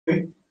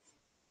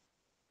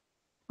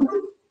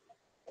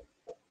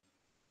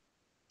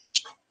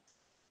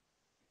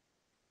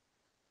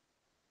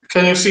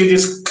Can you see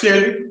this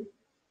clearly?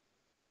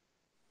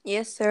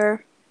 Yes,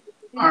 sir.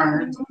 All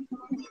right.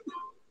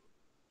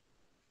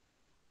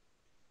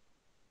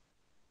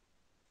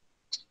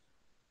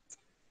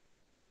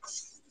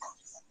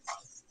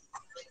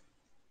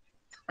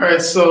 All right,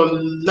 so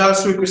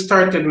last week we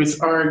started with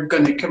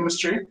organic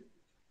chemistry.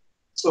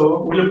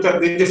 So we looked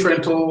at the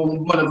different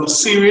molecular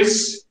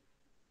series.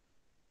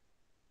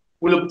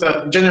 We looked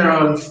at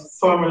general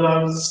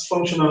formulas,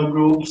 functional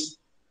groups,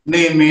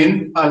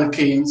 naming,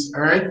 alkanes,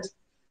 all right?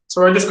 So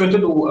we're just going to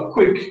do a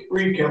quick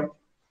recap, all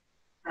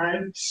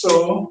right?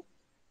 So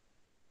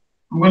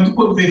I'm going to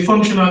put the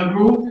functional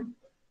group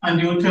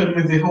and you tell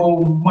me the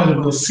whole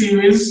molecular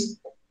series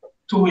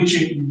to which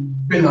it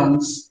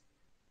belongs.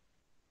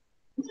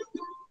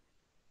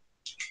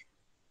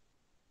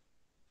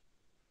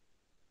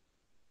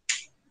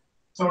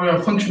 So we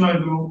have functional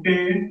group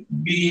A,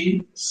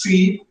 B,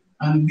 C,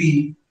 and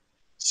D.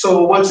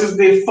 So what is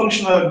the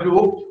functional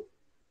group?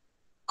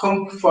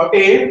 Come for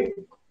A,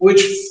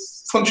 which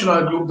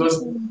functional group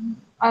does,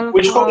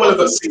 which Alcohol,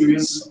 homologus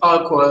series?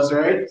 Alcohols,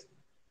 right?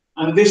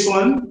 And this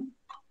one,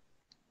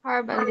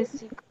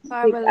 carboxylic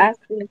Carbon.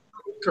 acid,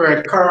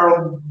 correct,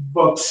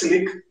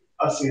 carboxylic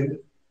acid.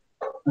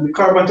 And the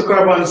carbon to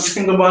carbon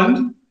single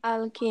bond,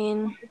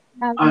 Alkane.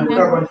 and alkaline,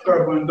 carbon to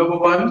carbon double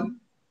bond,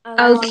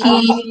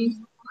 Alkene. alkene,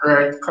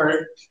 correct,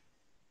 correct.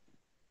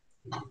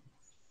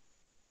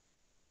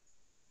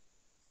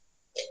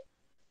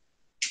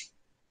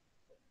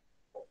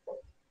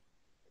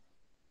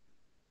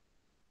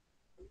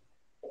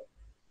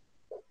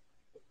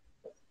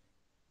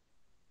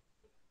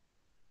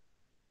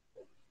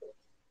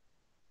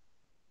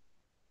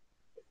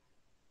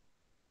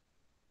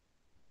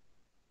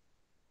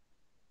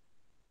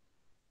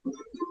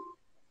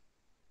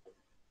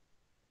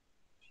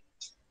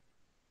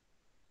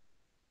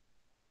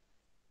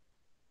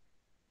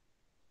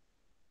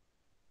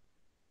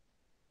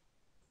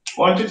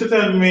 I want you to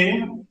tell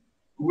me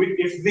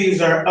if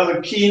these are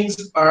alkenes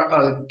or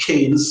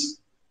alkanes.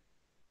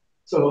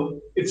 So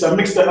it's a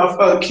mixture of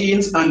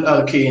alkenes and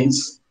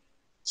alkanes.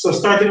 So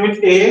starting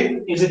with A,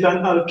 is it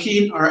an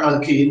alkene or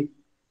alkane?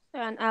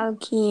 An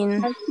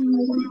alkene.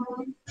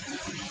 alkene,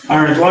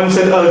 All right, one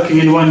said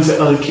alkene, one said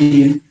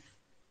alkene.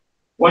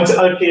 One said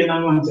alkane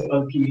and one said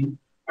alkene.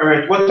 All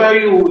right, what are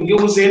you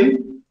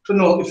using to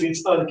know if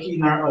it's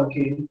alkene or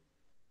alkane?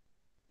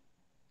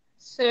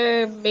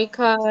 sir,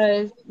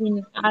 because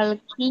in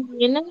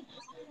alkene,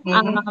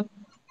 Mm-hmm. um,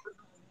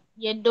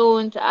 you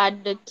don't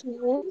add the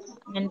two,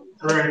 and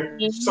Right.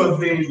 alkene, So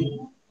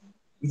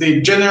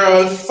the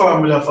general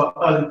formula for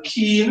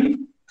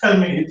alkene, tell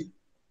me it.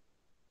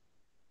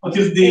 What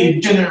is the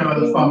H,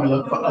 general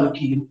formula for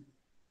alkene?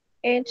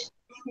 H,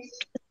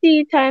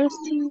 C times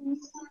T,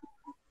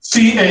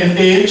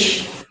 CNH,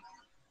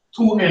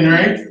 2N,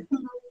 right?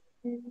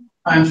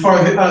 And for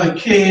the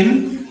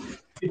alkane,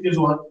 it is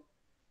what?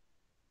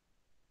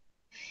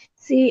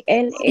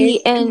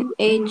 CnH2,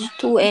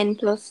 CnH2n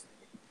plus.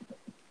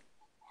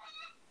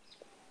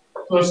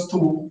 Plus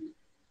 2.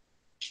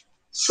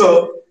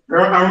 So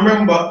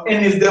remember,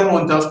 N is the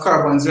amount of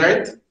carbons,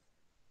 right?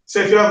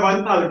 So if you have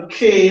an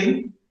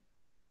alkane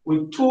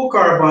with 2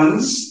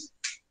 carbons,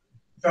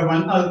 if you have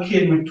an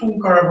alkane with 2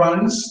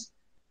 carbons,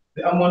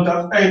 the amount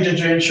of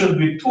hydrogen should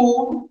be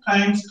 2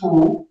 times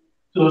 2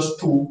 plus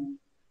 2.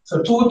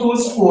 So 2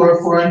 is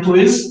 4, 4 and 2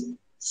 is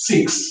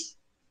 6.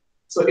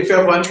 So if you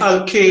have an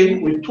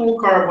alkane with 2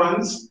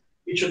 carbons,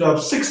 it should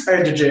have 6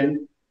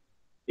 hydrogen.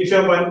 If you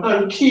have an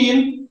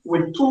alkene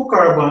with 2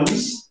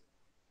 carbons,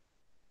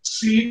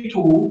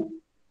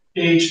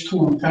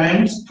 C2H2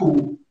 times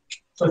 2.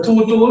 So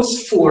 2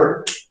 is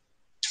 4.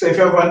 So if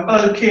you have an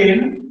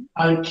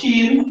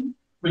alkene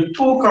with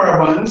 2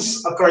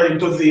 carbons, according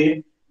to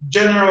the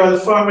general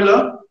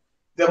formula,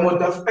 the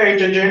amount of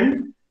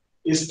hydrogen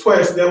is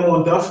twice the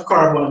amount of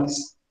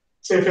carbons.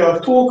 So if you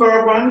have 2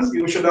 carbons,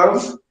 you should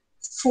have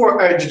 4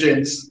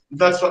 hydrogens.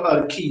 That's for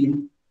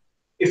alkene.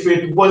 If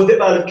it was the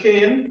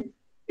alkane,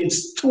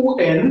 it's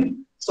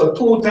 2N, so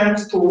 2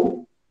 times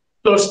 2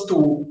 plus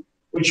 2,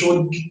 which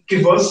would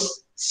give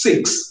us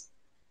 6.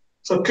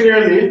 So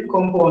clearly,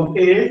 compound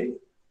A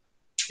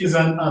is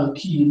an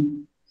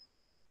alkene.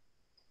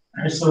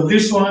 Right, so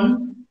this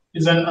one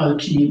is an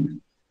alkene.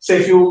 So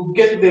if you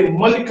get the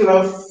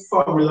molecular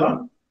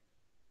formula,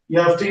 you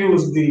have to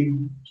use the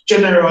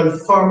general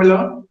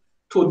formula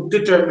to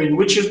determine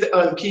which is the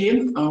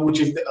alkene and which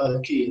is the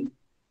alkane,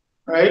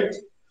 right?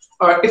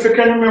 Or if you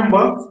can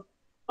remember,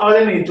 all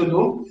you need to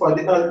do for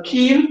the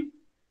alkene,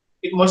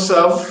 it must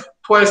have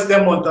twice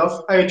the amount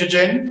of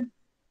hydrogen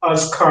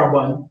as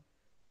carbon.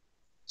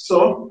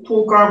 So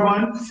 2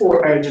 carbon,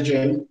 4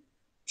 hydrogen.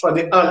 For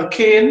the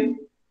alkane,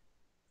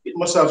 it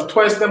must have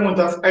twice the amount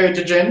of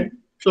hydrogen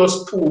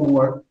plus 2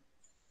 more.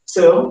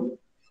 So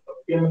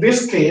in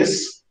this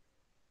case,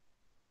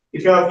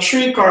 if you have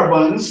 3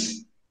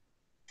 carbons,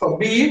 for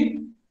B,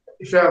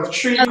 if you have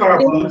three alkene,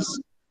 carbons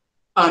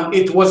and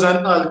it was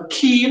an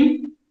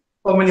alkene,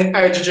 how many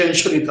hydrogen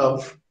should it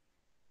have?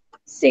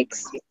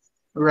 6,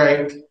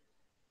 Right.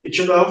 It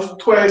should have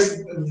twice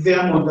the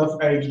amount of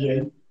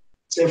hydrogen.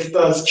 So if it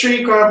has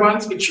 3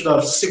 carbons, it should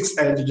have 6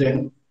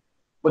 hydrogen.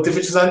 But if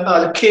it is an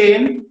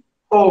alkane,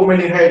 how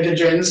many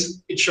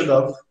hydrogens it should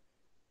have?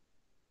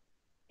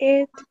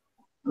 8.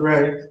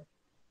 Right.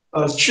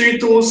 As 3,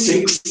 2,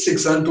 6,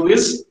 6 and 2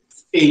 is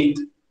 8.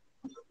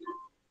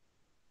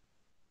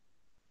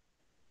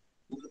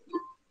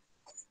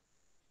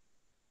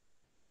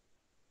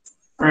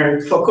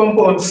 Right. For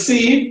compound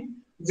C,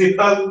 is it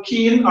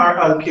alkene or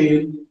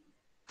alkane?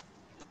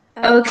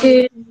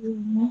 Okay.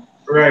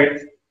 Right.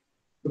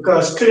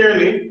 Because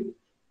clearly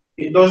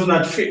it does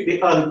not fit the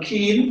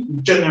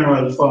alkene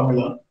general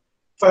formula.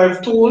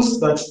 5 twos,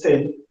 that's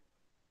 10.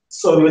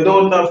 So we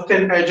don't have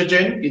 10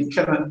 hydrogen, it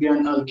cannot be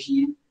an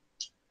alkene.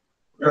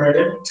 Right.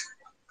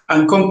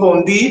 And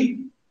compound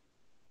D,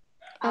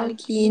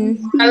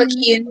 Alkene.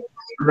 Alkene.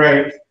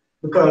 right.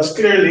 Because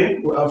clearly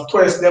we have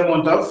twice the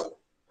amount of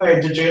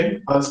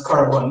hydrogen as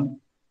carbon.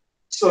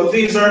 So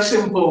these are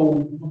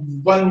simple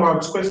 1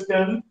 marks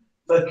question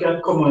that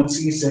can come on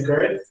CSEC,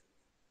 right?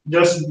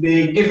 Just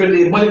be given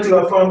the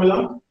molecular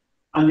formula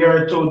and you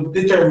are to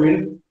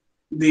determine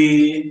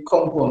the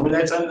compound, whether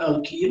it's an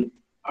alkene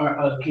or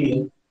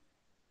alkane.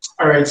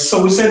 All right,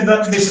 so we said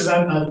that this is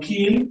an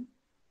alkene,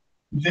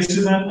 this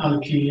is an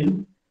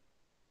alkene,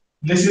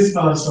 this is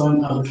also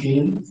an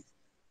alkane,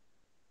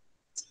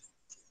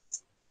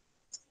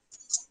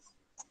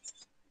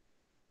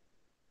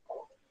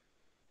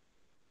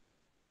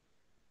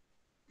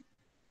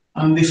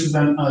 and this is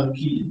an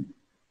alkene.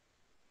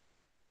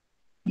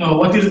 Now,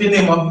 what is the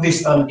name of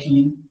this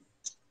alkene?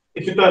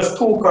 If it has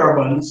 2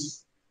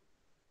 carbons,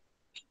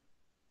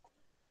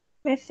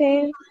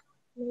 Methane.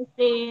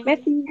 Methane.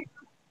 Methane.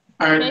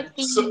 all right,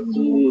 so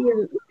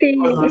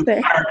Is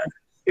there?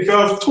 if you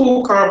have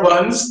 2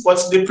 carbons,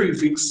 what's the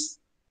prefix?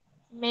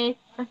 Meth.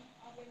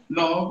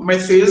 No,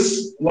 meth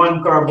is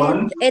 1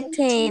 carbon.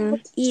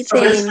 Ethane. So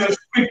let's Ethane. just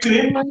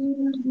quickly,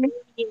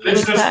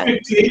 let's just Okay.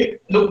 quickly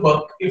look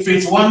back. If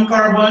it's 1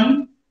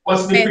 carbon,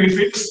 what's the Meth.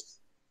 prefix?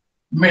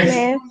 Meth.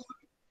 Meth.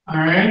 All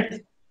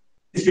right.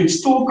 If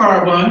it's 2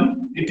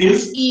 carbon, it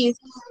is E.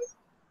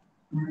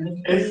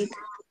 F.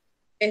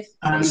 F.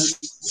 And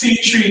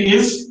C3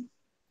 is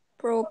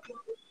Prop.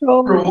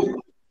 pro,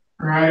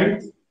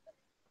 right?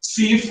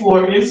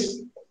 C4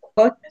 is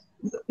What?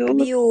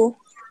 View.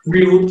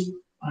 root,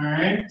 all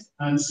right?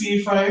 And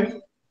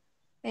C5,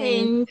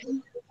 Pen.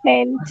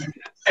 pent.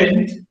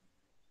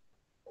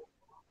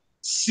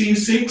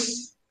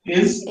 C6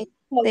 is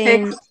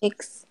Ethane.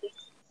 X.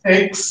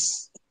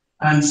 X,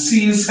 and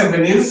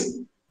C7 is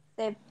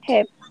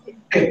Hep.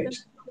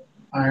 hept.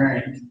 All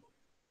right.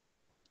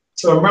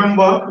 So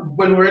remember,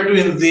 when we're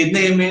doing the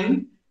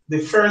naming, the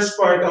first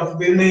part of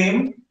the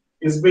name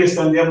is based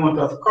on the amount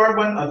of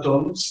carbon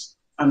atoms,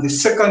 and the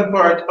second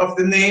part of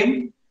the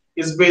name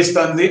is based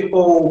on the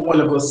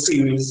homologous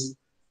series.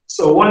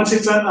 So once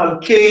it's an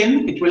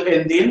alkane, it will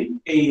end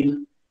in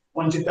ane.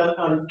 Once it's an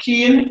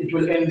alkene, it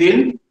will end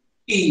in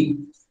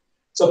ene.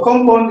 So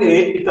compound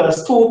A, it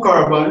has 2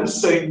 carbons,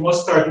 so it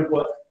must start with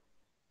what?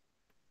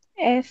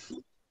 F.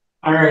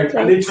 All right,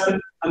 and it's an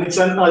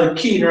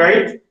alkene,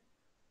 right?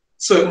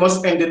 So it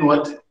must end in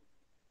what?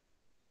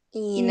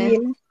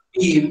 Ene.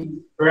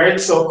 Ene, right?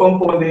 So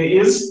compound A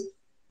is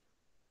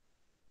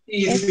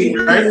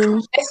ethene, right?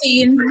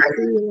 Ethene.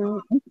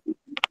 Ethene.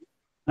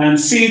 And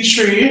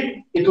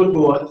C3, it would be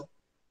what?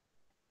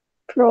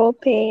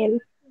 Propane.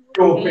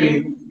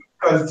 Propane,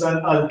 because it's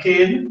an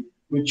alkane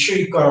with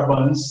 3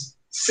 carbons.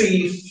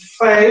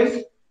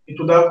 C5, it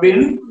would have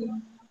been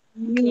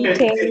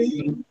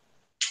heptane.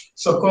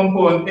 So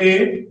compound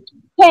A,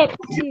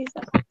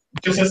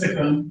 just a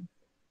second.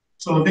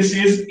 So this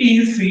is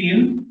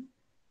ethene,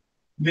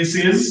 this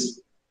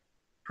is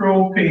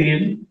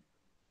propane,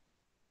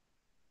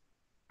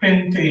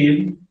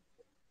 pentane,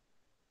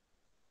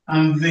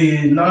 and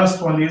the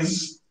last one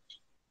is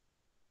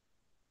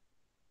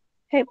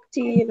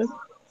Heptene.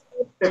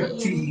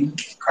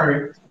 heptene,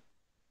 correct.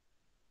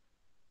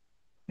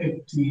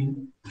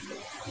 Heptene.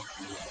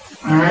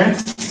 All right.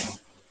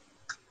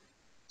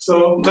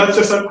 So that's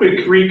just a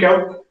quick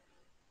recap.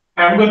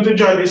 I'm going to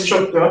draw this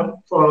structure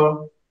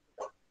for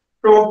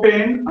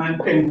propane and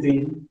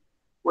pentane.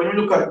 When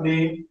we look at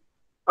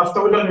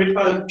after we're done with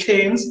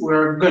alkanes,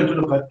 we're going to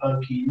look at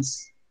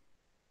alkenes.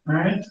 All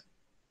right.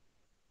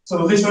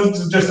 So this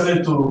was just a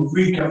little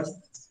recap.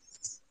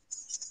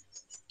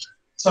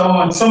 So I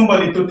want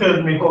somebody to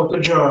tell me how to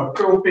draw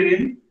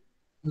propane,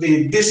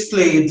 the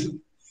displayed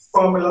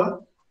formula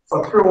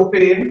for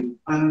propane,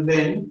 and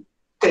then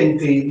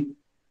pentane.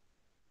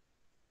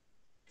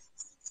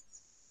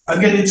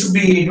 Again, it's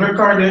being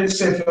recorded,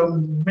 so if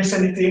you miss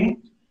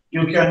anything,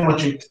 you can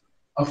watch it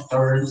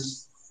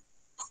afterwards.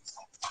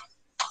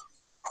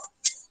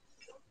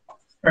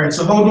 All right,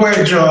 so how do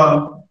I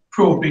draw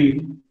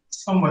propane?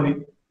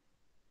 Somebody.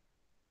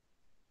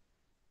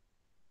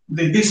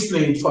 The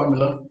displayed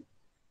formula.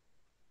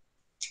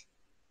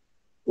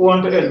 Who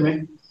want to help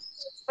me?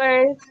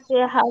 First,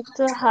 you have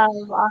to have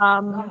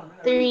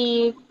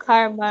 3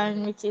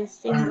 carbon, which is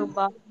single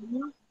bond.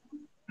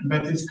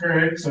 That is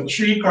correct. So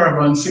 3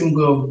 carbons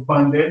single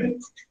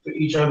bonded to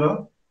each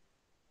other.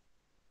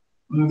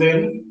 And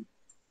then,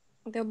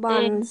 The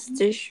bonds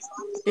to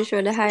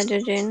show the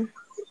hydrogen.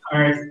 all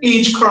right,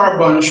 each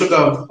carbon should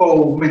have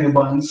how many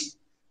bonds?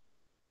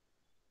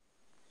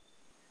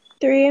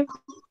 3.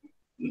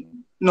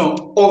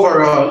 No,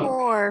 overall,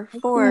 4.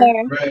 4.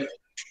 4. right?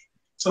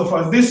 So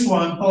for this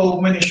one, how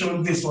many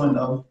should this one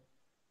have?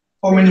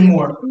 How many 3.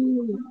 more?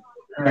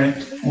 All right,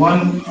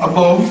 one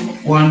above,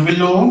 one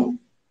below,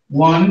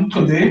 one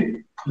to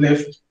the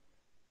left.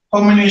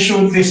 How many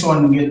should this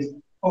one get?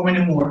 How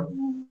many more?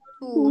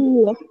 2.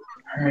 2. All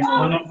right,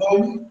 one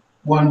above,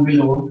 one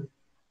below.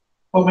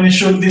 How many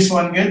should this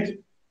one get?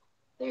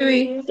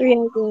 3. 3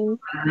 again. All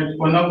right,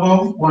 one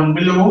above, one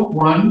below,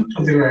 one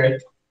to the right.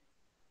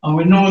 And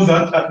we know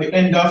that at the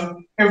end of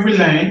every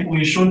line,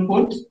 we should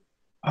put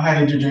a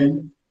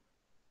hydrogen.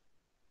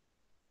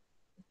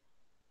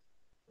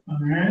 All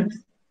right,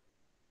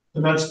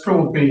 so that's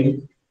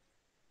propane.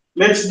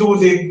 Let's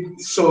do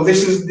so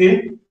this is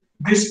the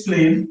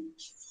display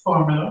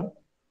formula.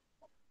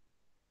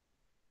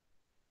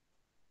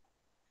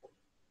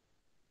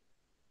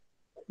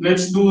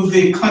 Let's do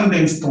the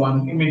condensed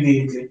one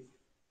immediately.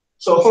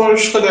 So how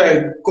should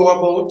I go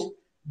about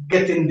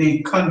getting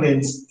the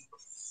condensed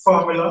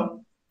formula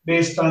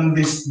based on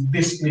this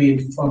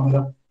displayed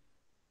formula?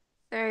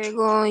 So you're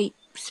going to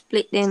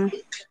split them.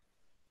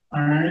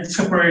 All right,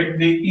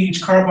 separate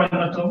each carbon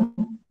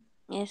atom.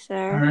 Yes, All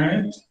sir.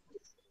 right,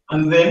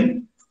 and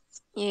then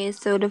Yeah,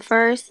 so the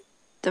first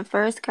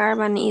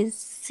carbon is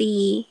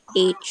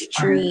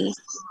CH3.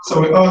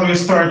 so we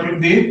always start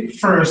with the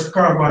first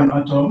carbon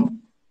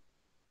atom,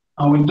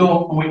 and we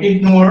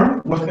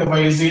ignore whatever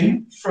is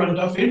in front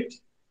of it.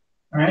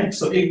 All right,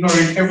 so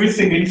ignoring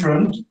everything in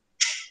front,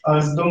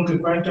 as Duncan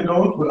pointed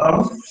out, we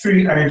have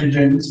 3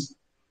 hydrogens.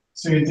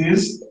 So it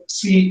is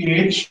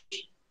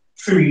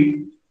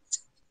CH3.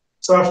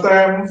 So after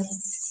I'm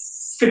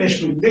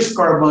finished with this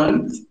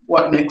carbon,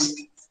 what next?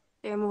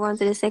 So move on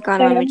to the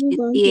second one, which is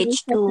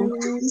CH2.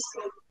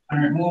 All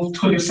right, move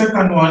to the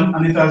second one,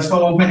 and it has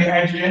how many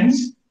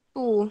hydrogens?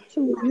 2.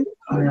 2.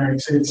 All right,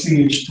 so it's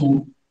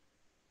CH2.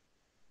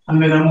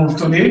 And then I move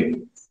to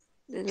the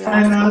The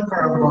last final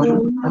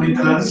carbon, and it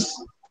has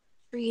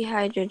 3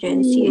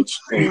 hydrogen, 3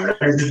 CH3.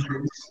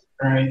 hydrogens.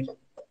 All right.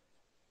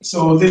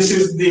 So this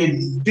is the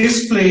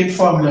displayed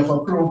formula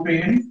for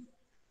propane,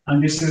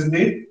 and this is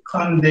the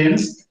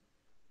condensed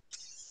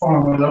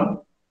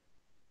formula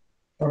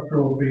for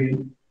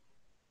propane.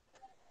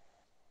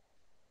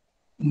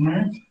 All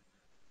right.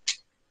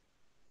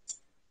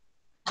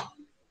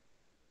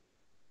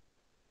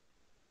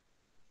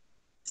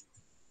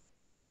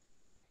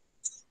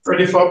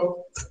 Ready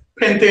for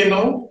pentane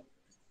now?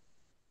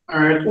 All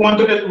right. Want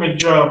to let me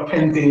draw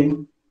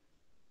pentane?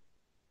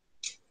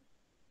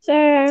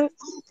 Sir,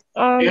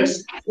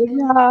 Yes. you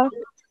draw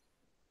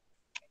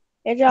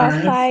All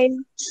right. 5.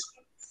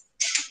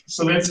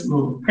 So let's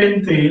go.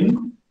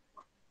 Pentane.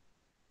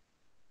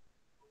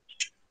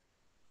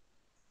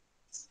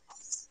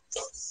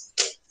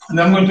 And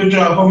I'm going to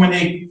draw how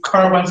many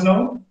carbons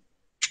now?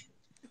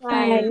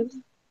 5.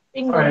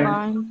 Single 5.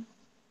 bond.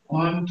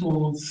 1,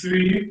 2,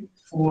 3,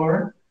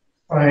 4,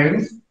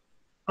 5.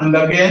 And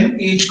again,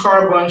 each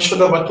carbon should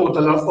have a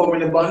total of how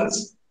many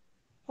bonds?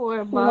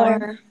 4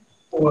 bond.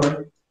 4.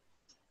 4.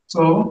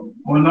 So,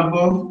 one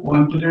above,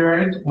 one to the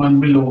right, one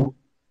below.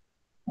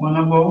 One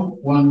above,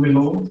 one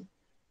below.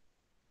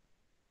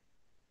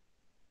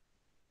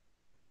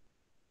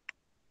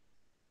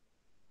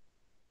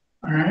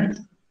 All right.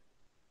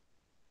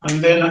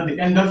 And then at the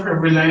end of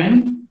every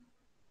line,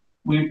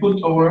 we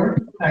put our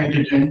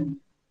hydrogen.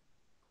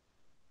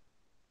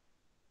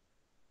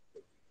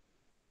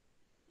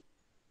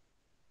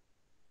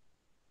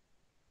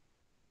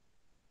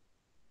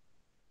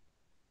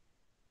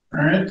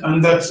 All right,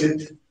 and that's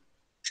it.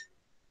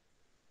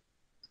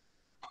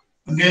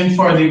 Again,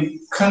 for the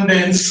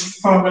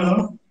condensed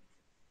formula,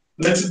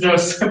 let's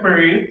just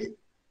separate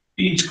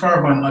each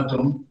carbon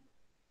atom.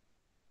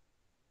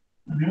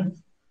 Okay.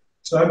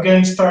 So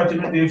again,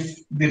 starting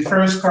with the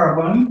first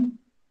carbon,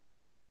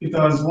 it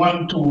has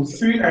 1, 2,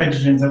 3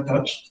 hydrogens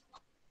attached.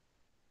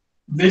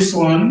 This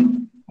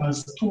one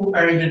has 2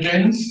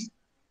 hydrogens.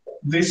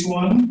 This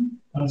one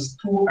has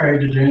 2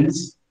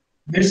 hydrogens.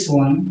 This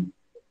one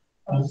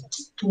has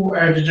 2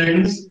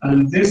 hydrogens,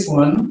 and this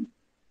one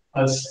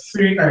has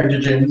 3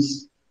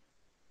 hydrogens.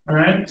 All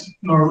right.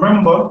 Now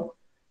remember,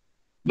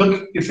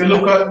 look, if you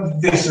look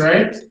at this,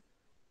 right?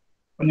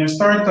 When you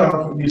start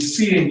off with the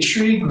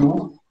CH3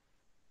 group,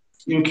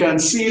 you can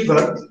see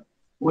that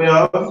we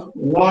have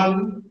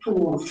 1,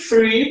 2,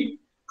 3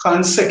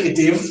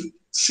 consecutive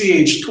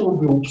CH2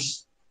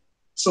 groups.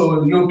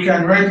 So you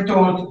can write it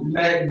out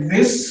like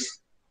this,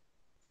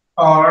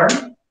 or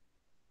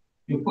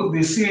you put the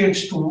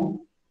CH2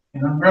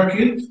 in a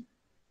bracket.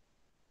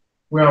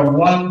 We have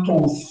 1,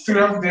 2, 3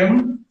 of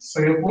them, so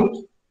you put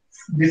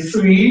the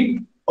 3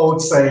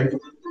 outside.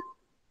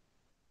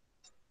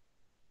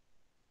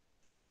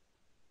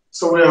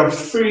 So we have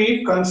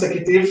 3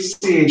 consecutive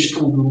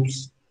CH2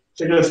 groups.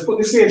 So you just put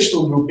the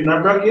CH2 group in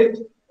a bracket,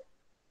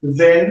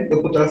 then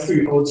you put a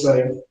 3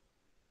 outside.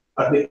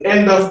 At the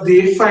end of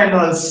the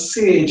final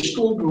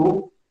CH2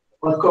 group,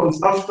 what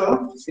comes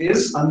after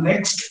is a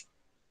next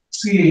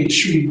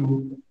CH3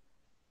 group.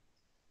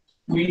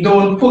 We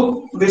don't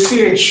put the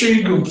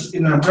CH3 groups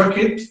in a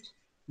bracket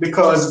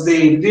because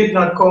they did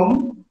not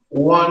come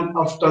one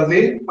after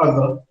the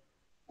other.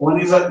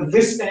 One is at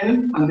this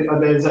end and the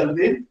other is at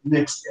the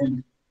next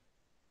end.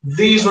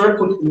 These were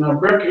put in a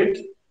bracket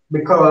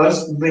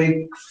because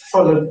they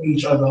followed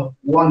each other,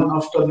 one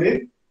after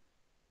the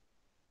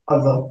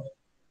other.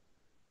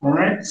 All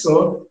right,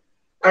 so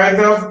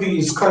either of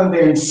these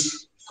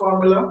condensed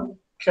formula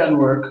can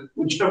work,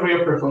 whichever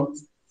you prefer.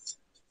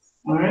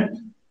 All right.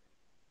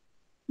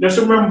 Just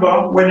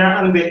remember when you're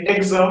on the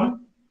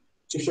exam,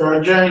 if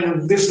you're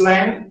drawing this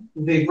line,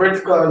 the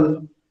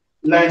vertical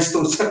lines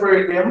to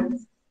separate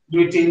them, do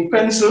it in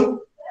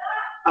pencil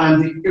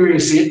and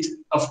erase it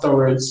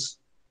afterwards.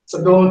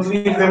 So don't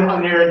leave them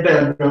on your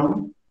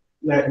diagram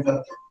like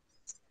that.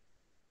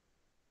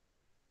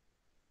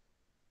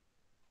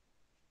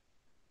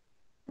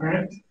 All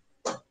right.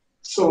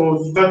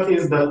 So that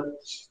is that.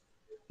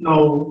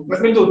 Now,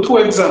 let me do two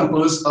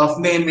examples of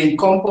naming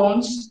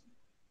compounds,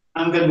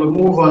 and then we'll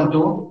move on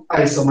to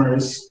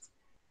isomers.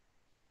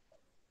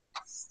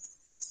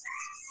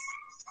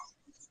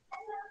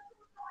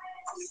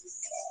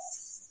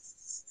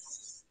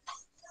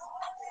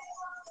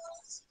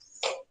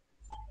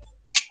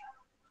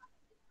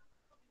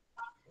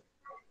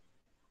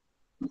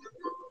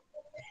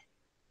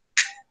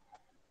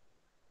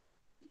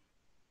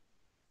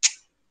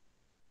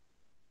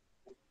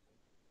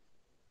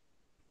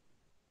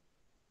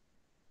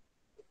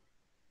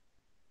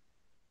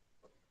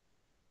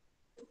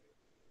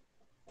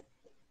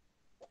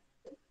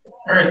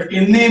 All right,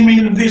 in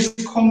naming this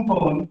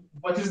compound,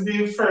 what is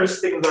the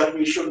first thing that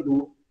we should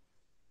do?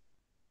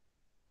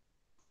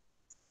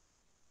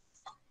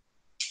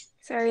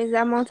 Sorry, is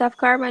the amount of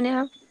carbon you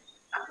have?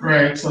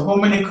 Right, so how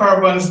many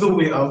carbons do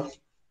we have?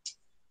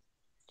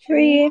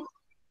 3.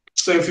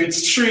 So if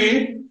it's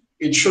 3,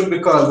 it should be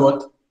called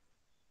what?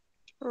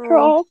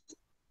 Pro.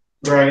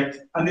 Right,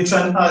 and it's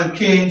an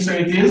alkane, so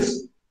it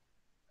is?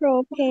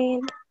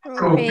 Propane.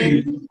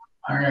 Propane.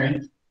 All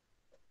right.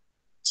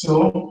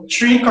 So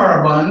 3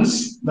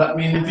 carbons, that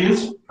means it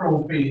is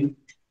propane.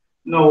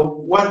 Now,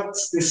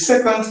 what's the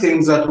second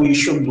thing that we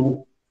should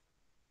do?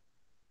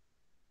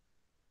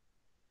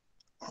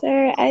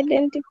 Sir,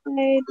 identify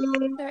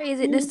the... Sorry, is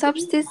it the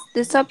substance?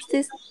 The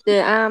substance?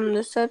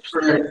 The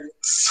substance? Right.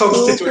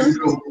 Substitute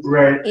group,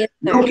 right. Yes,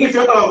 sir. Look if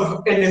you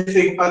have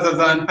anything other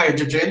than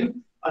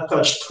hydrogen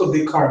attached to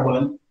the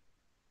carbon.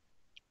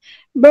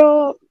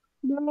 Bromine.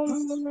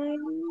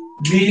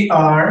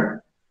 Br,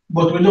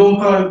 but we don't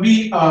call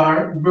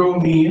Br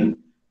bromine.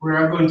 We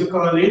are going to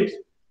call it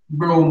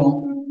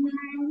bromo.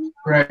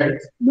 Right.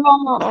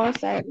 Bromo. Oh,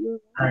 sorry.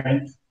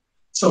 Right.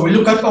 So we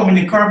look at how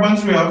many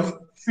carbons we have.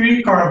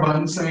 3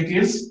 carbons, so it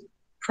is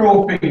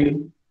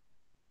propane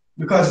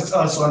because it's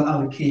also an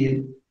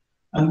alkane.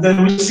 And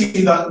then we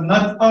see that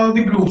not all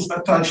the groups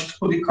attached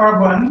to the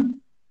carbon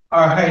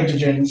are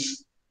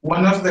hydrogens.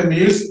 One of them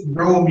is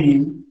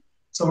bromine.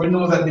 So we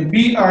know that the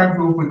Br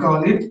group, we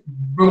call it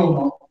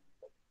bromo.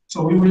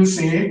 So we will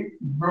say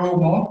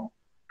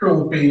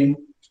bromopropane.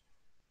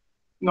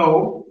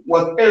 Now,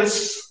 what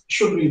else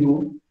should we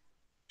do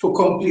to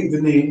complete the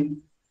name?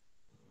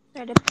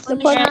 The The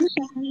position.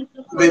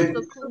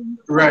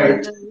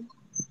 Right,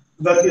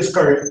 that is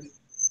correct.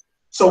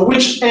 So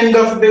which end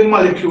of the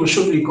molecule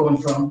should we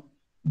count from?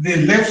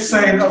 The left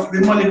side of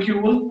the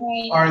molecule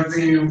or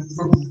the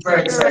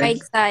right The side?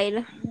 right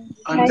side.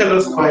 And tell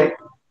us why.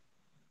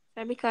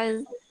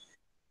 Because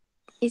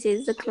it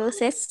is the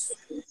closest.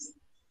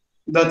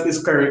 That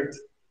is correct.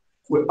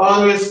 We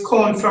always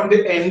count from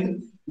the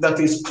end that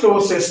is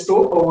closest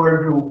to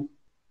our group.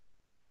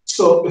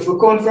 So if we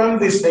count from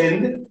this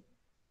end,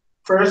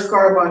 first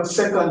carbon,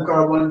 second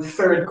carbon,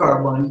 third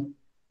carbon,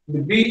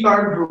 the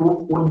Br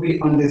group would be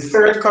on the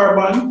third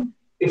carbon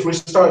if we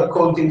start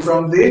counting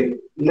from the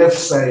left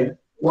side.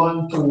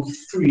 1, 2,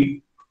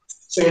 3.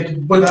 So it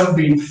would have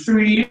been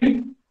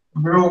 3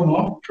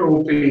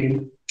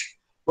 bromopropane.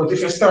 But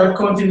if you start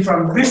counting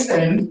from this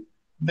end,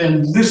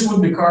 then this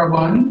would be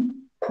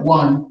carbon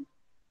 1.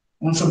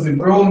 And so the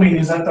bromine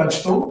is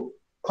attached to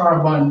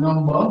carbon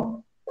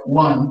number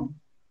 1.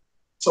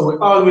 So we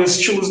always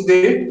choose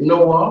the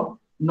lower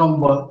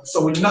number.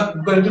 So we're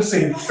not going to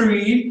say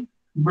 3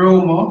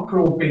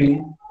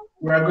 bromopropane.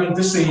 We are going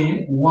to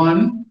say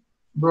 1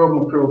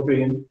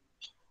 bromopropane.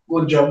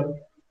 Good job.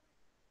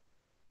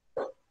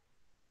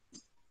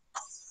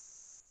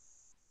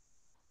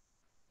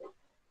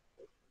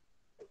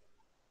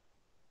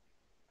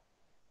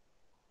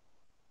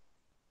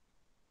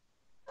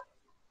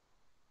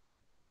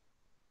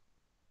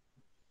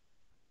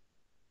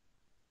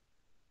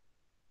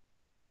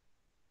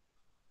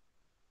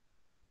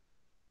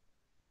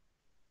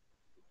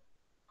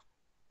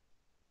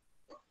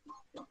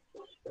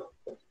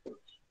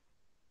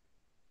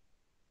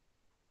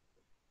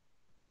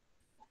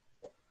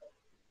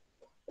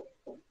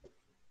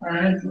 All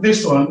right,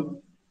 this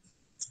one.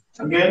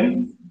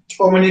 Again,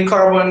 how many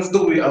carbons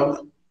do we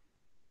have?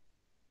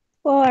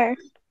 4,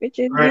 which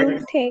is Right.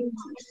 butane.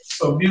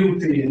 So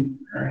butane,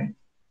 right?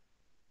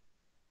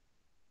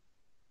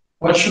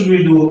 What should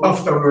we do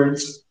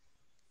afterwards?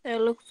 So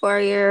look for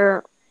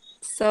your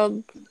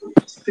subgroup.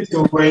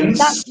 Sequence,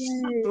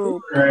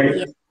 Subgroup. right?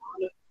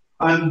 Yeah.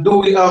 And do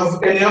we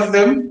have any of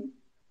them?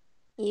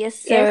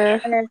 Yes, Yes,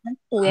 sir. sir.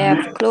 We have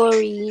Right.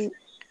 chlorine,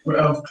 We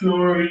have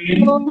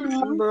chlorine,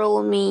 Broma.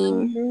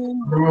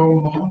 bromine,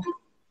 bromo,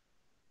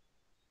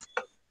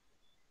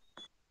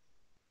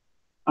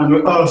 and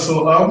we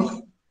also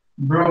have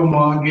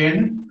bromo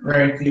again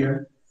right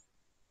here.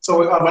 So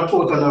we have a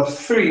total of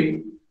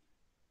three.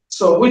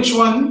 So which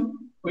one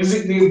is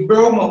it, the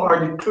bromo or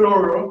the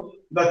chloro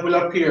that will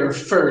appear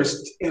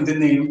first in the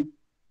name?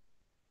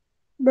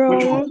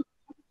 Which one? Bromo.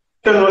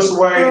 Tell us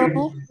why.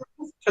 bro.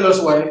 Tell us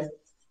why.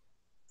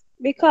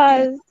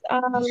 Because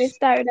it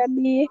started a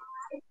B.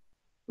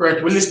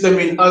 Right, we list them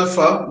in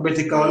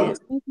alphabetical Yes.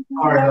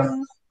 order.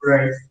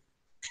 Right.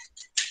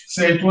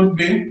 So it would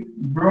be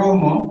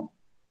bromo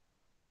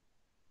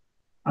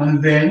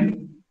and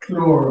then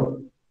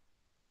chloro.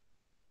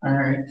 All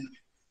right.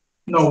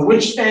 Now,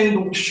 which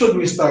end should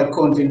we start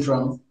counting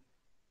from?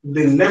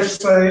 The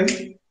left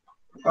side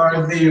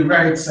or the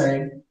right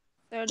side?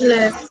 So the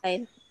left Left.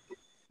 side.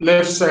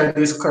 Left side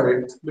is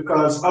correct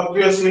because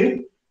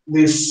obviously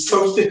the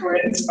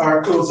subsequents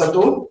are closer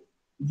to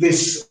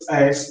this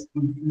as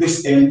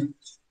this end.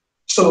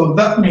 So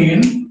that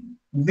means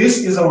this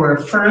is our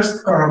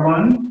first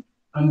carbon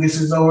and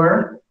this is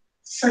our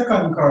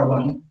second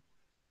carbon.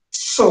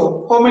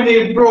 So how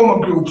many bromo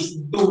groups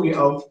do we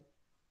have?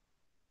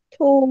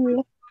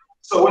 2.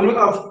 So when we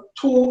have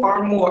two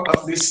or more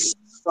of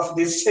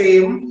the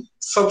same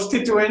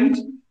substituent,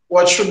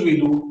 what should we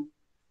do?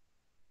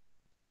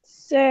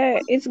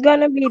 Sir, it's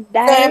gonna be Sir,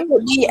 di.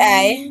 put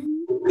DI.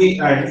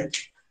 Di.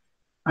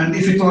 And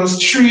if it was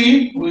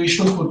three, we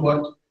should put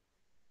what?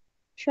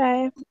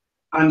 Try.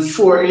 And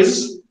four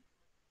is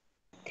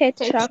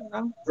Tetra.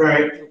 Tetra.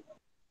 right.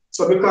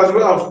 So because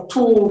we have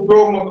two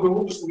bromo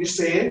groups, we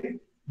say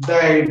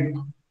di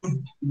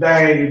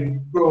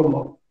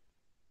dibromo.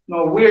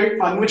 Now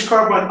where on which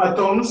carbon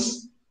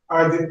atoms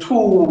are the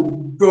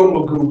two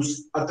bromo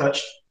groups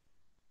attached?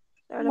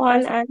 So the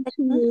 1 first and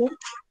one. 2.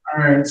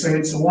 Alright, so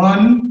it's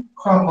one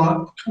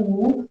comma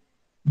two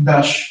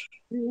dash.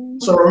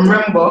 So Mhm.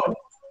 remember,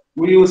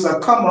 we use a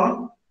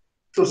comma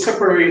to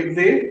separate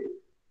the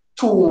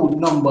two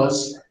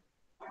numbers.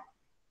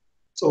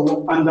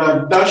 So and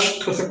a dash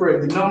to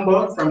separate the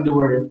number from the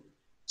word.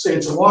 So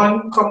it's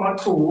one comma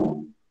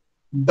two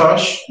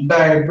dash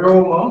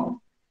dibromo.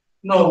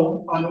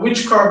 Now, on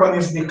which carbon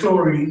is the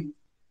chlorine?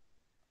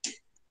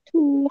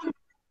 2.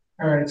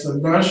 Alright, so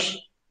dash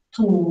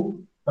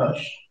two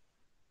dash.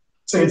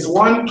 So it's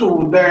one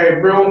two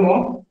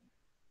dibromo,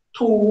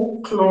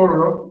 two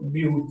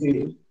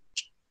chlorobutane.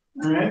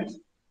 Alright,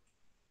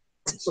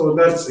 so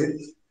that's it.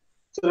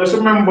 So just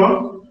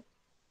remember,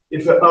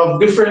 if you have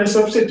different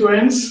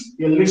substituents,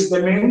 you list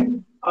them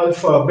in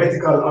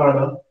alphabetical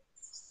order.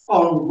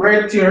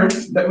 Right here,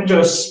 let me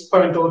just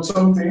point out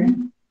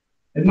something.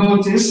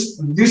 Notice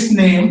this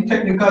name,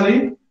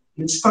 technically,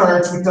 it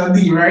starts with a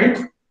D, right?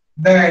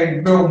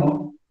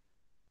 Dibromo.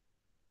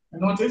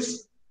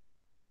 Notice?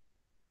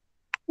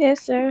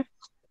 Yes, sir.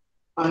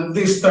 And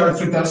this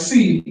starts with a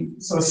C.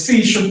 So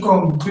C should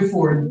come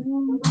before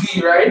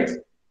D, right?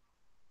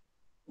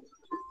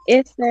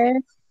 Yes, sir.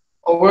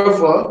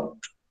 However,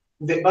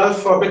 the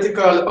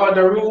alphabetical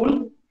order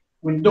rule,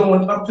 we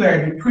don't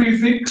apply the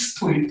prefix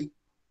to it.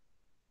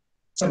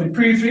 So the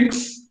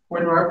prefix,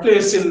 when we're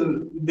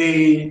placing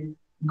the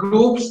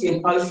groups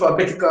in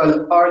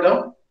alphabetical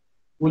order,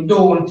 we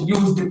don't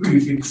use the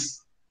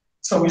prefix.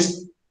 So we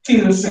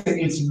still say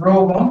it's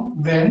bromo,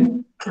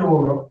 then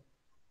chloro,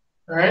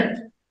 right?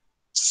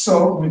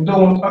 So we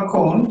don't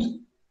account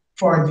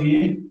for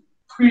the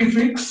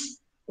prefix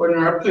when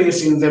we're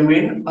placing them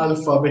in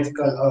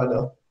alphabetical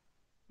order.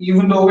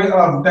 Even though we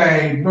have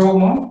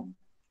dibromo,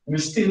 we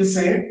still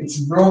say it's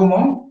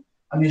bromo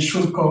and it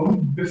should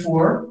come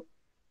before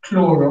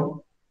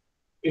chloro.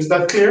 Is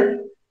that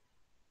clear?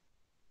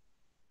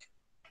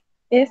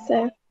 Yes,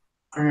 sir.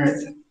 All right.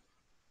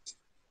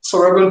 So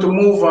we're going to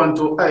move on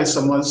to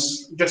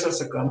isomers. Just a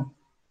second.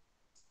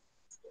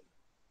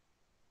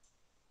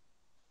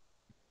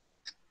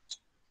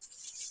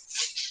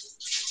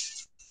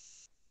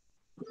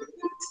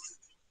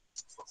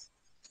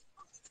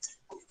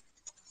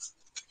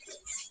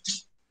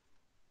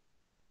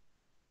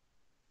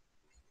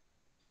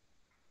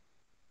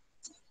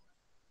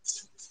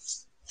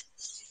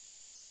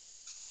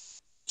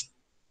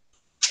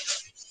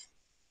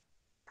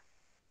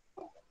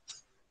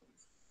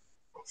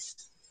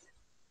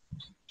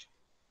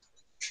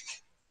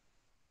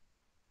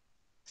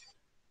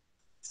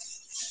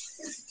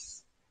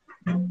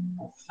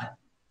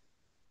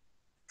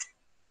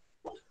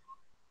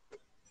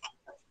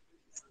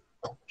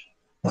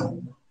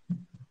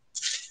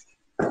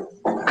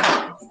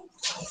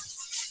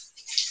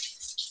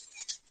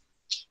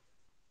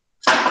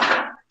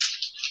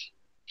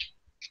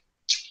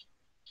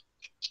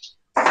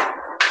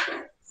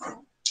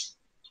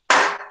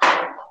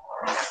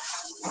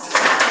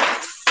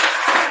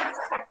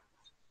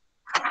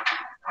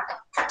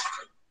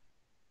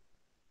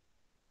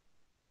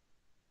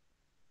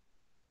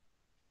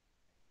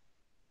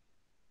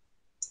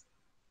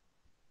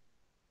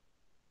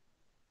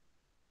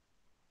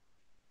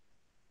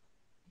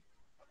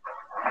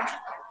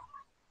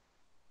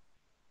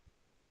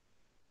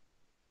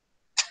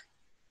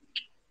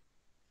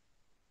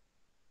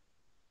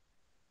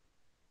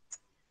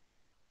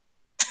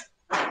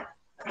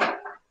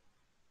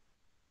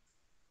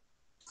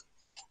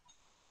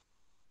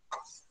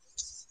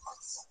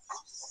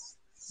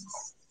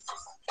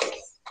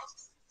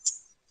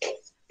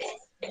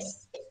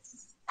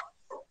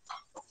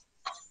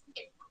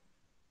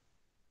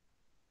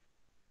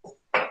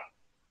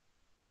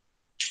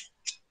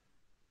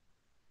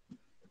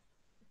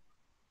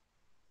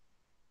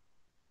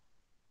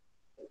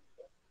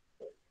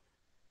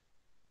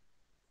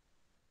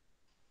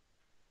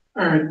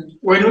 Alright,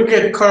 when we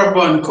get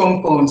carbon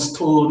compounds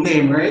to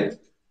name, right?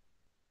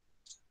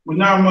 We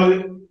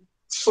normally,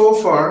 so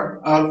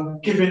far,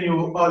 I've given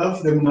you all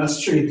of them in a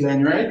straight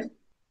line, right?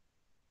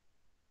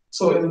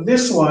 So in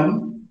this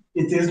one,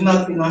 it is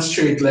not in a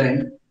straight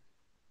line.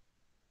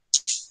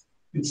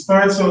 It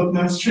starts out in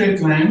a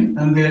straight line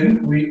and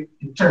then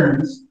it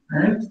turns,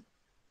 right?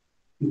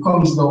 It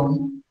comes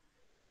down.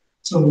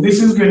 So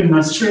this is going in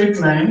a straight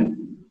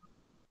line,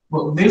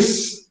 but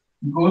this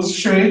goes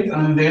straight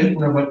and then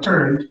we have a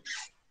turn.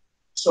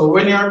 So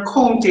when you're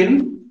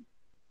counting,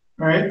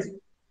 right?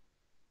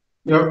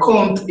 You're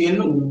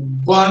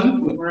counting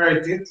one, let me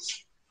write it.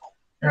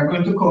 You're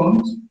going to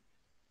count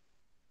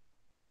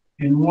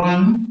in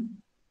one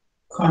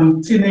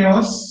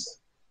continuous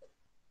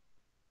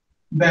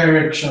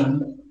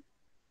direction.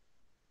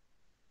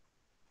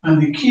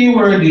 And the key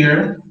word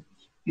here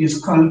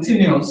is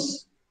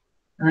continuous,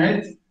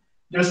 right?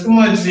 Just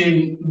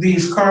imagine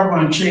these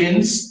carbon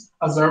chains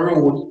as a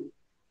road.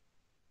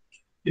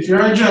 If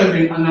you're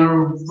driving on a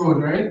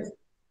road, right,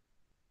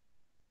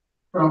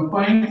 from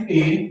point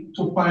A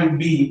to point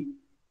B,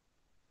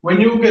 when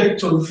you get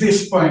to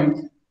this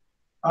point,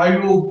 are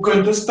you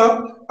going to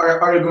stop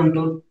or are you going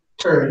to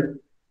turn?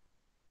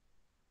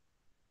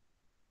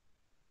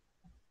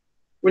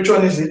 Which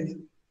one is it?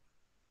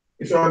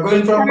 If you are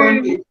going from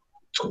point A Turn.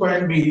 to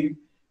point B,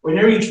 when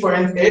you reach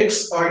point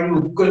X, are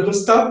you going to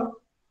stop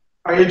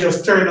or you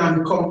just turn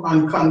and come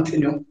and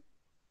continue?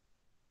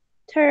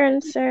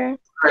 Turn, sir.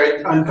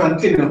 Right, and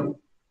continue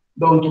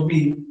down to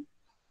B.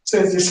 So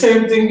it's the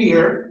same thing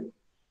here.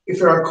 If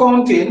you are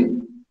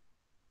counting,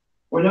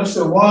 when you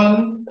say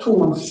 1,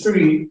 2,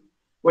 3,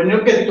 when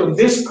you get to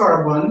this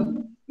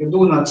carbon, you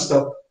do not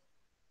stop.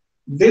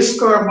 This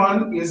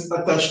carbon is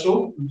attached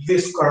to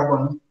this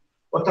carbon.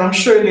 What I'm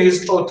showing you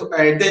is how to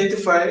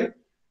identify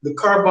the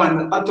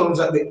carbon atoms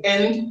at the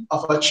end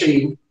of a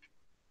chain.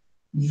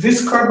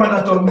 This carbon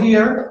atom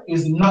here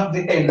is not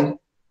the end.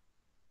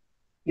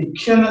 It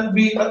cannot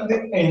be at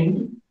the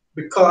end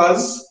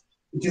because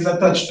it is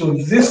attached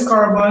to this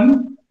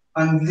carbon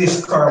and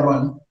this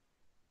carbon.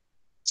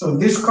 So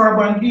this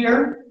carbon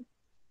here,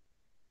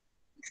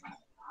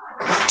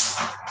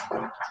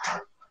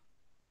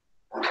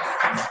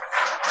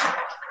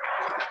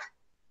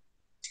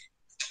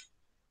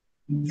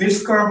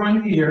 this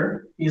carbon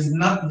here is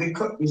not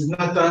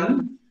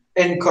an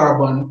end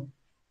carbon.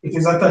 It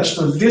is attached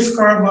to this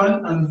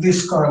carbon and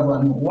this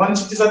carbon.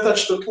 Once it is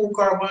attached to two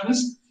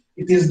carbons,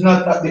 it is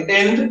not at the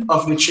end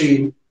of the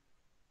chain.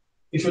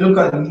 If you look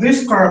at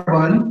this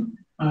carbon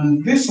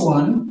and this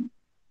one,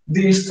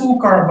 these two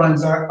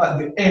carbons are at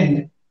the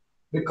end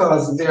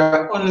because they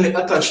are only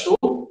attached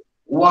to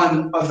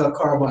one other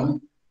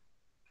carbon.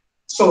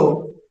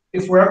 So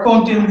if we're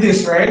counting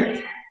this,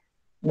 right?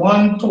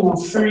 1, 2,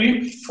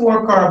 3,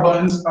 4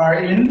 carbons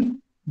are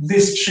in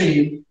this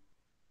chain.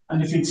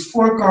 And if it's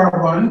 4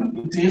 carbon,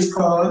 it is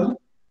called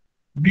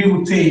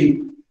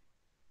butane.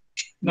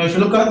 Now if you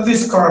look at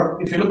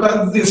if you look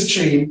at this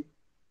chain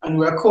and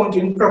we're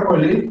counting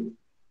properly,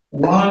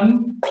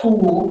 1,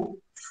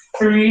 2,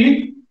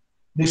 3,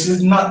 this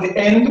is not the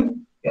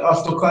end. You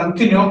have to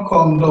continue,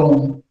 come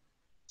down.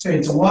 So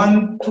it's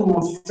 1,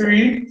 2,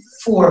 3,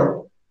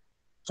 4.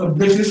 So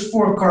this is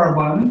 4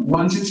 carbon.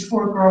 Once it's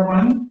 4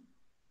 carbon,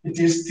 it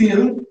is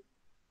still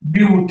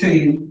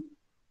butane.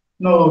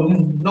 Now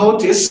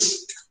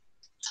notice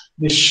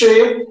the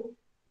shape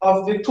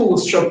of the two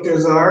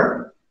structures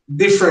are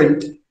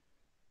different.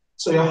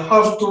 So you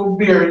have to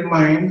bear in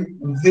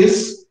mind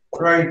this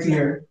right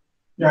here.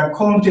 You are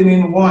counting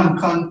in one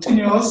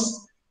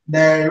continuous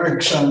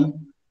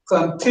direction.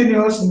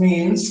 Continuous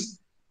means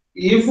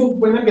if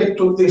when you get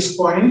to this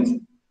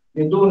point,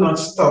 you do not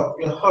stop.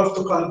 You have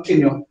to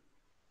continue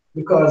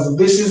because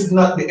this is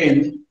not the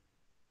end.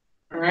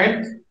 All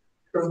right?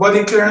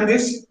 Everybody clear on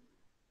this?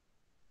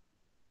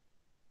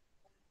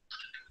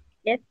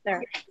 Yes,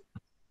 sir.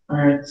 All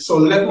right. So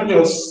let me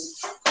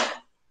just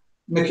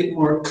make it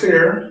more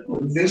clear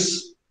with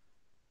this.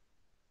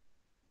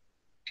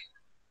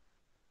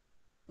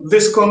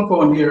 This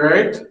compound here,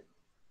 right?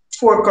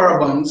 4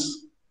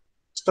 carbons.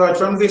 Start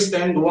from this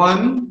end.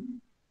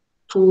 1,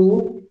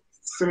 2,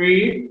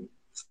 3,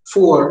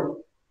 4.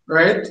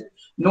 Right?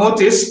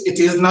 Notice it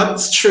is not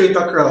straight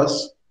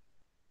across.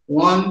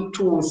 1,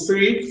 2,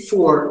 3,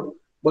 4.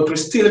 But we're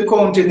still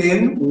counting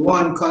in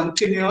one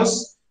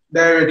continuous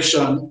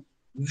direction.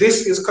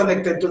 This is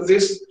connected to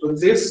this, to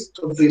this,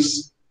 to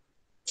this.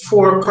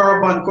 4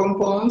 carbon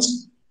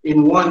compounds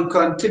in one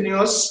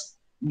continuous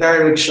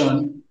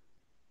direction.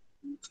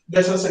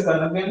 Just a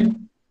second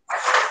again.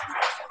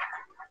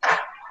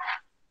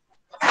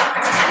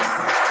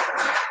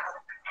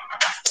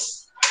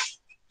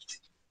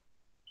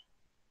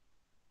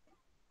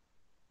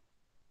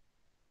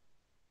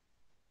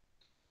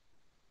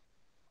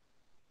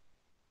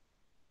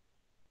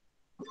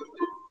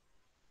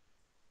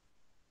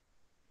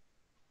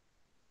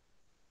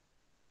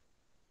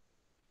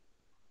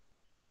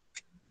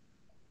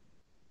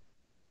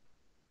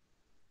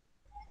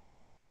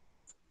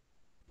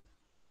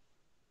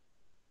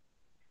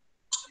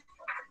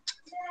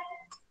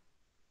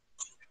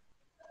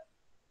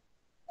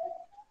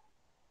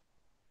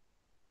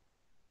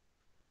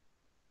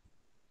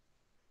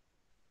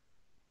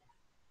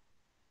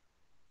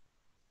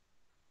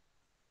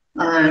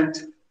 All right.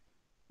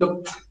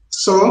 Look,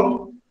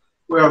 so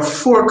we have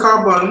 4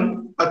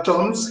 carbon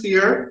atoms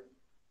here.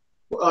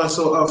 We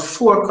also have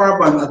 4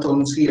 carbon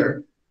atoms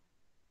here.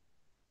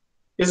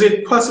 Is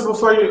it possible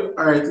for you?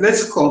 All right,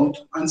 let's count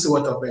and see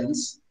what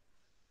happens.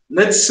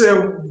 Let's say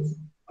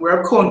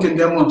we're counting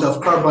the amount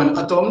of carbon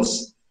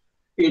atoms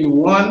in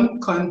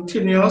one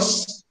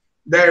continuous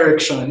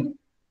direction.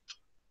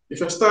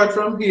 If you start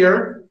from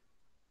here,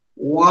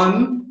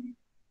 1,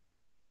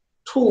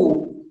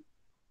 2.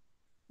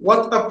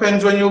 What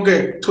happens when you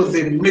get to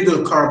the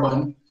middle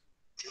carbon?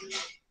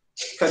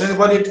 Can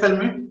anybody tell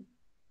me?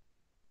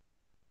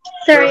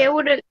 Sir, you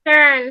wouldn't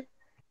turn.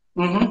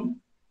 Mm-hmm.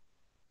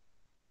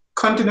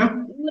 Continue.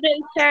 You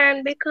wouldn't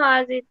turn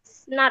because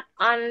it's not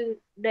on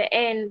the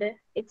end.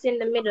 It's in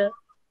the middle.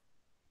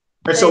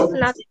 Right, So so, it's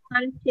not a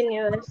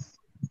continuous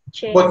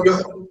but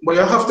change.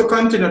 you have to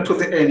continue to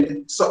the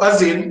end. So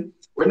as in,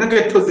 when you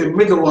get to the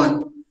middle one,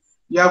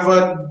 you have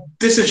a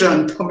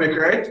decision to make,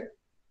 right?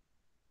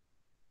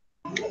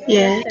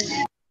 Yes, Yes.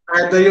 sir.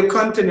 Either you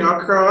continue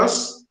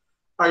across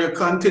or you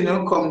continue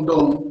come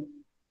down.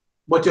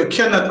 But you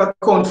cannot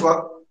account for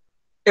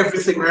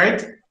everything,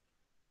 right?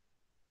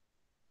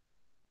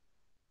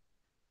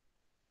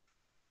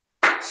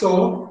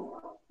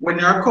 So when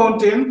you're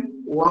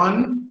counting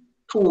 1,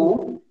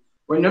 2,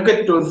 when you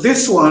get to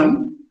this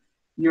one,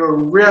 you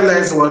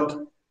realize what?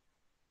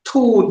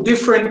 2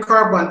 different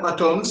carbon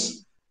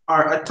atoms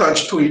are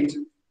attached to it.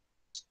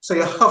 So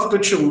you have to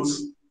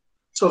choose.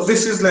 So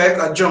this is like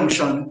a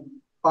junction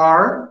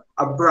or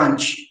a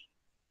branch.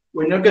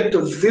 When you get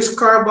to this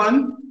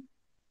carbon,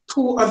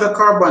 2 other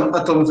carbon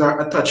atoms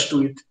are attached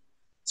to it.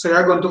 So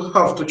you're going to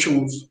have to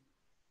choose.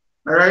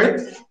 All right?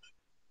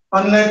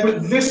 Unlike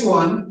with this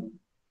one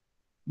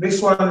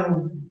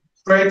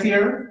right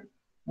here,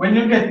 when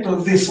you get to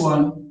this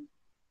one,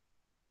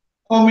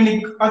 how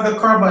many other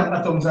carbon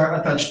atoms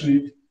are attached to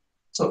it?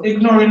 So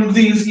ignoring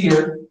these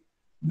here,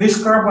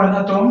 this carbon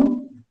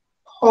atom,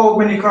 how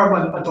many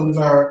carbon atoms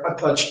are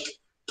attached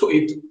to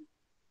it?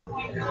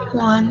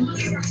 1.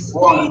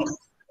 1.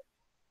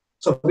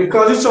 So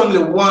because it's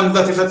only 1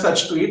 that is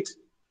attached to it,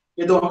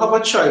 you don't have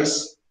a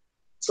choice.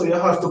 So you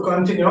have to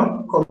continue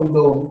come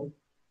down.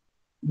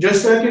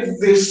 Just like if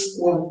this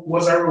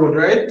was a road,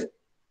 right?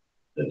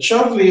 The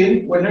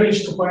traveling, when you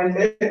reach to point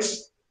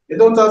X, you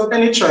don't have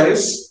any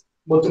choice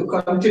but to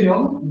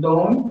continue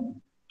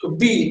down to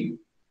B.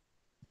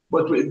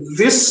 But with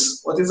this,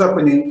 what is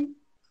happening?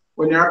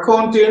 When you're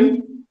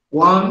counting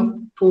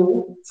 1,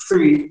 2,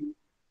 3.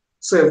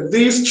 So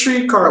these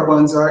 3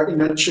 carbons are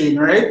in a chain,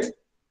 right?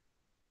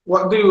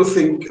 What do you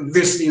think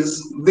this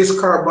is, this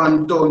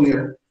carbon down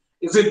here?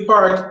 Is it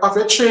part of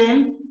a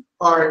chain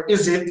or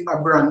is it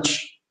a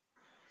branch?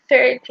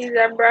 Sir, it is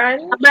a A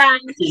branch.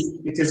 branch.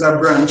 It is a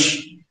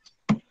branch.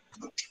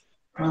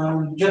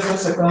 Just a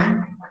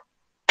second.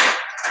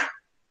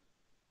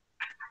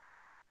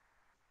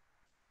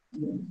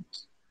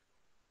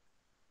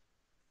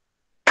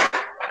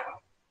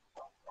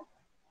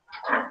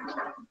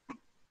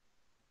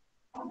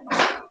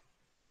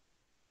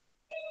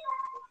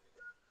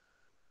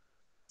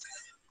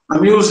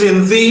 I'm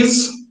using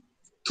these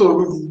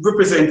to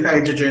represent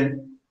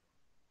hydrogen.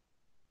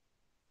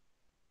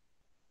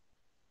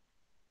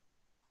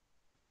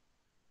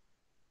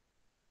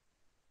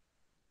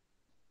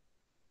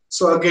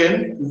 So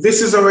again,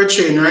 this is our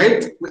chain,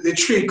 right? With the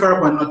 3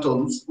 carbon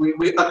atoms. We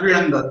agree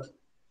on that.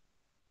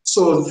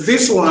 So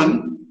this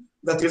one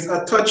that is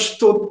attached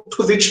to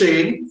the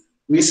chain,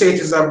 we say it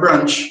is a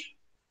branch.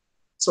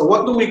 So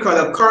what do we call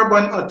a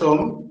carbon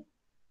atom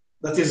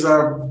that is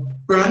a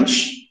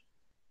branch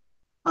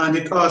and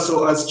it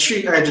also has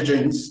 3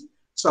 hydrogens?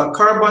 So a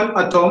carbon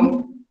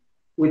atom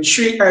with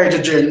 3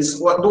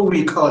 hydrogens, what do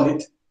we call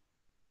it?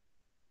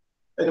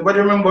 Anybody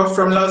remember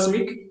from last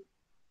week?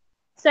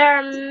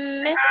 Sir,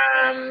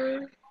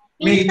 Methyl.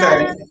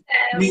 methyl.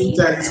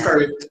 Methyl is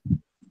correct.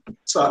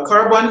 So a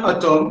carbon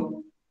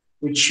atom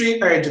with 3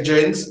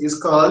 hydrogens is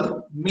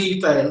called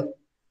methyl.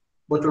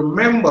 But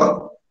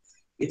remember,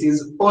 it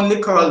is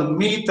only called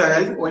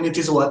methyl when it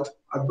is what?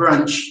 A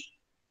branch.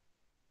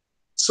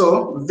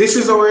 So this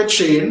is our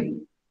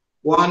chain,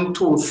 1,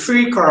 2,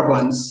 3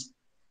 carbons.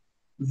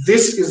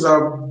 This is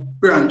our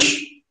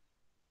branch.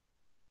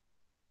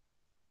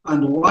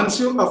 And once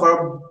you have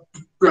a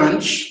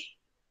branch,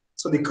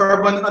 so the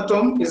carbon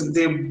atom is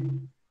the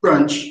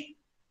branch.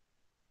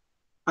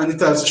 And it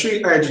has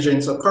 3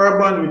 hydrogens. So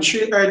carbon with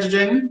 3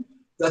 hydrogen,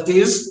 that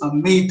is a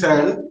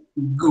methyl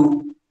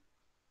group.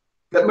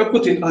 Let me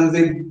put it on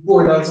the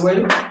board as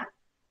well.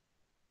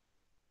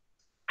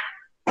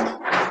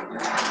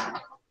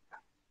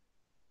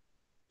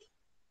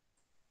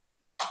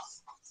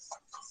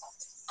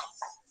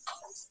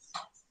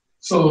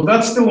 So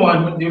that's the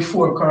one with the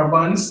 4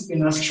 carbons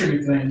in a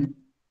straight line.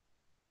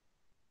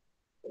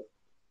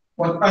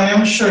 What I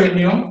am showing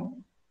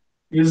you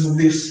is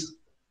this.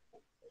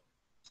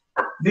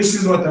 This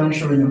is what I'm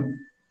showing you.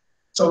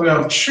 So we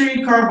have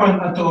 3 carbon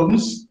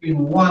atoms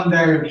in one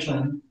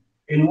direction,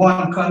 in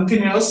one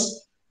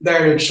continuous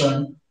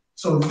direction.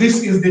 So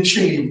this is the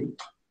chain,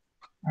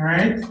 all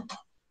right?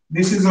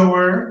 This is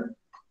our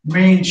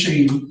main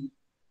chain.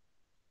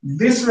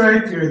 This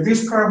right here,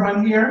 this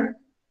carbon here,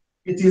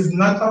 it is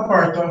not a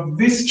part of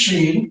this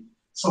chain,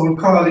 so we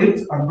call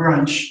it a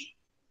branch.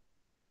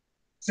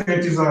 So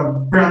it is a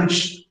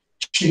branch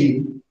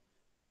chain.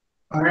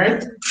 All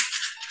right?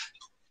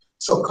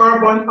 So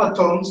carbon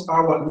atoms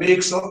are what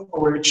makes up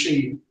our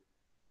chain.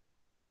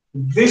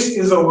 This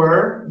is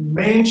our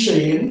main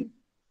chain.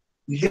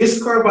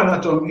 This carbon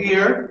atom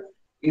here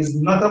is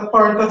not a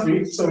part of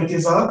it, so it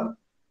is a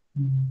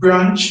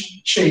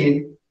branch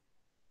chain.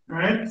 All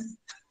right?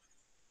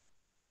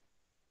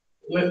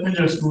 Let me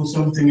just do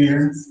something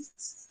here.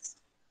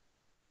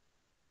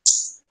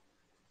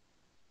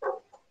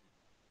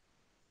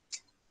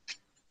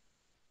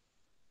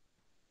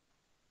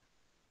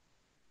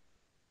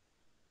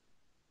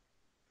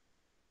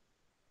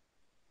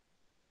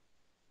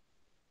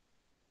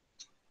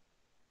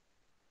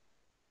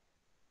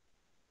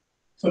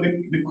 So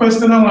the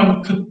question I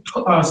want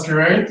to ask you,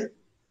 right?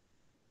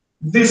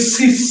 This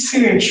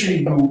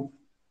CH3 group,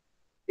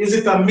 is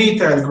it a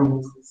methyl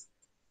group?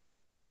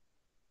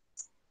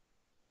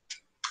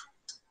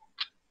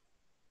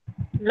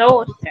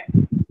 No, sir.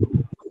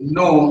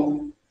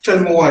 No. Tell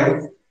me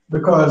why.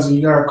 Because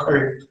you are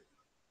correct.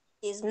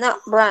 It's not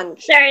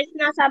branch. Sir, it's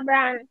not a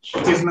branch.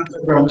 It is not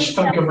a branch.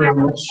 Thank you very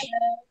much.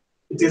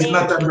 It is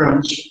not a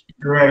branch.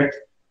 Right.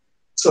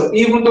 So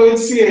even though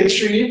it's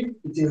CH3,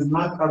 it is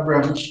not a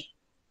branch.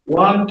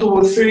 1,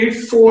 2, 3,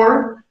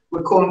 4, we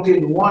count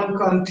in one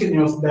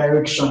continuous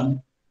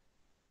direction.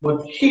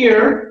 But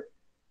here,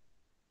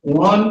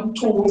 1,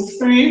 2,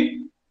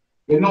 3,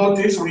 you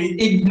notice we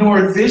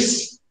ignore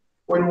this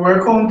when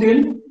we're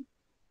counting,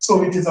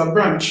 so it is a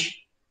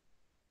branch.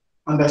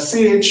 And the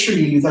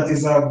CH3, that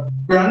is a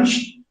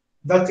branch,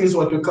 that is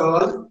what we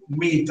call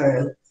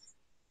methyl.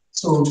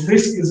 So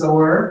this is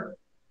our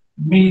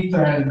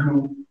methyl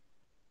group.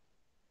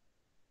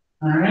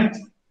 All right.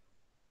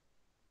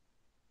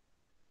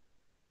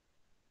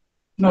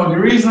 Now, the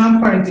reason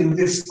I'm pointing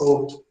this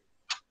out,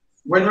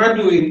 when we're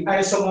doing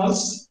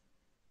isomers,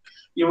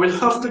 you will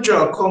have to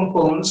draw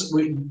compounds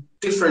with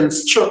different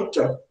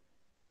structure.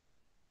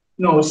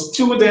 Now,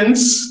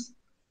 students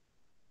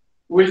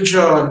will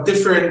draw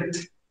different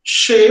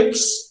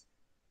shapes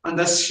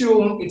and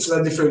assume it's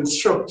a different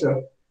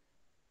structure.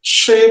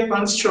 Shape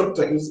and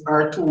structure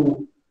are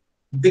two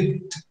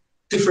big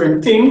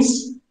different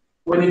things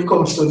when it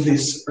comes to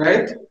this,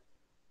 right?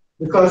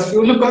 Because if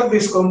you look at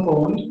this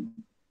compound,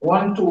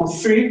 1, 2,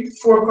 3,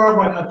 4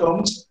 carbon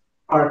atoms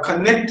are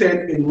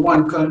connected in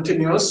one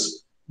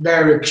continuous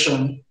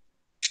direction.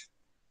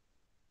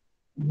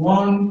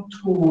 1,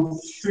 2,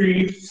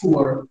 3,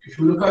 4. If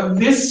you look at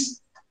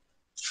this,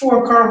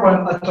 4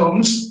 carbon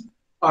atoms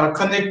are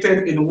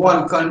connected in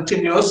one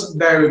continuous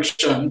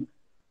direction.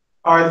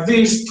 Are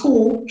these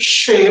two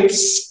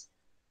shapes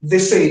the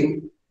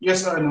same?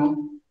 Yes or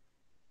no?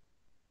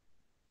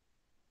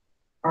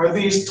 Are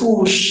these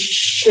two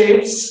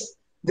shapes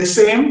the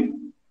same?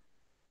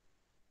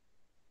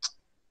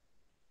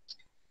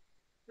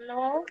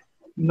 No.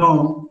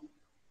 No.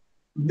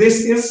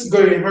 This is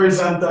going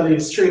horizontally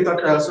straight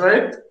across,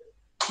 right?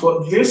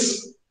 But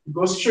this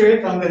goes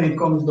straight and then it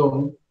comes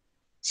down.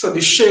 So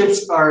the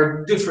shapes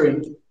are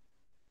different.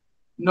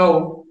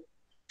 Now,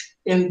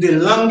 in the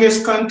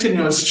longest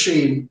continuous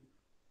chain,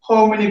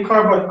 how many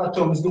carbon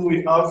atoms do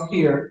we have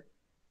here?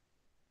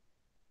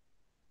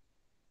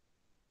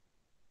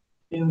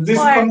 In this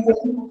 4.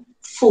 compound,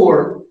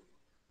 4.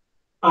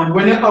 And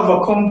when you have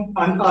an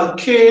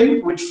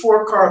alkane with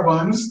 4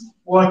 carbons,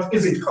 what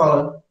is it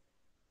called?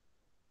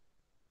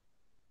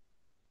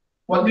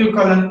 What do you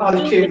call an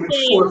alkane with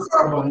 4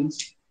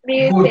 carbons?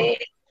 Good. Butane.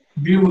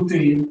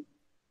 Butane.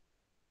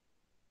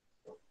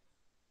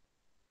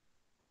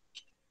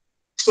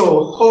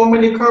 So how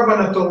many carbon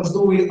atoms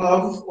do we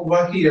have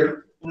over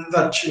here in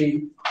that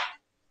chain?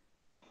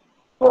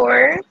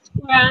 4.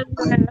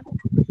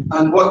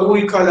 And what do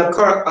we call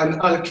an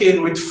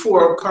alkane with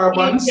 4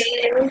 carbons?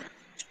 Butane.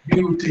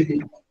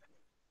 Butane.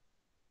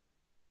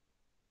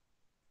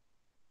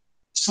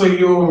 So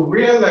you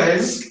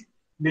realize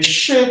the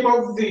shape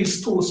of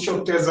these two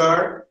structures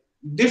are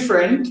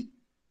different,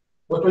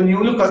 but when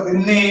you look at the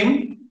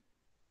name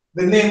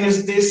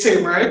is the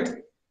same, right?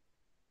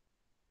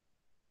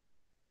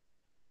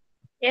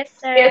 Yes,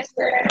 sir. Yes,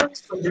 sir.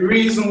 So the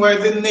reason why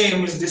the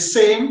name is the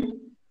same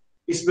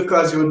is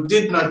because you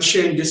did not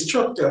change the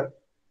structure.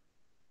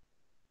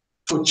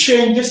 To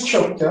change the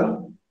structure,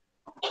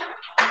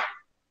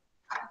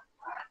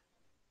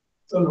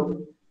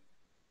 so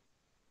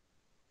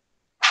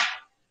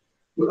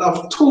you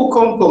have two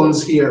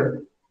compounds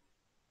here.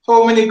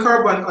 How many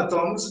carbon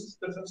atoms?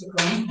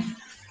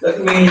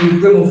 Let me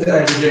remove the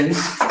hydrogens.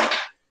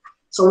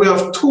 So we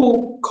have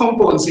two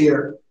compounds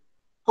here.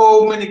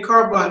 How many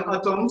carbon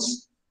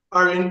atoms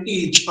are in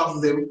each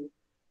of them?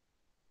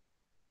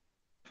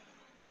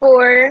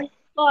 4.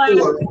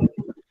 4.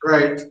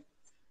 Right.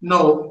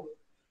 Now,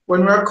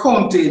 when we're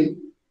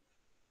counting,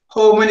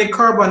 how many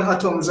carbon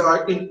atoms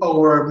are in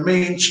our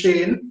main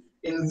chain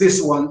in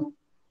this one?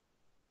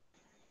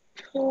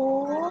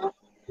 2.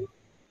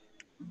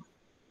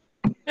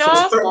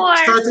 No, four.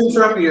 starting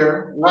from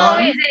here, Oh,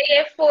 one,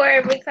 yeah,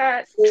 four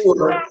because.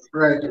 four,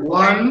 right?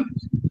 One,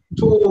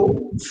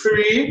 two,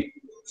 three,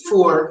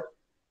 four.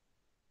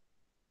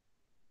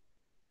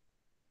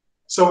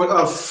 So we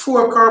have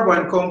four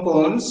carbon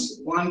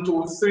compounds, one,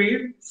 two,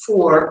 three,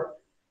 four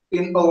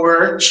in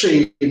our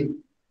chain.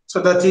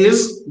 So that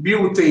is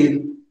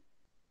butane.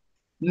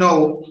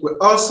 Now, we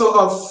also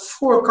have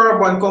four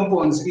carbon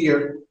compounds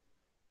here.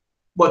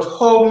 But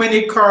how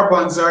many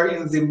carbons are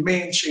in the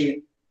main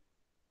chain?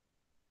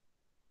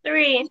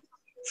 Three.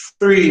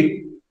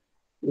 Three.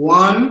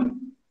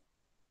 One,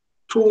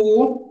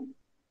 two,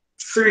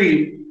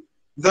 three.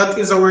 That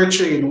is our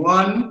chain.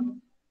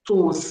 One,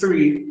 two,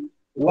 three.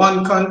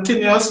 One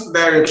continuous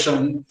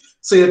direction.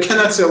 So you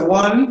cannot say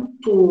one,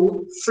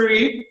 two,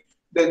 three,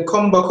 then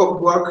come back up,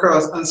 go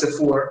across and say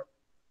four.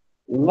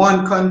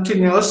 One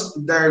continuous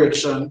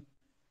direction.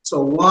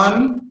 So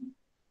one,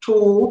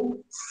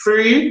 two,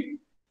 three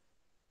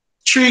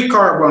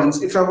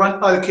carbons. If you have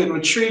an alkane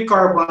with three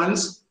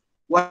carbons,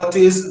 what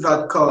is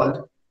that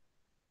called?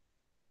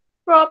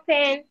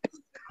 Propane.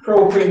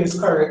 Propane is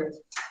correct.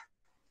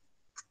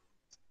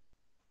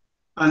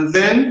 And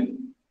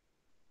then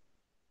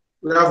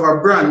we have a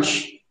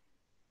branch.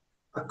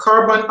 A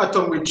carbon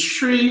atom with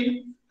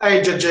three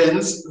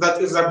hydrogens,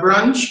 that is a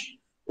branch.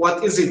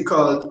 What is it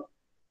called?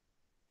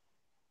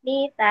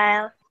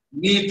 Methyl.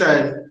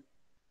 Methyl.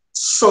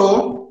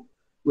 So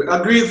we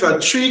agree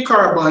that three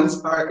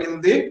carbons are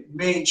in the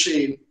main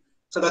chain.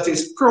 So that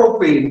is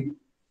propane.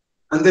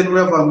 And then we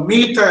have a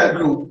methyl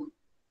group.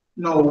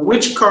 Now,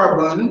 which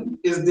carbon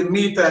is the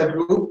methyl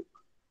group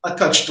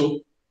attached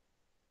to?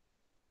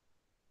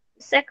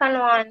 Second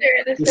one.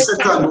 The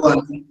second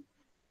one.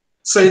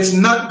 So it's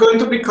not going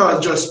to be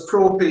called just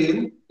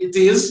propane. It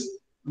is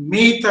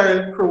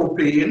methyl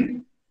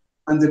propane.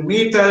 And the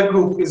methyl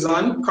group is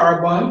on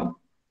carbon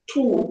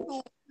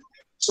 2.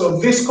 So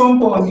this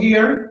compound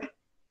here,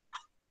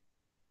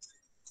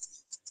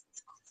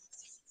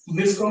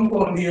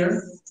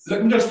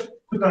 let me just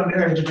put on the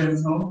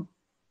hydrogens now.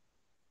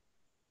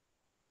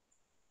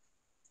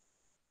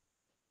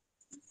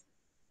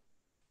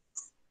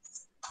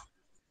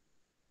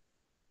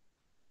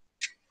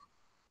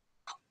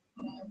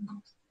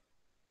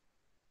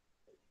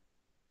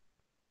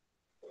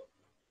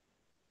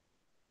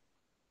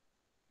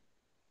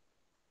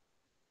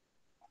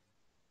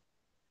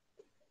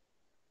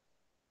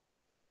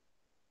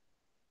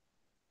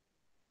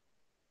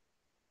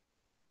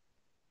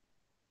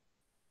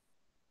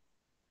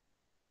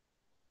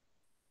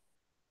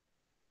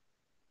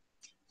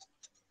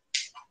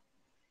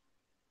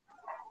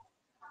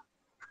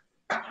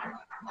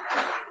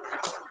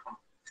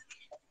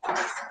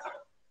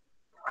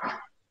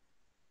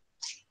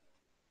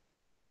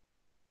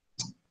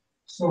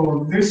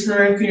 So this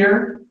right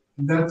here,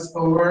 that's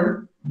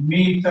our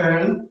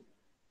methyl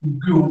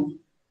group.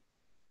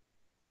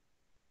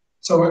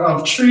 So we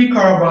have three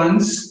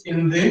carbons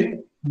in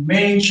the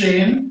main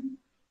chain.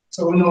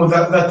 So we know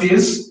that that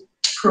is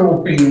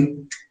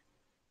propane.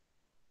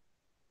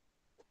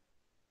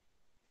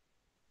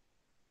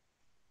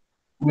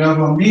 We have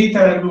a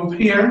methyl group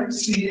here,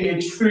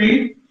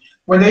 CH3.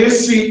 Whether you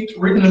see it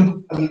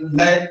written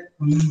like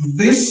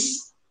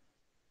this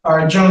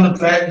or drawn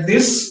up like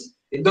this,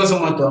 it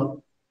doesn't matter.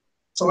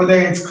 So whether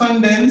it's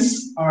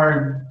condensed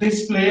or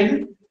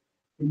displayed,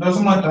 it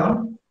doesn't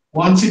matter.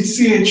 Once it's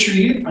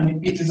CH3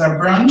 and it is a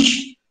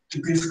branch,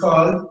 it is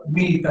called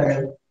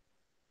methyl.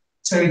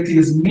 So it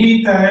is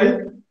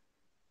methyl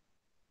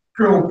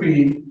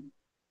propane.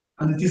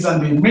 And it is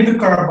on the middle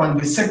carbon,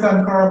 the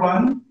second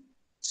carbon.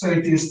 So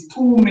it is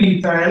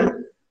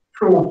 2-methyl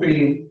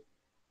propane.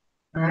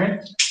 All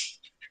right.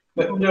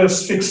 Let me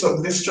just fix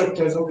up this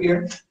structures over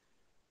here.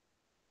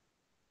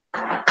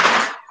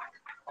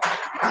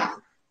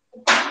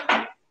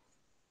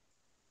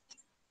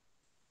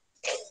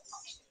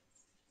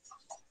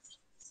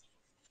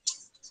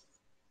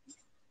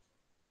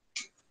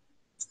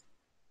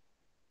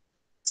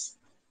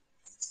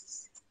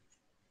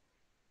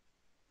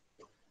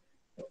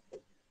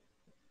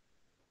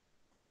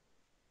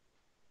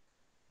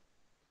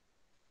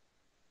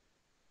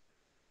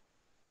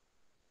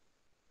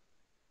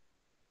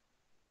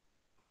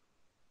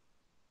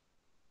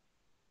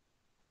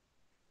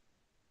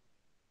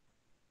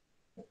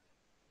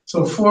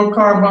 So 4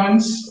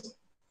 carbons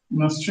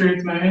in a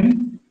straight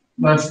line,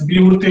 that's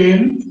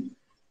butane.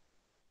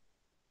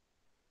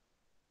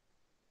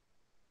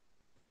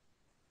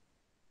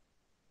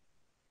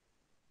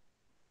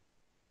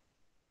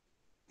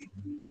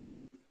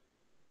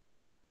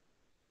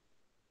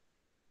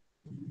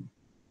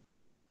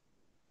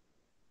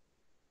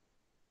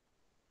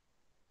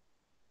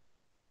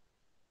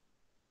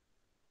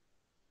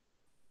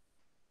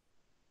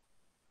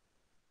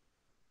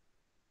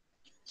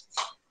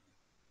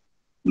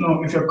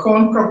 Now, if you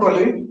count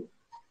properly,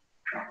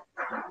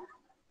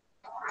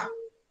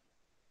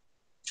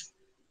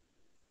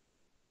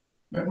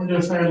 let me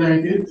just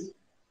highlight it.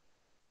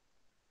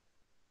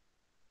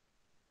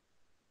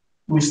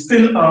 We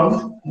still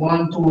have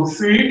 1, 2,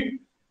 3,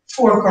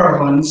 4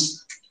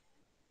 carbons.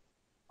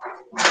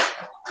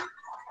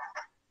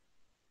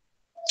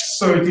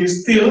 So it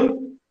is still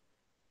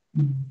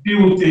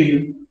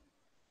butane.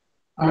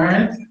 All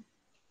right.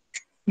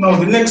 Now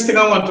the next thing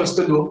I want us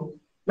to do,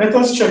 let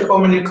us check how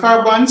many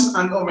carbons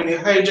and how many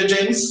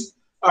hydrogens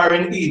are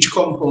in each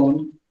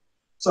compound.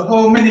 So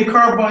how many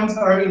carbons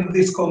are in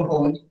this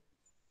compound?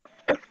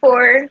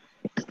 4.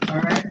 All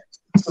right.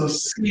 So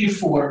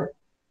C4.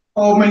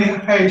 How many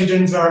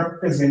hydrogens are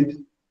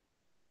present?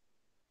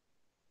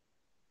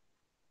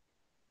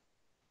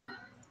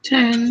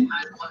 10.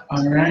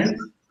 All right.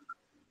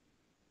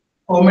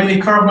 How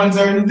many carbons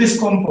are in this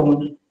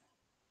compound?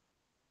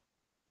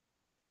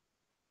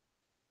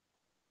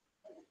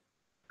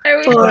 I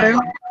will 4.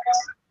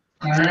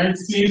 All right,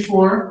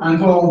 C4. And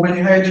how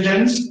many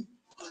hydrogens?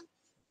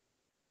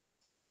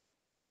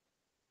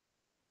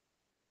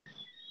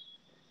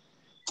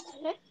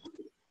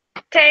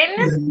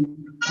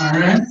 10. All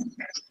right.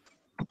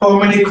 How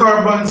many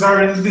carbons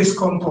are in this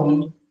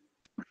compound?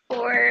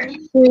 4.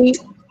 3.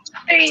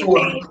 3, 4.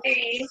 3,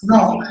 3.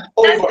 No, Not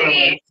overall.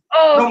 3.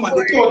 Oh, No, man,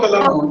 4. the total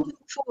amount.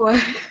 4.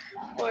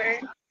 4.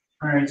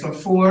 All right, so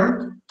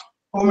 4.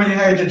 How many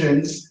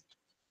hydrogens?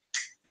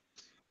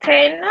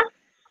 10.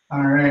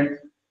 All right.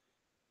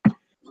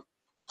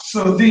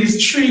 So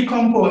these three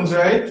compounds,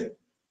 right?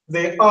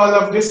 They all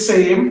have the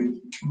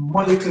same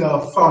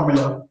molecular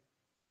formula,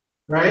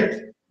 right?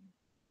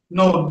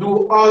 Now,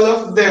 do all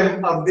of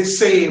them have the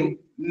same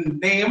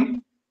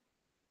name?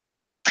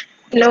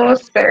 No,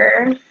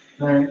 sir.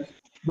 Right.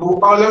 Do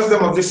all of them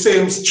have the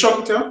same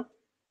structure?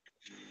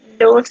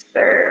 No,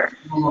 sir.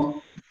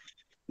 No.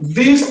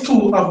 These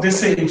two have the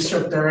same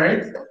structure,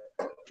 right?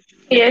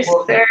 Yes,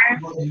 sir.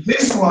 But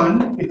this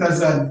one, it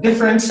has a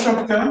different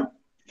structure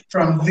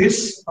from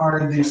this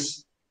or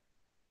this.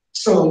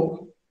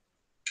 So,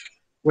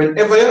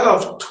 whenever you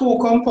have two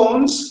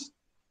compounds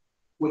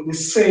with the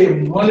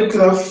same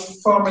molecular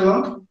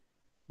formula,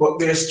 but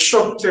their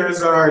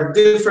structures are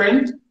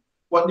different,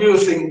 what do you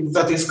think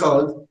that is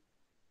called?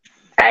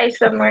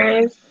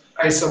 Isomers.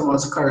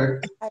 Isomers,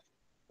 correct.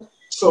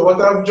 So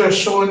what I've just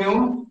shown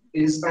you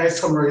is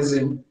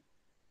isomerism.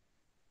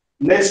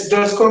 Let's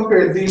just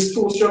compare these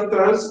two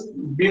structures,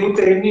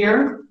 butane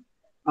here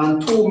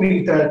and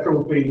 2-methyl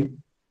propane.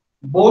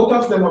 Both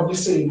of them have the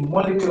same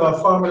molecular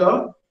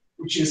formula,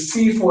 which is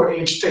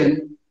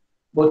C4H10,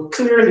 but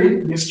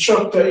clearly the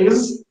structure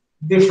is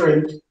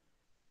different.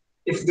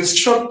 If the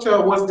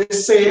structure was the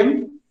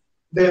same,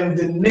 then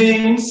the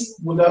names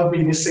would have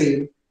been the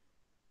same.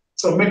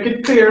 So make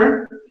it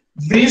clear,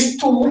 these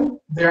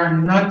two, they are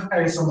not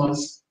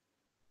isomers.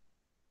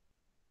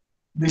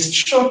 The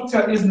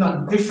structure is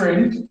not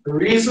different, the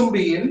reason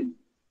being,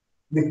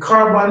 the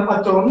carbon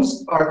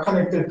atoms are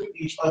connected to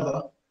each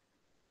other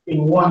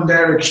in one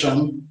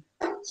direction.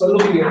 So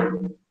look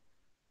here,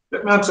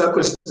 let me ask you a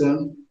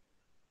question.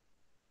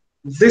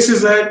 This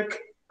is like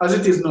as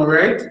it is now,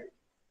 right?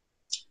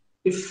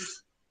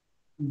 If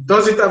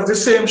does it have the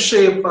same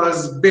shape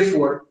as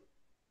before?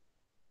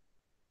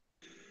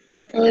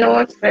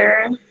 No,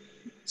 sir.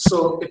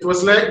 So it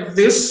was like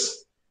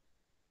this,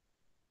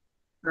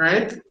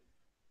 right?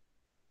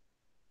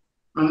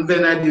 And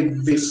then I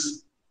did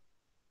this.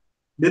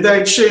 Did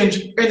I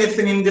change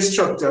anything in the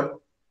structure?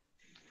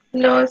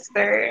 No,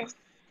 sir.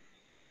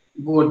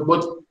 Good.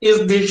 But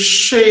is the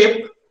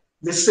shape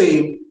the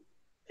same?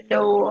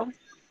 No.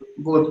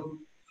 Good.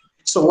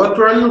 So what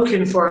we're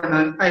looking for in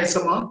an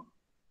isomer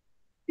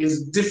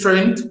is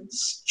different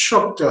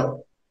structure,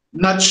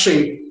 not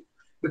shape.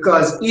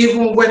 Because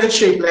even when it's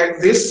shaped like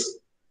this,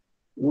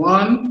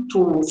 1,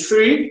 2,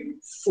 3,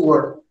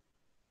 4.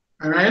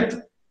 All right?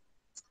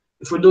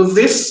 If we do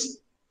this,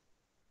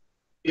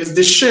 is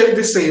the shape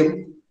the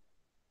same?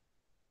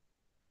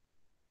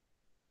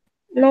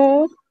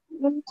 No.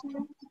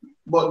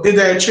 But did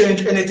I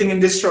change anything in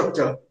the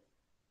structure?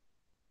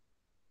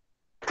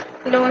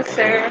 No,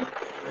 sir.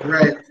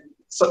 Right.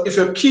 So if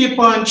you keep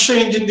on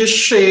changing the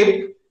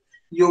shape,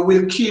 you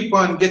will keep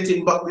on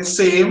getting back the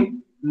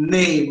same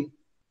name.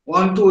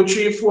 1, 2,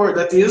 3, 4,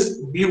 that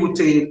is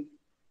butane.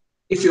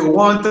 If you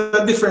want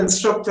a different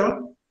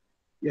structure,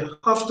 you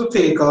have to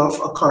take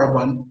off a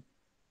carbon.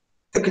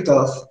 Take it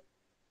off.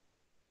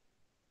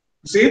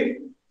 See?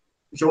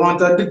 If you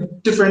want a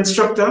different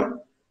structure,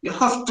 you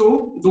have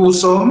to do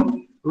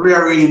some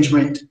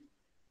rearrangement.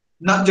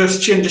 Not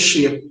just change the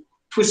shape,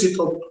 twist it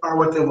up or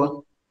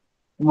whatever.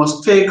 You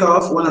must take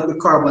off one of the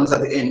carbons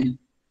at the end.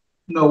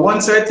 Now,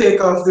 once I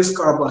take off this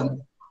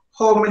carbon,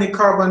 how many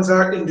carbons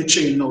are in the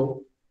chain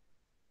now?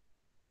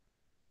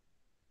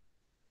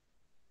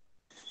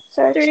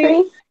 Sir, 3.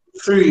 3.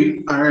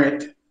 3, all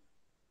right.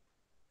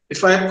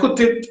 If I put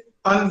it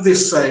on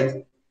this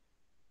side,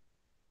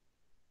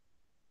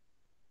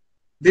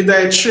 did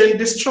I change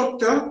the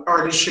structure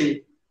or the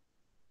shape?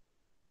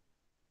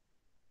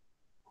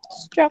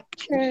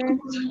 Structure.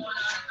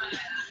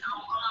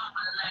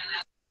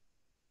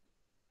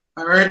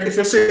 All right, if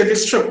you say the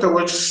structure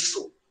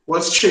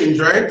was changed,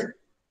 right?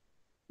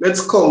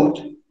 Let's count.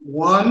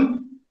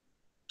 1,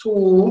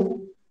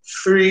 2,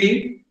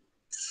 3,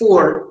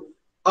 4.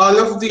 All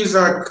of these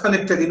are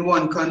connected in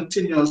one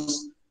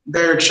continuous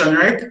direction,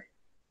 right?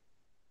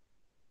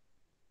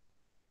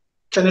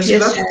 Can you see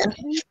Yes, that? sir.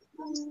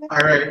 All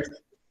right.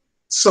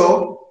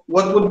 So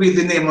what would be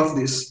the name of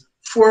this?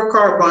 4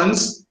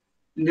 carbons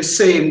in the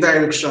same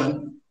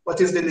direction. What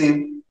is the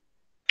name?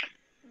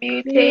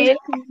 Butane.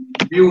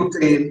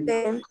 Butane.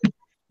 Same.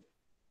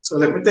 So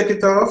let me take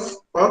it off,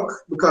 back,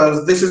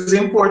 because this is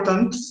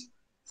important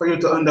for you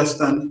to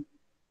understand.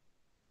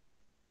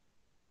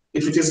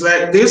 If it is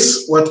like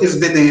this, what is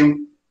the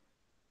name?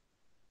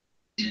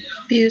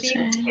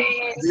 Butane.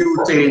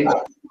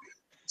 Butane.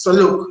 So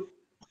look,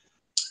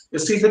 you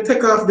see if you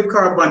take off the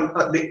carbon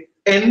at the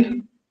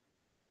end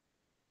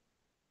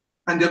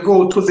and you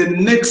go to the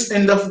next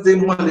end of the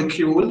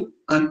molecule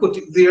and put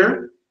it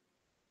there,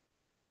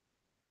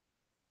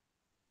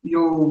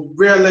 you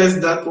realize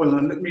that, hold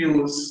on, let me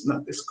use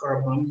not this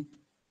carbon.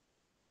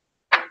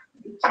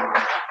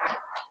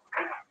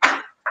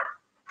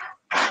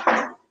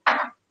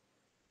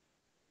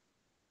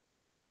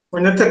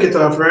 When you take it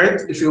off,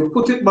 right, if you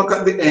put it back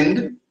at the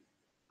end,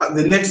 at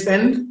the next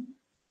end,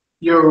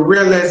 you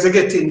realize you're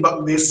getting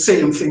back the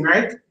same thing,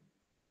 right?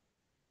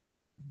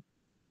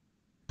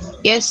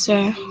 Yes,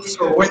 sir.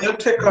 So when you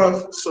take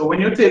off, so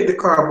when you take the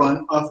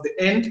carbon off the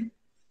end,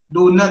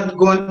 do not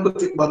go and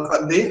put it back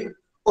at the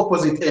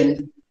opposite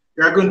end.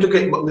 You're going to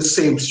get back the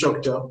same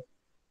structure.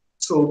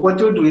 So what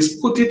you do is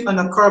put it on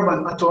a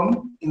carbon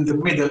atom in the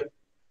middle.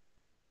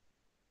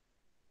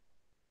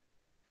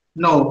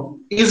 Now,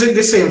 is it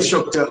the same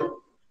structure?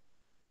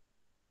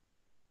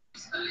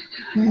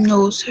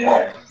 No,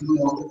 sir.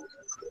 No.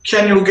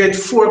 Can you get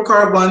 4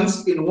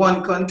 carbons in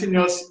one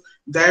continuous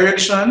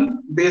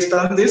direction based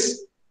on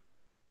this?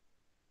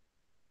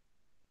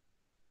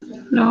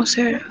 No,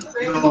 sir.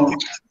 No.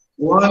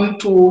 1,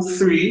 2,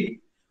 3,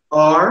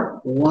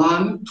 or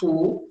 1,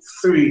 2,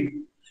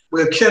 3.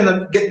 We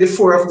cannot get the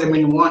 4 of them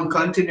in one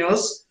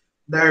continuous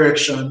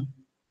direction.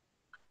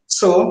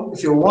 So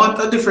if you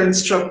want a different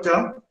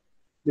structure,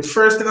 the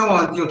first thing I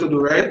want you to do,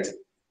 right?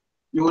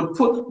 You would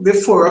put the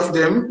 4 of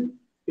them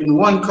in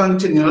one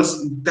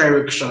continuous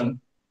direction.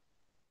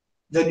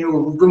 Then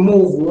you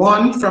remove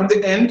 1 from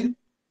the end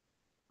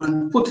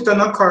and put it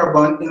on a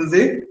carbon in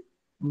the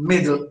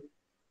middle.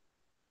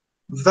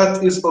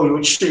 That is how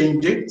you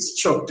change the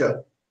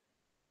structure.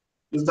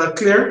 Is that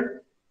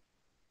clear?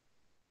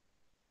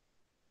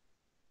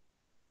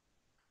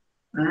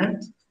 All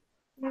right.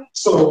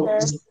 So,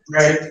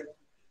 right.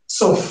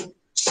 So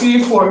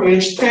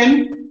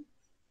C4H10,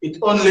 it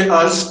only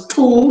has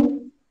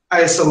 2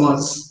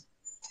 isomers,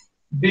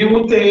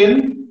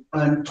 butane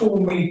and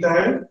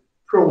 2-methyl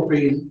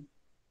propane.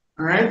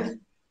 All right.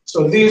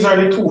 So these are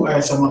the 2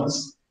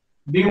 isomers,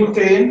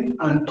 butane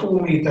and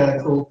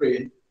 2-methyl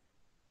propane.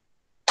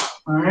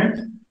 All right.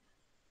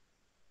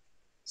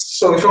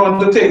 So if you want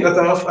to take that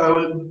off, I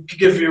will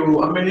give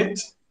you a minute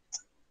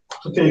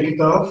to take it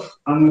off,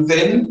 and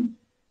then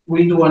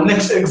we do our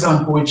next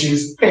example, which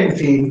is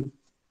pentane.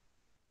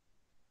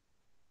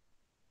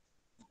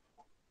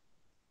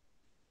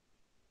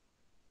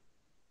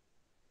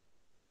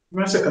 Give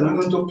me a second, I'm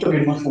going to plug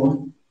in my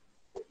phone.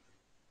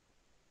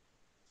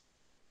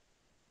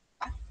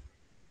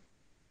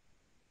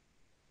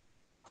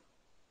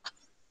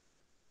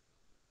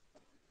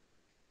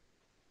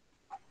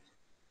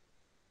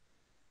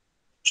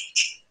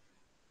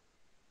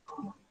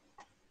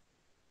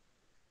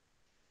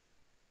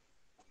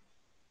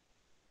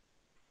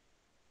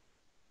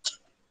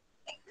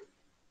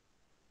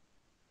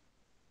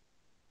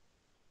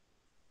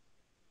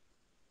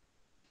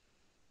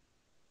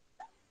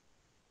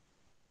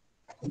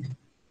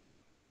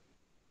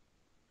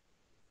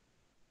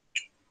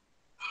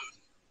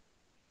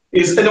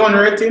 Is anyone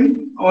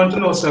writing? I want to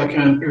know so I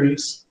can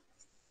erase.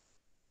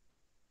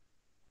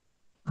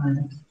 All right.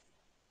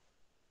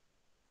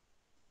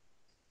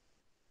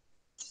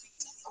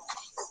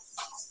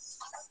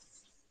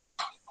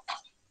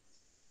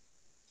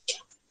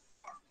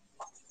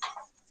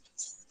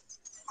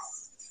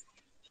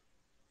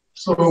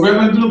 So we're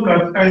going to look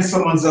at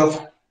isomers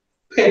of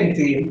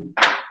pentane,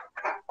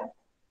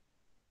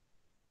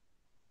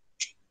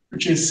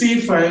 which is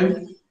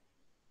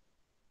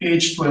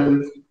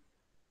C5H12.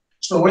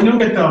 So when you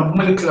get a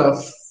molecular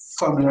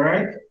formula,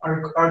 right,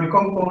 or the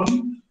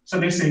compound, so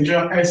they say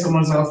draw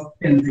isomers of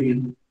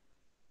pentane.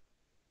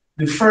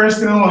 The first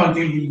thing I want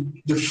you,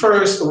 the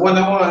first one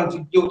I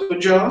want you to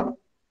draw,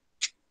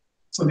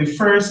 so the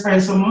first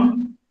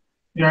isomer,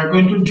 you are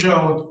going to draw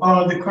out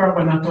all the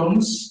carbon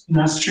atoms in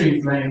a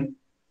straight line.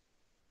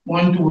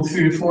 1, 2,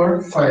 3,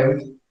 4,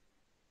 5.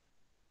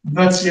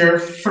 That's your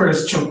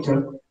first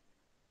structure.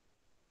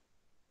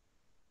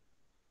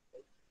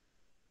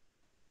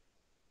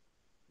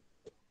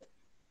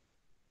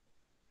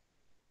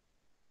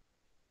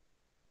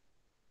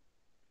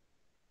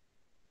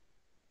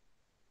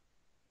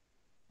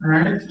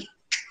 Right?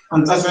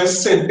 And as I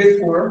said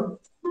before,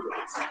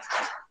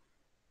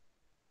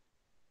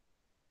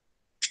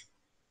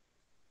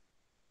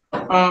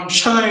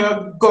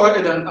 Shania, go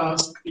ahead and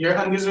ask. Your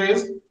hand is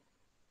raised.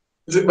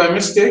 Is it by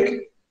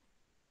mistake?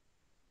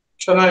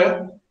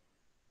 Shania?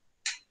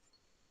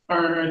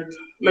 All right,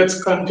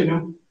 let's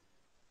continue.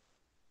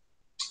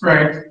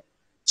 Right.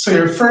 So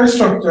your first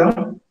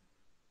structure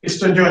is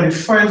to draw the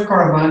 5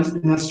 carbons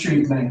in a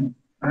straight line,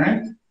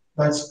 right?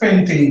 That's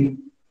pentane.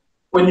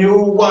 When you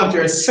want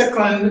your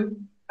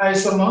second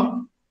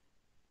isomer,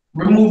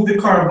 remove the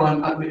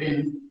carbon at the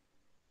end.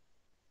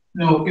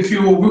 Now, if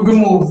you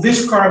remove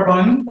this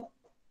carbon,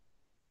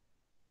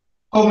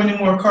 how many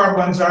more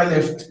carbons are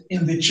left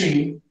in the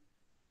chain?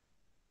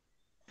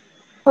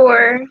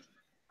 4.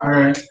 All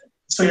right.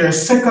 So your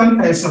second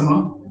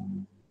isomer,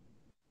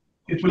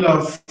 it will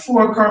have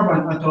 4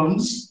 carbon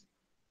atoms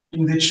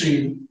in the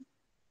chain.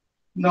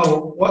 Now,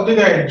 what did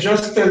I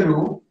just tell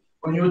you?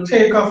 When you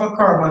take off a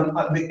carbon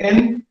at the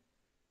end,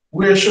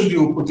 where should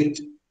you put it?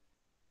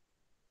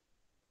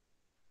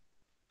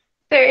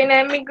 Sir,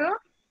 let me go.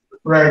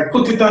 Right,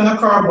 put it on a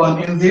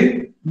carbon in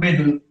the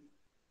middle.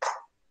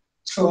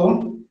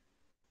 So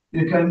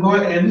you can go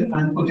ahead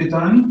and put it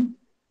on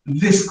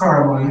this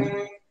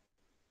carbon,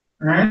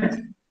 right?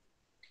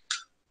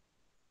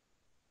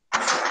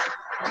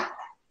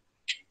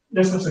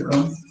 Just a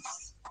second.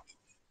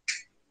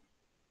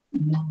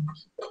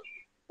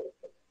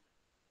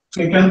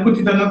 So you can put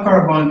it on a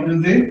carbon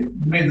in the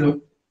middle.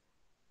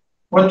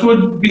 What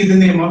would be the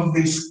name of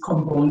this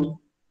compound?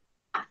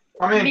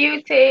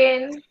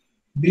 Butane.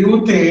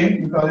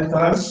 Butane, because it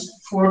has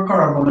 4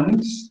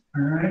 carbons.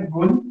 All right,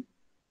 good.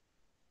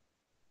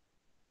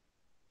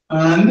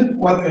 And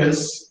what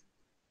else?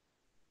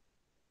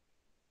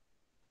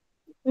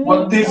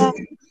 What is,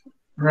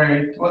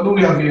 right, what do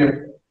we have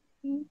here?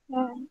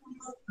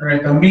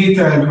 Right, a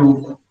methyl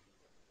group.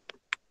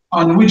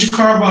 On which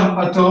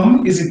carbon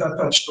atom is it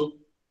attached to?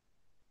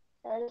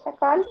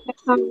 Second.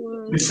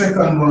 The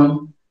second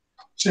one.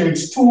 So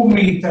it's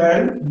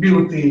 2-methyl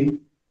butane.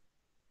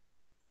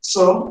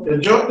 So you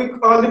drop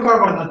all the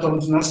carbon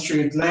atoms in a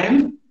straight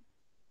line.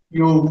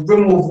 You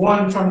remove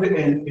one from the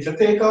end. If you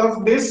take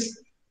off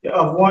this, you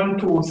have 1,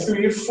 2,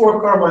 3,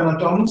 4 carbon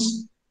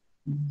atoms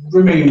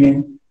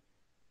remaining.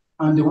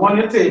 And the one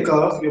you take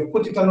off, you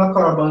put it on a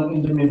carbon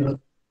in the middle.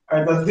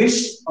 Either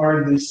this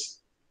or this.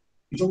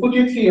 If you put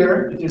it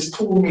here, it is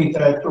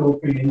 2-methyl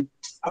propane.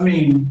 I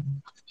mean,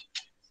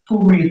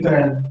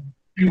 2-methyl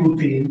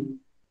butane.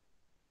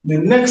 The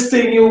next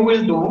thing you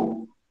will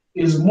do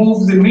is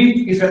move the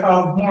meat. If you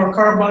have more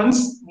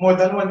carbons, more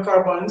than 1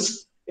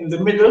 carbons in the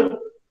middle,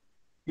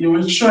 you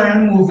will try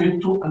and move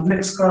it to a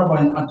next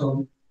carbon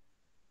atom.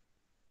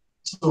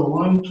 So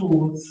 1,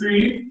 2,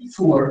 3,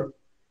 4.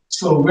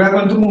 So we are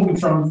going to move it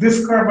from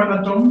this carbon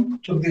atom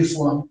to this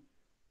one.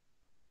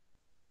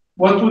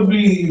 What would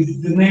be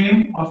the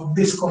name of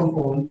this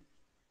compound?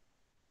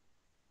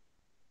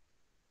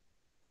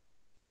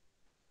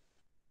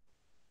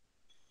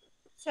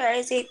 So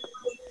is it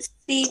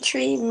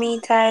C3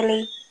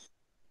 methyl?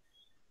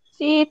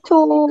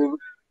 C2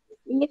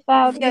 methyl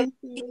Yeah, butane.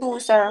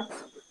 C2, sir.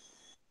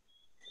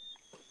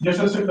 Just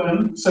a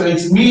second. So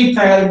it's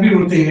methyl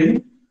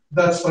butane,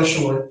 that's for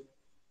sure.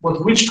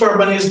 But which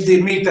carbon is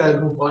the methyl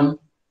group on?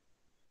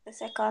 The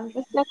second.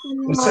 The second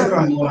The one.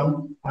 second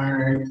one. All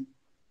right.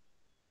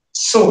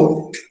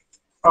 So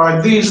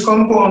are these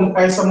compound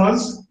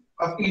isomers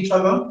of each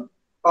other,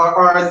 or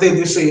are they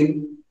the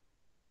same?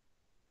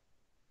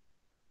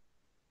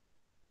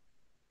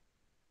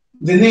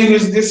 The name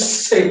is the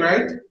same,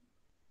 right?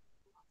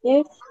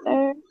 Yes,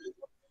 sir.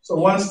 So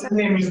once the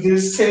name is the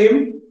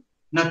same,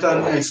 not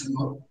an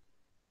isomer.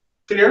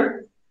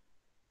 Clear?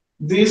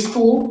 These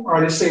two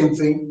are the same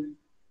thing.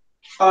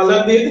 All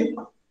I did,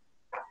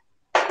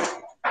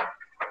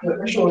 let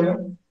me show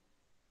you.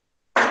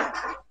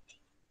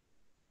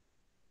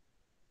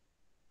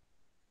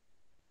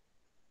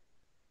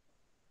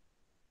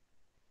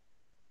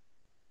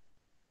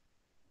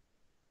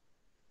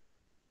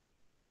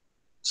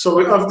 So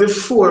we have the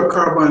 4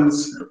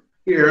 carbons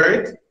here,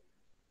 right?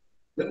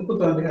 Let me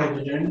put on the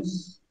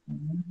hydrogens.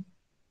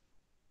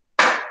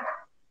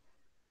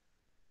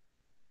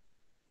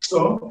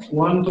 So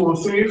 1, 2,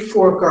 3,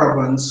 4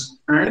 carbons,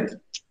 right?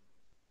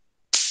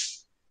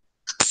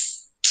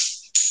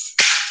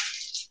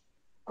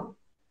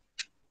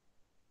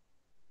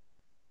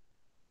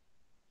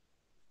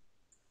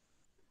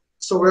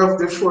 So we have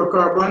the 4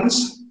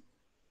 carbons,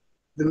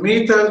 the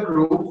methyl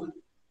group.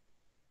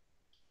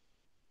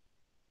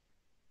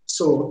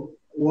 So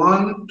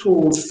 1,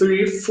 2,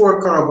 3,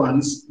 4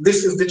 carbons.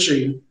 This is the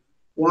chain.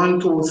 1,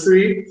 2,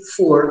 3,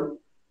 4.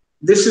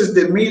 This is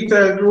the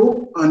methyl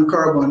group and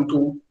carbon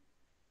 2.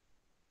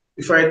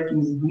 If I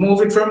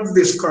move it from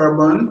this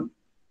carbon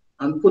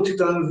and put it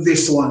on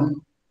this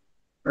one,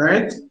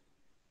 right?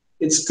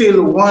 It's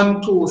still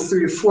 1, 2,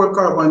 3, 4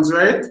 carbons,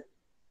 right?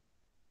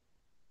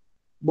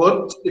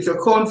 But if you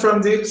count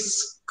from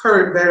this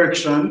correct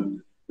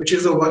direction, which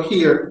is over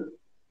here,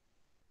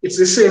 it's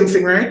the same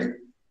thing, right?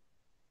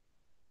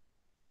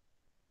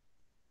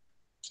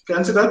 Can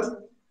you see that?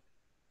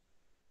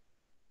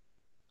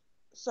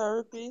 Sir,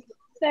 repeat.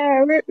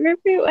 Sir,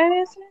 repeat what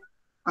I said.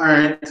 All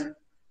right.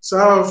 So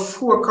I have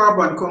 4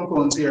 carbon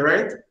compounds here,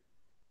 right?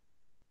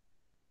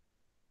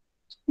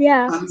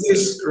 Yeah. And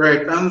this,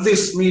 right, and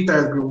this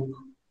methyl group.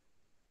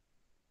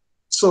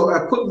 So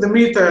I put the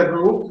methyl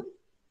group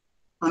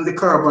on the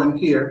carbon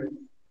here.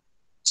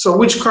 So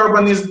which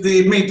carbon is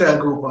the methyl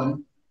group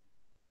on?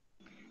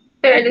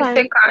 Sir, the Second.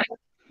 second.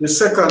 The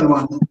second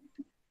one.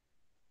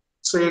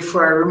 So if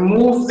I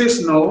remove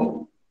this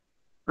now,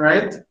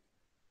 right,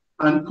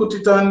 and put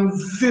it on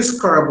this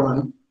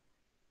carbon,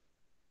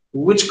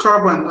 which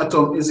carbon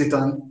atom is it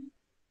on?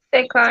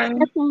 Second.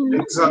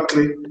 Second.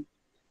 Exactly.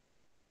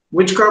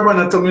 Which carbon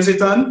atom is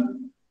it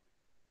on?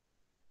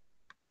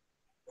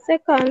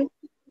 Second.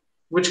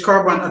 Which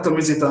carbon atom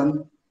is it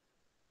on?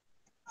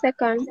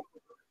 Second.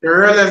 You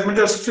realize me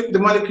just flip the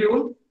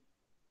molecule?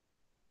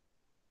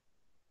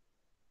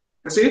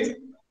 You see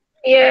it?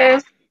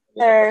 Yes.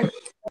 Sir.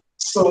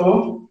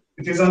 So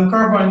it is on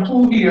carbon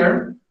 2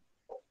 here.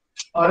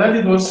 All I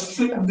did was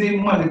flip the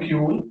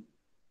molecule.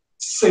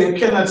 So you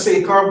cannot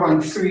say carbon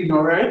 3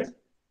 now, right?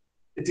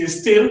 It is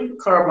still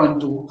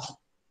carbon 2.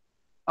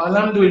 All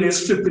I'm doing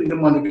is flipping the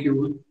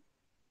molecule.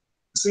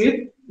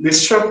 See, the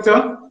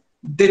structure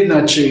did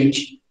not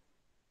change.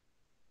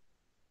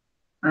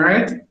 All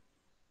right?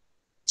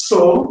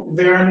 So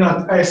they are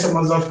not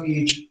isomers of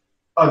each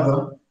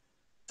other.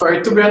 For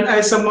it to be an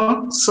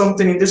isomer,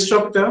 something in the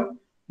structure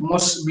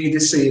must be the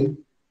same.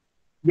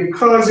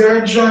 Because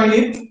you're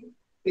joining it,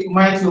 it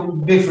might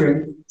look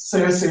different.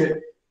 So you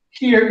say,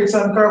 here it's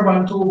on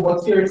carbon 2,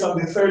 but here it's on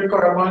the third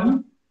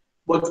carbon.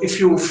 But if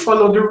you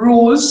follow the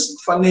rules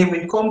for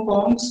naming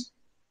compounds,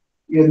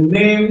 you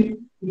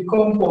name the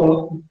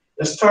compound,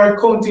 you start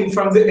counting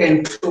from the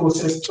end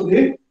closest to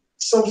the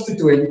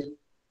substituent.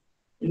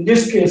 In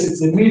this case,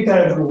 it's the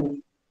methyl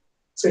group.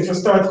 So if you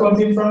start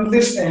counting from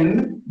this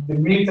end, the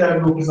methyl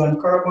group is on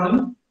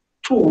carbon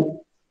 2.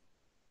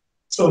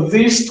 So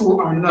these two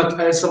are not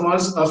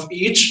isomers of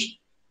each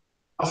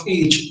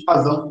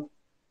other.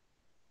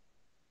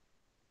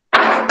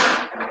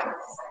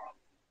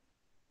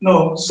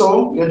 No,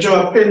 so you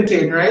draw a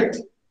pentane, right?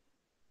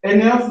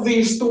 Any of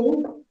these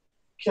two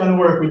can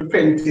work with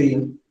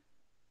pentane,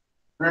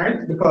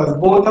 right? Because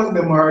both of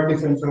them are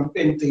different from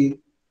pentane.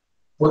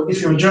 But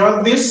if you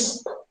draw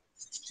this,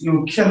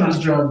 you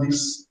cannot draw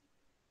this,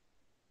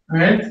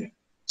 right?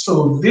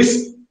 So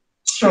this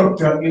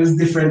structure is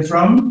different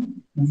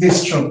from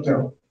this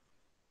structure.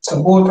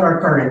 So both are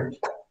correct.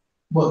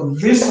 But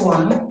this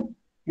one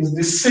is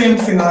the same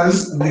thing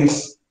as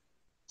this.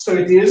 So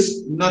it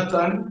is not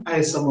an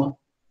isomer.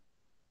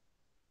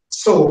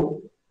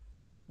 So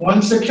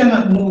once you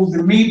cannot move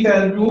the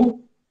methyl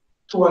group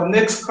to a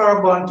next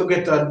carbon to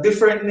get a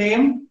different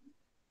name,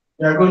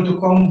 you are going to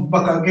come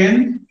back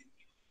again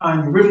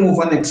and remove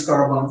a next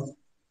carbon.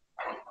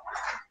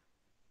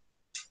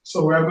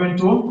 So we are going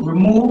to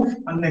remove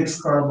a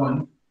next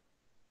carbon.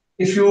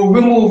 If you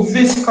remove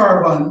this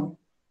carbon,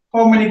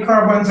 how many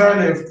carbons are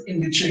left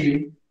in the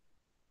chain?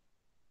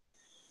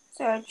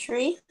 Sir,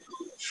 3.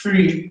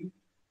 3.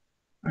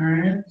 All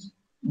right.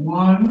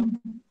 1,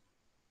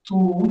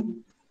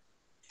 2,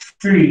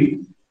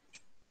 3.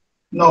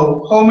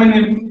 Now, how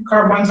many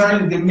carbons are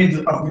in the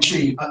middle of the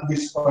chain at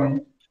this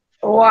point?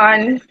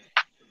 1.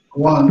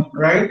 1,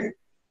 right?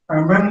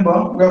 And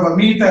remember, we have a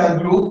methyl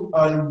group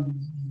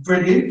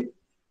already,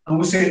 and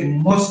we say it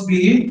must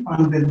be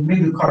on the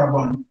middle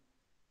carbon.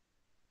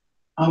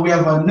 And we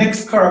have a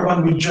next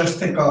carbon we just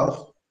take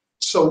off.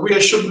 So where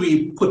should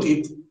we put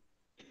it?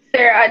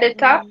 Sir, at the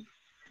top.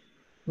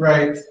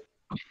 Right.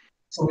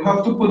 So we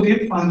have to put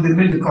it on the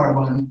middle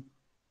carbon.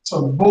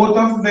 So both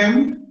of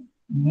them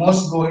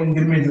must go in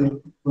the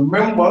middle.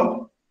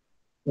 Remember,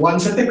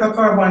 once you take a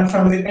carbon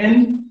from the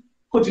end,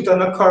 put it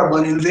on a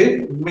carbon in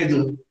the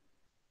middle.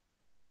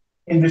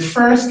 In the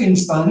first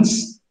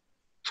instance,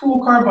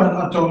 2 carbon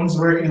atoms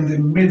were in the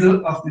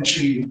middle of the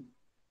chain.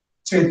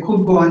 So it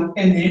could go on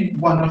any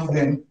one of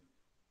them.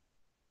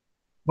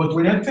 But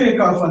when you take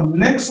off on the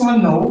next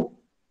one now,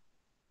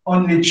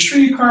 only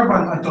 3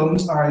 carbon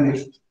atoms are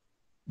left.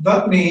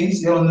 That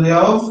means you only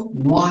have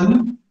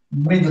 1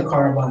 middle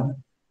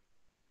carbon.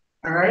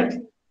 All right?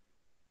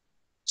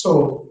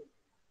 So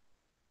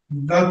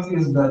that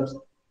is that.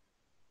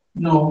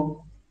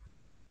 Now,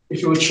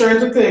 if you try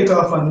to take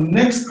off a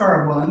next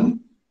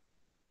carbon,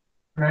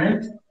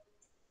 right?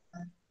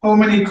 How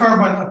many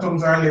carbon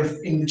atoms are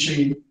left in the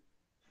chain?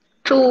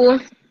 2.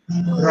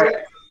 Right.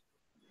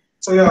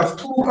 So you have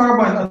 2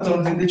 carbon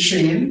atoms in the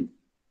chain,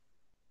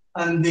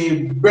 and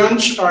the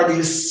branch are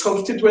these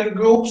substituent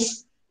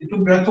groups. It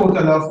will be a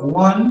total of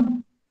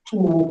 1,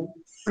 2,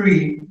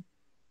 3.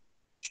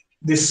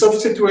 The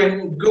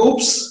substituent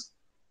groups,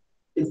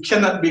 it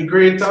cannot be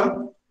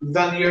greater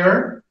than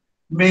your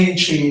main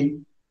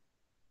chain.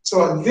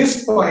 So at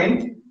this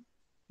point,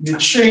 the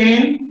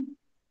chain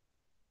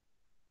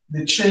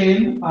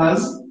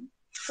has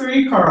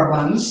 3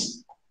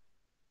 carbons,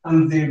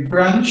 and the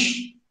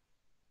branch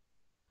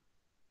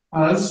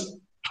has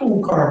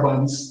 2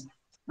 carbons,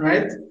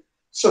 right?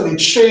 So the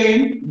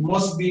chain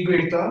must be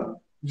greater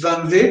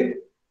than the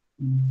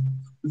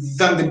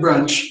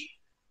branch.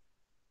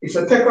 If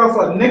I take off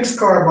a next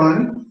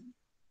carbon,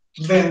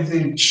 then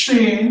the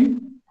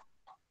chain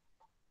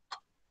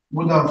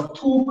would have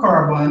 2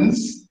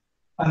 carbons,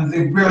 and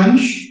the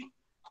branch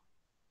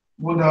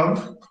would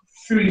have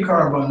 3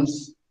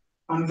 carbons,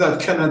 and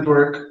that cannot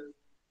work.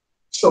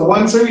 So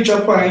once you reach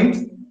a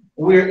point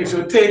where if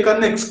you take a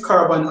next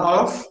carbon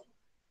off,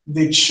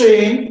 the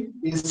chain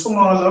is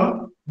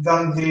smaller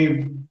than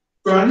the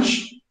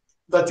branch,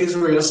 that is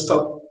where you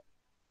stop,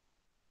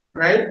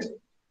 right?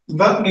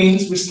 That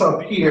means we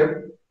stop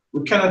here.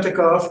 We cannot take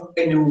off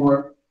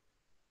anymore.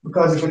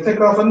 Because if we take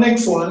off the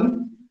next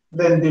one,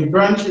 then the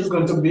branch is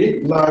going to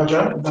be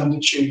larger than the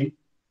chain.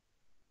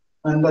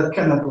 And that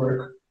cannot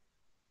work.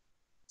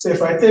 So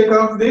if I take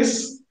off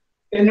this,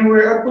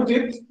 anywhere I put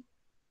it,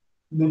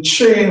 the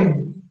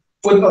chain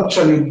would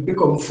actually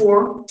become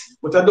 4,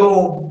 but I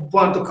don't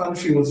want to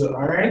confuse it,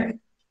 all right?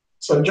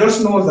 So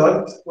just know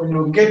that when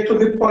you get to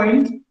the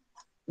point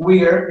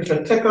where if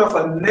you take off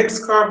a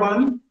next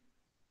carbon,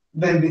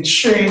 then the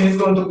chain is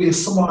going to be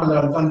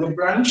smaller than the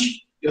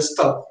branch, you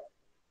stop.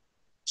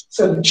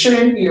 So the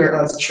chain here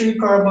has 3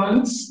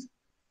 carbons,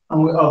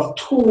 and we have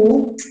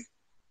 2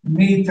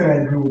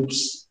 methyl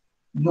groups.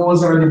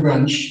 Those are the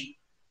branch.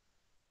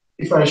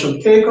 If I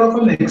should take off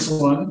the next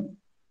one,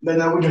 then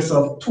I would just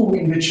have 2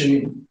 in the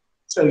chain.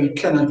 So it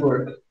cannot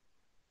work.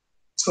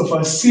 So for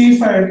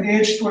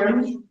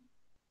C5H12,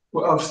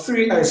 we have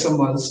 3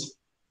 isomers.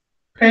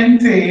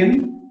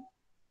 Pentane,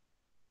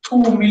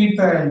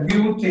 2-methyl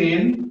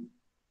butane,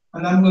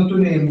 and I'm going to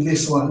name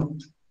this one.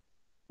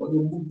 But the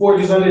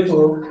board is a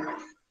little,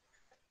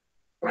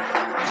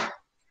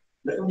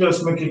 let me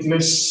just make it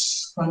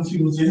less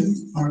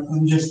confusing or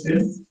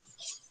congested.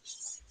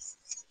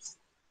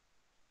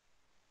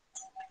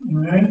 All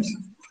right.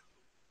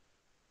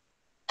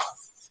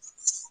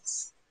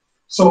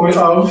 So we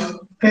have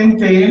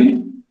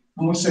pentane,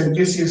 and we said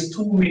this is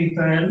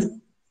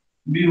 2-methyl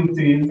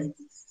butane.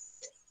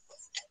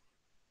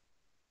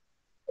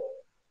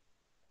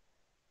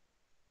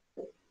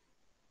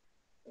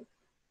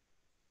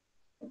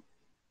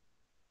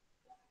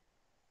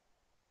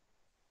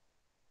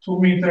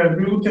 Two-methyl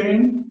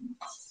butane,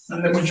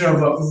 and let me draw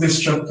up this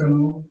chapter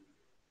now.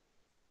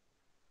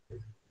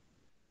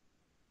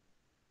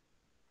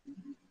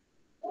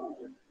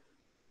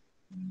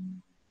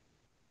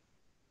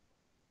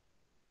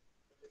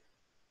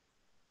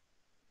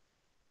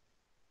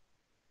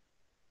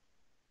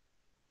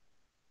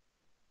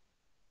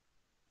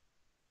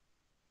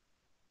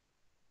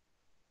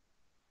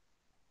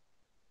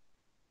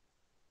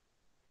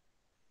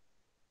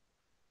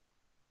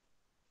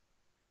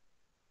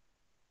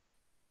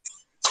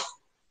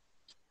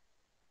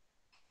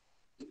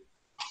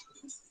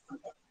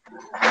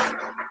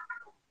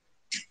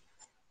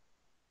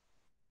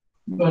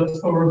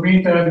 That's our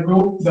methyl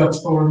group,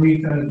 that's our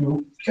methyl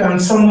group. Can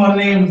someone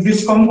name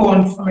this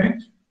compound for me?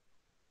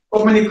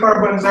 How many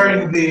carbons are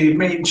in the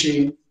main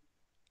chain?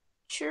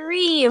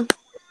 3.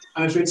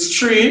 And if it's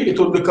 3, it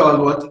will be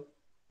called what?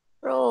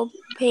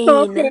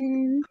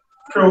 Propane.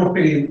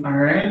 Propane, all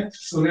right?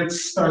 So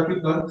let's start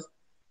with that.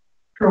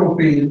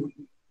 Propane.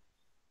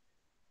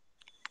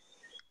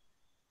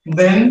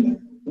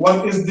 Then,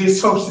 what is the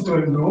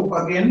substituent group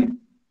again?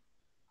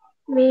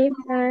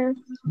 Methyl.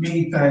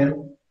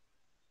 Methyl.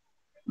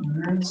 All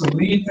right, so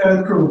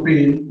methyl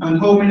propane. And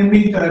how many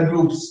methyl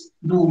groups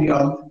do we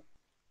have?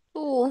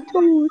 2.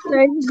 2, so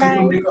it's So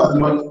it will be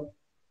called what?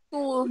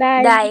 2.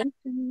 di. Die.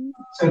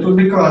 So it will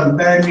be called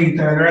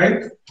dimethyl,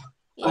 right?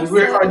 Yes, And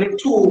where sir. are the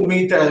 2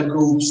 methyl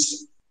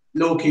groups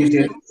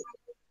located?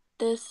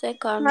 The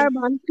second.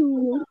 Carbon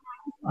 2.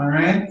 All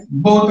right.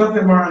 Both of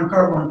them are on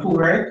carbon 2,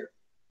 right?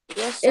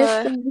 Yes,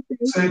 Yes, sir.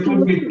 So it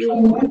will be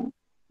 2,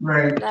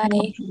 right?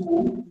 Die.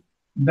 2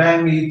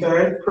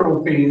 dimethyl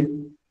propane.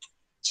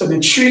 So the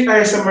 3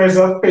 isomers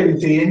of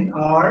pentane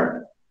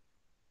are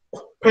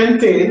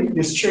pentane,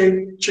 the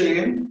straight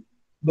chain,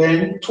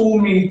 then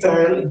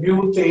 2-methyl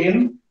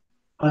butane,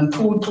 and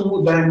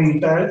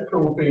 2,2-dimethyl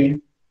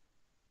propane.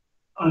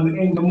 And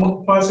in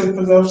the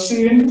possibilities of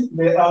seen,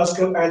 they ask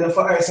you either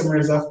for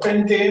isomers of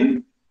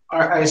pentane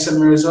or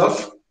isomers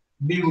of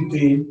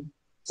butane.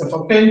 So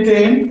for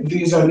pentane,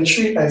 these are the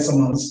 3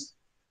 isomers.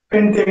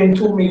 Pentane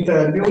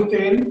 2-methyl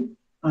butane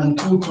and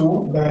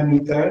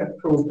 2,2-dimethyl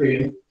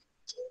propane.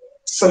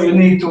 So you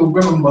need to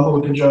remember how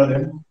to draw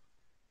them.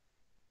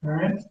 All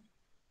right.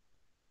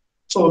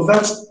 So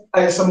that's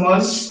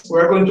isomers.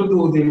 We're going to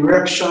do the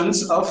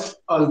reactions of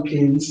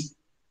alkanes.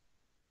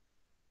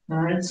 All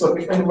right. So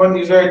if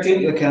anybody is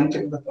writing, you can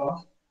take that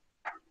off.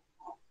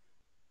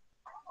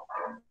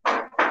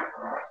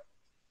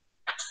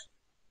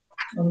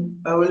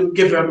 I will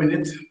give you a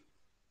minute.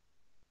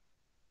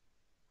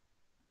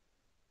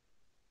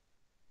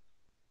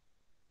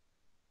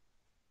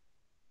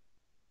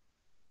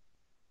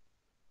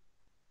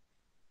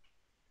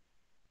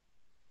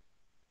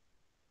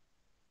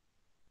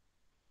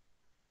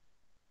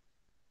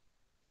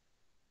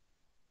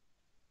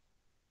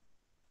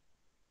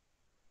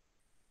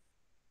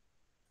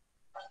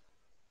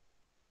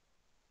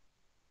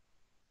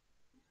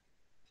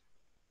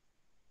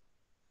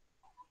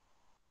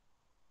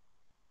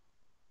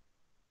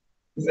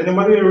 Is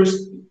anybody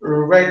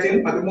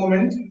writing at the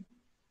moment?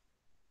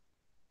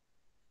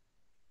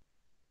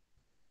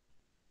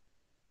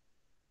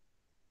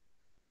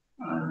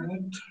 All right,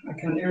 I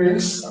can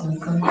erase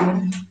and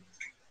continue.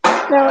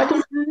 So what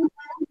is that?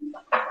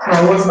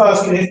 I was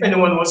asking if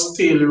anyone was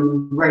still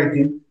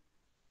writing.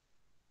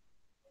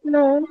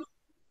 No.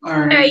 All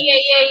right.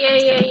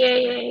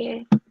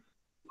 Yeah.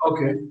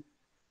 Okay.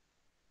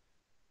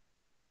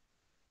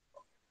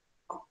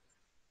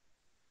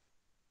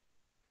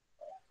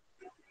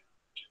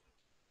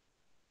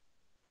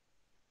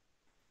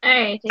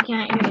 Alright, I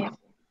can't hear you.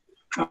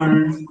 All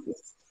right.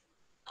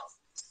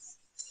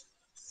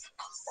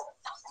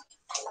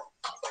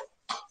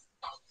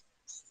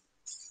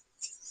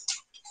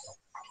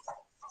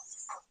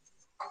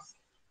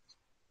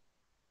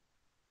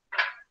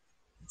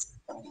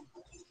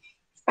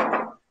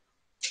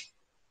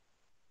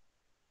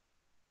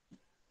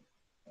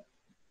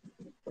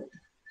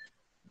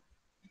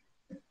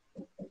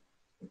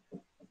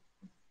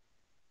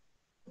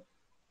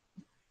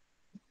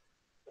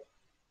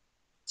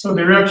 So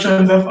the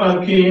reactions of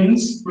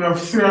alkanes, we have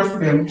three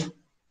of them.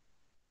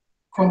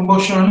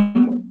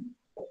 Combustion,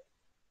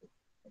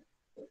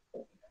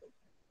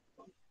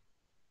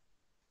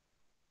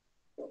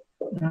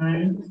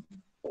 right?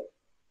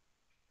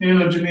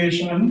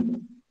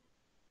 Halogenation,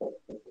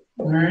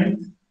 right?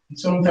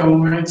 Sometimes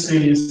we might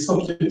say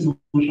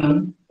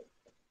substitution.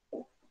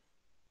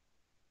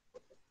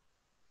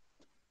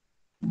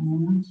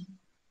 Mhm.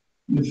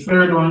 The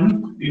third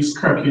one is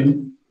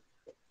cracking.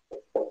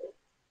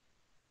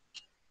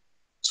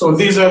 So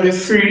these are the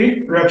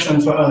three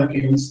reactions for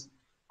alkanes: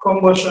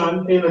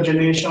 combustion,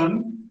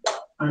 halogenation,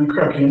 and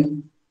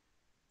cracking.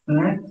 All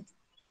right.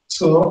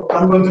 So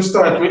I'm going to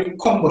start with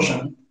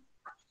combustion.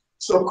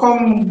 So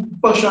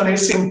combustion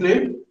is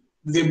simply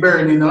the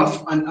burning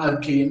of an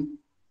alkane.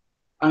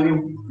 And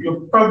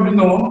you probably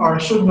know or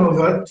should know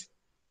that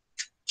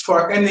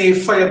for any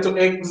fire to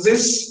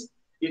exist,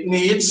 it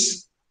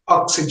needs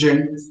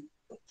oxygen.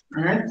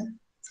 Right?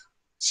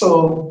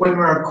 So when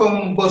we're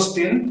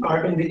combusting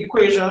or in the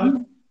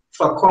equation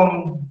for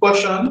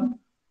combustion,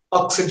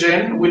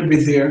 oxygen will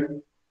be there.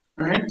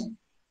 Right?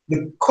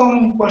 The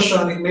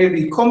combustion, it may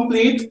be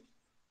complete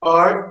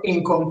or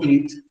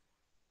incomplete.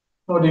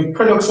 Now the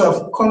products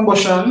of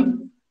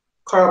combustion,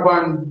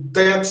 carbon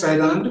dioxide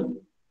and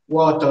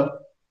water.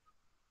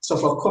 So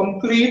for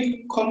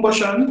complete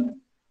combustion,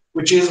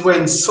 which is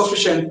when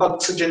sufficient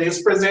oxygen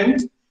is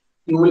present,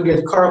 you will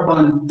get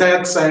carbon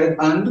dioxide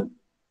and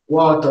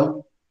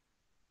water.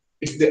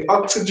 If the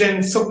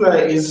oxygen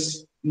supply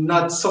is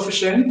not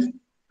sufficient,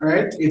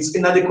 right, it's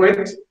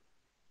inadequate,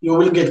 you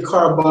will get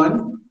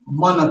carbon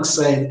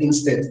monoxide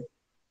instead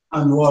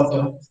and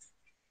water.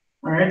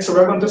 All right, so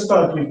we're going to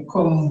start with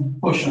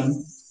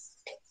combustion.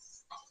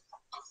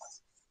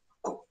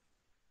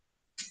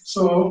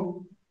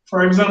 So,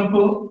 for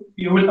example,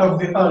 you will have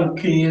the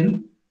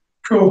alkane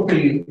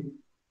propane,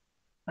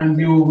 and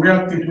you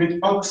react it with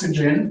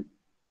oxygen,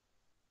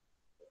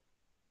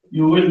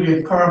 you will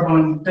get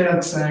carbon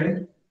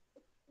dioxide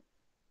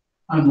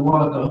and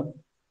water.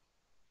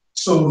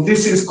 So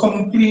this is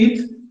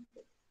complete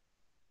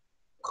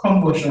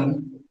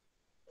combustion.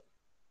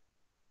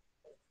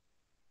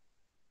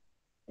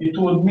 It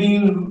would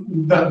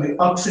mean that the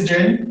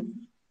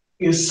oxygen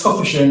is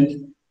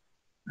sufficient,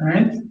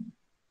 right?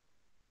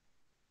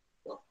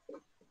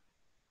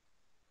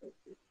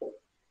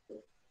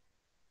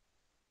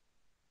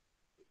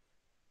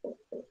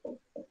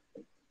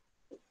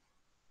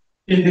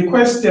 In the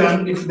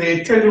question, if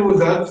they tell you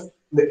that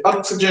the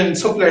oxygen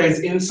supply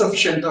is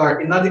insufficient or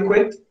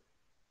inadequate,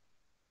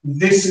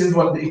 this is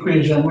what the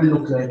equation will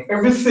look like.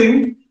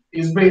 Everything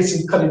is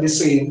basically the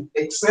same,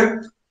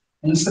 except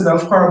instead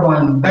of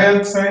carbon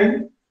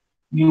dioxide,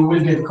 you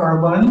will get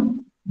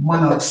carbon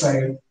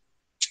monoxide.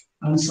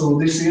 And so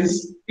this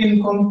is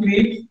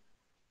incomplete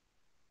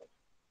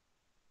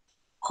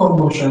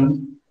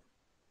combustion.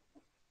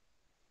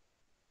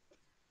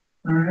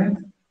 All right.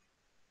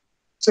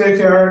 So if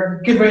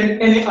you're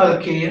given any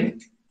alkane,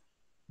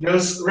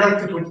 just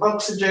react it with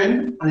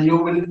oxygen and you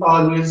will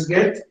always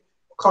get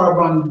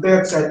carbon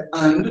dioxide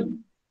and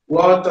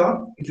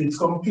water if it's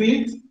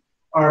complete,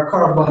 or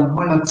carbon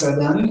monoxide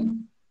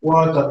and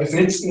water if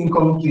it's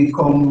incomplete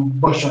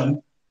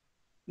combustion.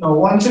 Now,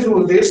 once you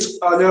do this,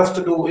 all you have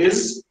to do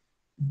is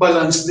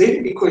balance the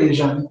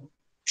equation.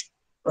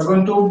 We're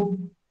going to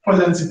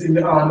balance it in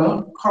the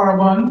order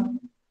carbon,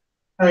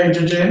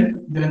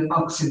 hydrogen, then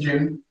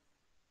oxygen.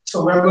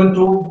 So we're going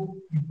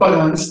to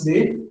balance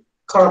the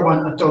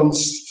carbon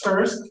atoms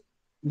first,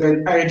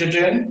 then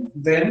hydrogen,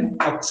 then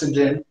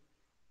oxygen.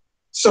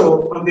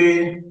 So on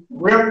the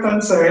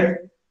reactant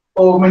side,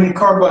 how many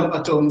carbon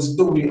atoms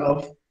do we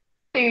have?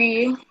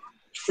 3.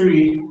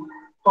 3.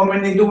 How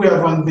many do we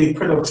have on the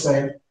product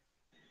side?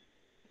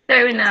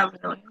 7 have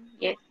none.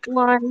 Yes.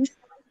 1.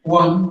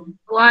 1.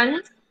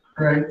 1.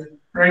 Right.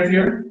 Right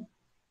here?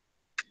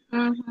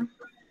 Mm-hmm.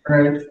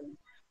 Right.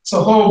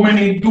 So how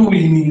many do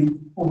we need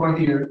over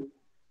here?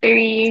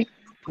 3.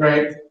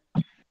 Right.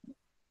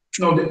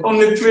 Now the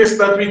only place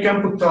that we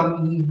can put a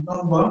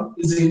number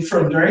is in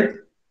front, right?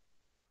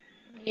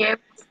 Yep.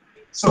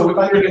 So we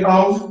already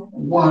have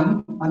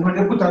 1, and when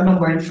you put a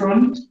number in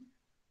front,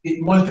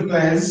 it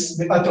multiplies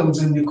the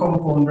atoms in the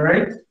compound,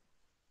 right?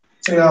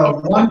 So you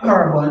have 1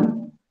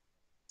 carbon,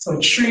 so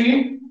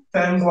 3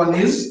 times 1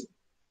 is?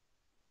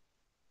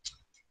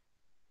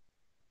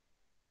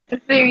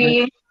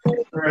 3.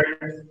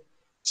 Right.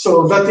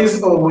 So that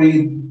is how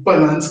we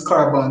balance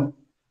carbon,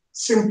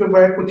 simply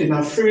by putting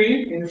a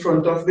 3 in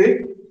front of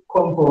the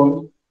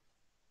compound.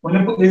 When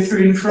you put the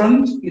 3 in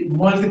front, it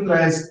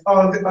multiplies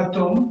all the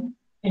atoms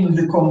in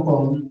the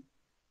compound.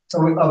 So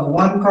we have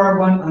 1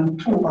 carbon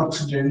and 2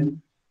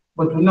 oxygen,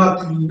 but we're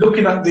not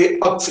looking at the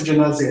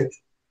oxygen as yet.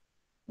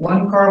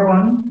 1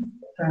 carbon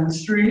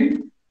times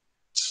 3,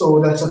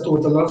 so that's a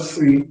total of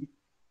 3.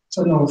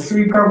 So now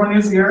 3 carbon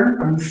is here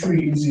and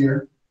 3 is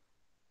here.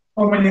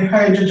 How many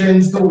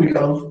hydrogens do we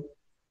have?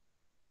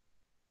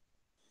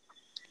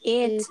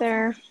 8,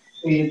 sir.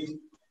 8.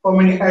 How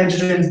many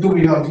hydrogens do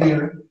we have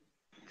here?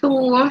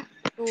 2.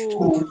 2.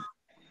 2.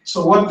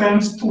 So what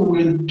times 2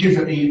 will give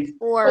you 8?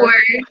 4.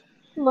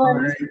 4.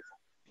 Alright.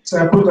 So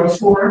I put a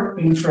 4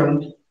 in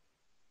front.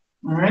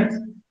 Alright.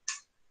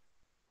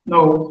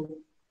 Now,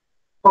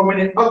 how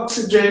many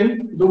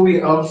oxygen do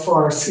we have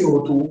for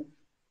CO2?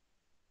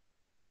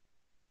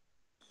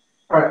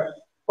 Alright.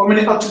 How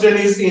many oxygen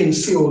is in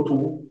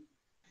CO2?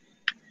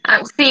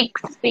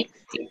 6.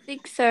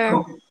 6, sir.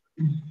 Now,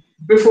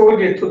 before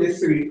we get to the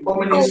 3, how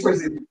many is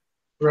present?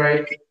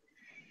 Right.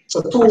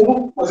 So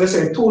 2, as I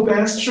said, 2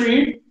 times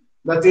 3,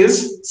 that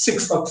is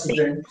 6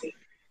 oxygen.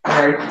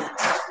 Alright.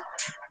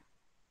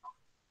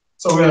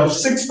 So we have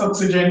 6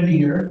 oxygen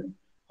here.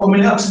 How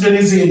many oxygen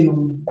is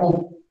in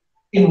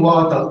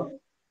water?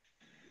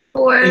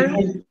 4.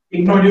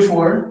 Ignore the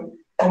 4.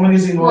 How many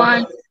is in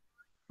water? 1.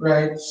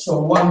 Right. So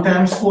 1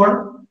 times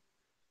 4.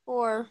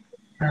 4.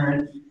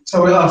 Alright.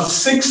 So we have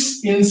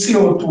 6 in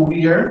CO2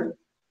 here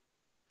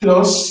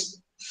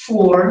plus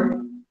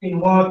 4 in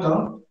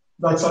water.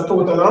 That's a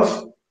total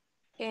of?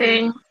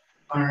 10.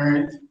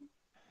 Alright.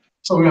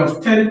 So we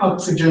have 10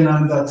 oxygen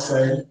on that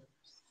side.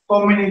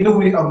 How many do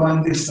we have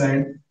on this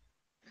side?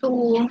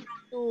 2.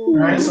 2.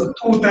 Alright, so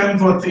 2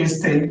 times what is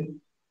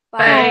 10?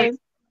 5.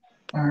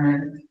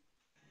 Alright.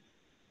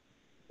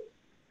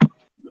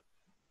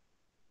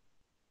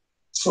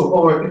 So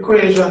our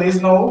equation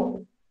is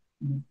now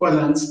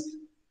balanced.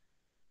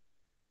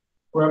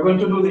 We're going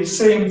to do the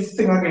same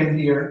thing again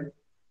here.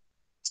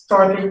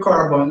 Start with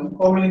carbon.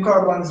 How many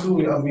carbons do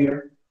we have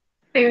here?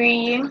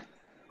 3.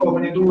 How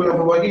many do we have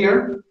over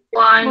here?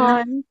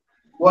 1.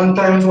 1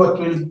 times what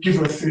will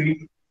give us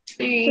 3?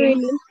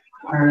 3.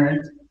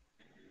 Alright.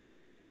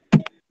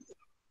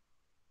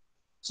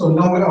 So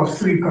now we have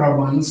 3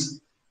 carbons.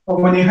 How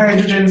many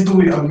hydrogens do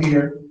we have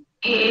here?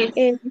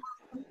 8.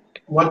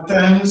 What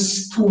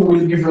times 2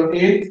 will give you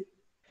 8?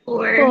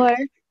 4.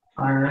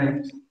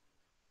 Alright.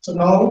 So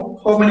now,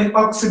 how many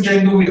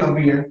oxygen do we have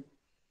here?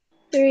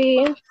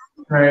 3.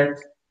 Right.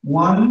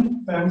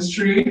 1 times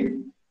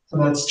 3, so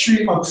that's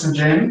 3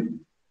 oxygen.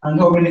 And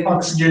how many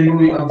oxygen do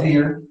we have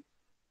here?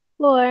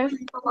 4.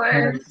 4.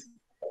 Right.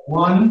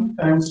 1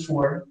 times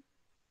 4.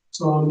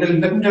 So let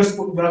me just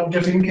put that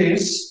just in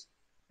case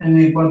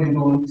anybody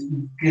don't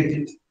get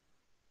it.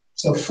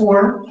 So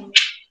 4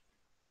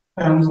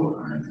 times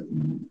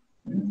 1.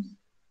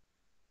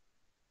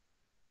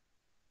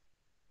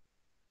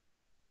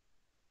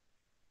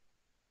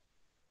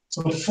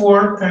 So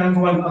 4 times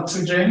 1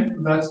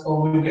 oxygen, that's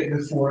how we get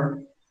the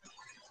 4.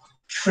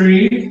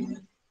 3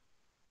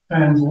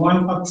 times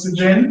 1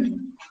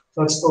 oxygen,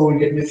 that's how we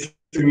get the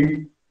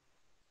 3.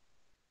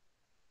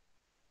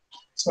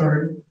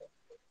 Sorry.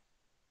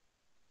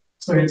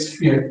 So it's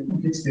here,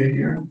 it's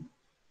here.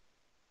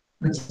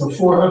 It's the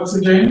 4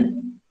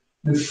 oxygen,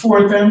 the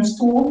 4 times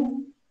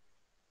 2,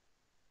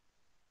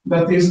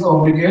 that is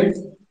how we get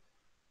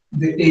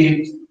the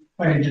 8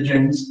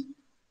 hydrogens.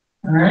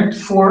 All right,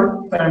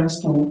 4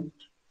 times 2,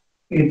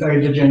 8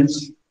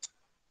 hydrogens.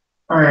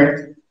 All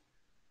right.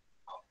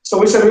 So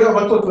we said we have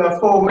a total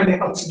of how many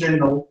oxygen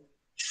now?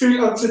 3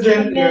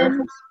 oxygen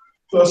here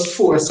plus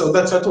 4, so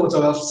that's a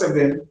total of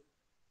 7.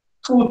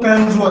 2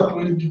 times what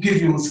will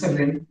give you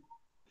 7?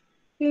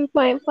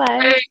 3.5.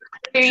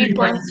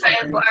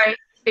 3.5 or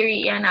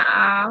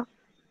 3.5.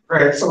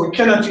 Right, so we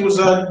cannot use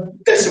a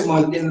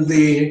decimal in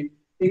the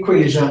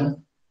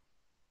equation.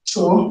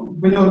 So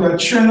we know that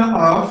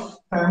 3.5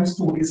 times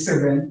 2 is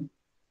 7.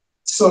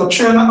 So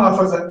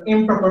 3.5 as an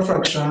improper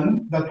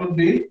fraction, that would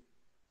be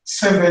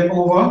 7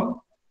 over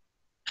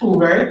 2,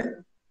 right?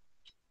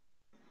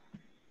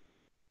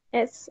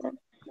 Yes, sir.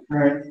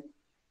 Right.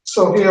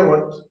 So here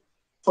what?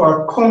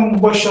 For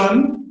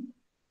combustion,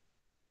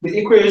 the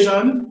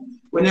equation,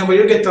 whenever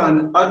you get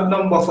an odd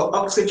number for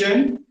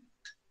oxygen,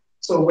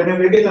 so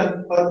whenever you get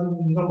an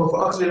odd number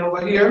for oxygen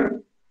over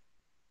here,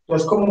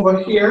 just come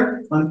over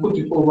here and put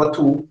it over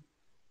 2.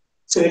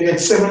 So you get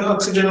 7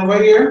 oxygen over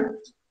here.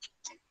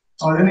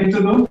 All you need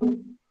to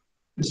do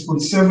is put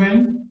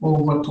 7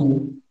 over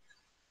 2.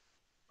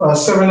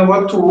 7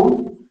 over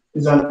 2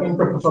 is an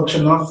improper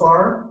fraction of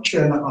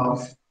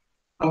 3.5.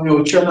 And we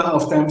know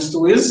 3.5 times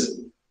 2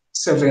 is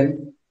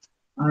 7.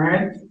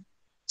 Alright?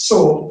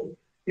 So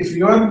if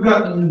you had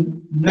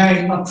gotten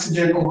 9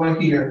 oxygen over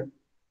here,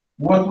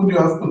 what would you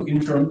have put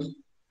in front?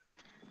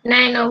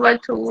 9 over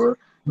 2. So,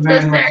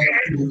 9 sir, over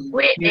 2.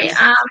 we Yes.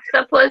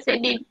 suppose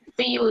it did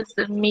to use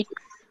the mixed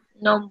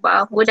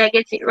number. Would I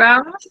get it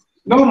wrong?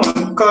 No,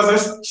 man,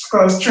 because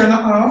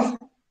 3.5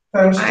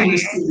 times 2 Alright.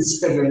 is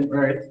 7,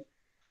 right?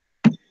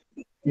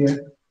 Yeah.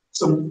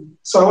 So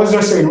I was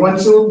just saying,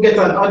 once you get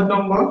an odd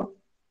number,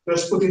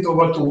 just put it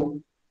over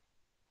 2.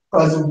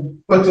 Because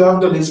what you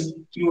have done is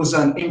use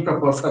an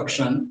improper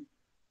fraction,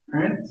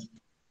 right?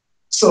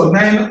 So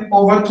 9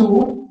 over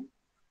 2,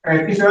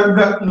 right? If you have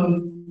got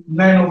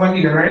 9 over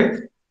here, right?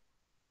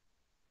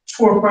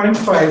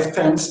 4.5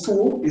 times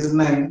 2 is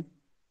 9.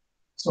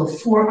 So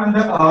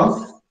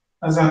 4.5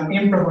 as an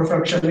improper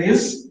fraction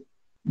is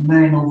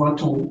 9 over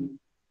 2.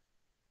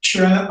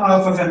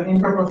 3.5 as an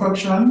improper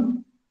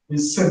fraction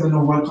is 7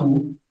 over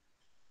 2.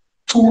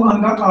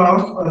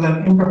 2.5 as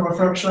an improper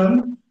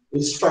fraction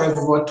is 5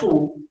 over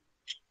 2.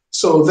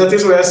 So that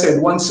is why I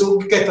said once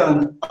you get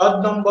an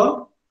odd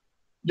number,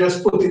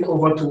 just put it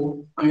over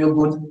 2 and you're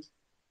good.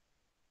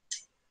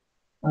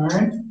 All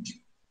right.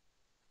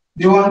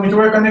 Do you want me to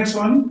work on next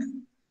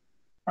one?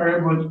 Are you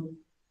good?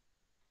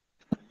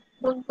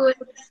 Good.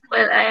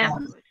 Well, I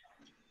am.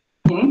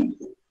 Hmm?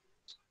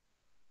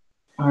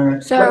 All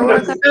right. Sir,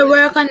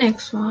 Work on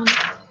next one,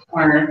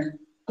 All right.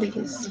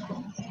 please.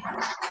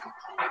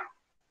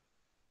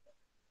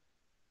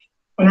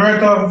 And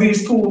write off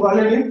these two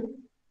already?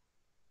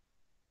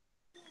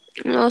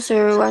 no,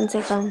 sir. 1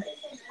 second.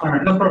 All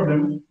right, no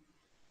problem.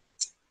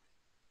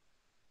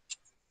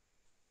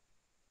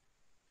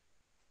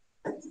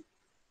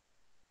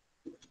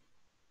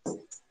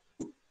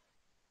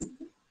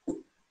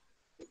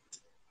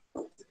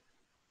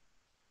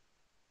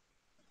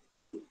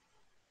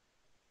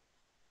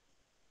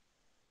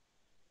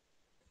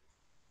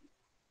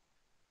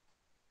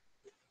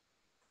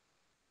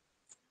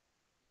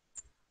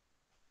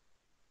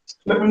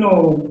 Let me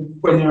know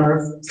when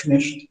you're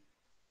finished.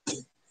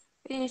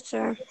 Yes,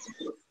 sir.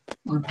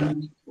 Okay.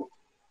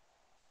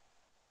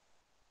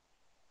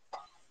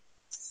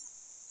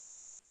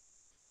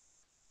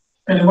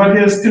 Anybody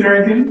else still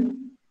writing?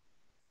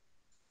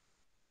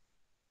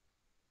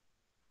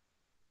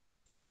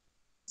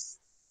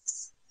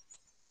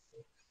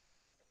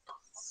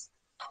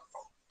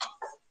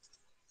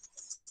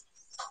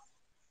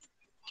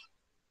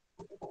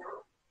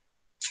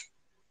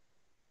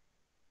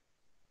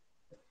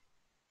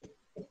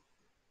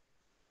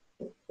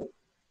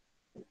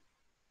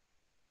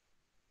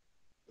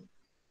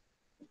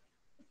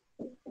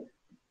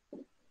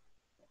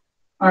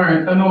 All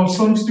right, I know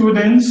some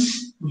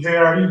students, they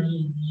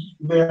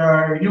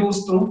are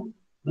used to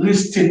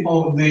listing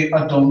all the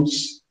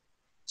atoms.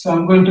 So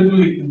I'm going to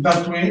do it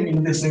that way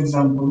in this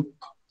example.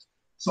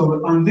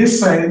 So on this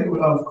side,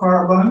 we have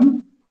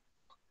carbon,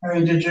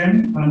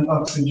 hydrogen, and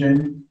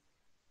oxygen.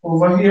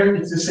 Over here,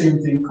 it's the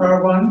same thing,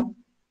 carbon,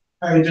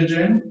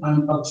 hydrogen,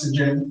 and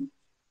oxygen.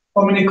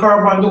 How many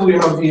carbon do we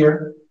have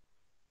here?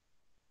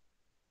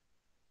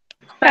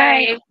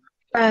 5.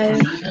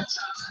 5.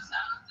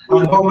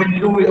 And how many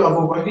do we have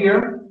over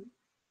here?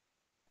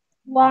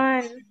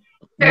 1.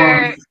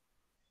 One.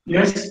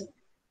 Yes?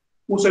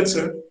 Who said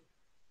so?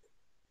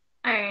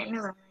 Alright,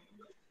 never mind.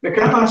 They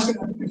can ask it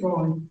if you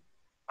want.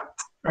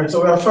 Right,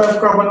 so we have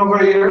 5 carbon over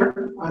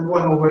here and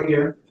 1 over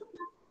here.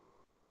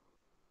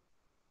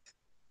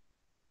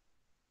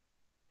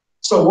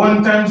 So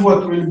 1 times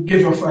what will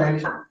give you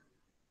 5?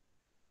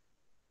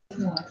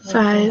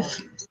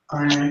 5.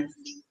 Alright.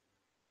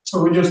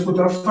 So we just put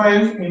a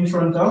 5 in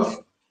front of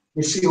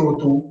the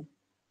CO2.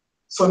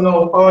 So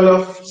now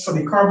so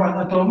the carbon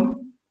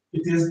atom,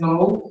 it is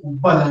now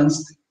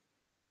balanced.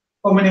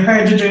 How many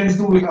hydrogens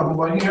do we have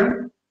over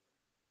here?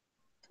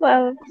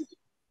 12.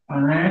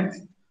 Alright.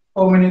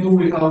 How many do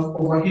we have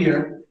over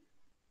here?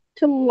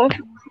 2.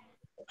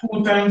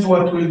 2 times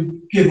what will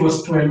give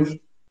us 12?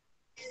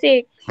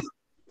 6.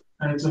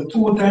 Right, so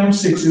 2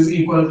 times 6 is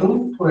equal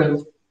to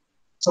 12.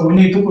 So we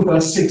need to put a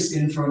 6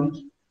 in front.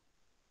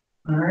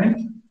 Alright.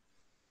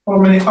 How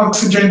many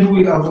oxygen do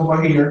we have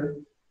over here?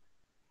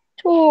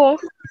 2.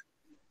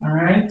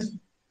 Alright.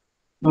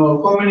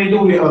 Now, how many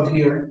do we have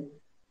here?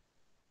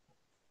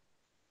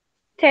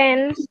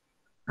 10.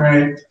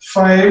 Right.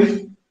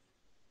 5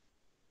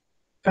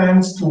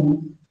 times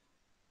 2.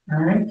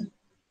 Alright.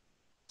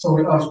 So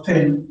we have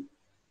 10.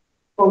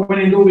 How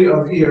many do we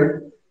have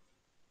here?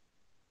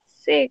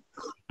 6.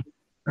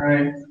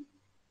 Right.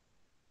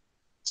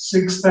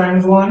 6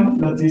 times 1,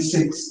 that is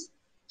 6.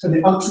 So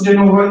the oxygen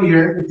over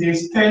here, it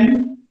is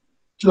 10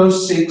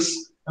 plus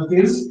 6, that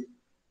is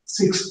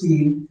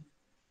 16.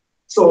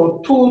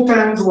 So 2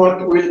 times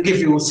what will give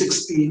you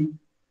 16?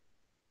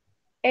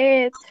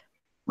 8.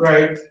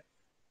 Right.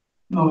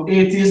 No,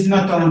 8 is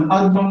not an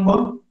odd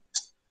number.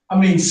 I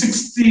mean,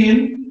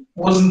 16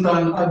 wasn't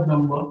an odd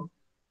number.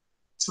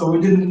 So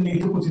we didn't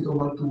need to put it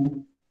over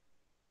 2.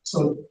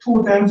 So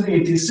 2 times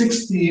 8 is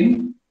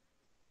 16.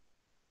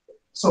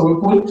 So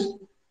we put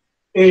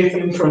 8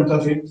 in front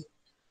of it.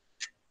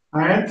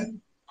 Alright?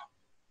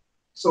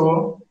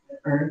 So,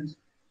 alright.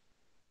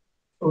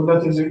 So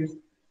that is it.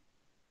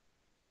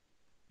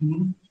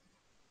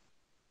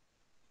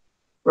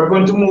 We're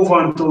going to move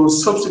on to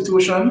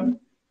substitution.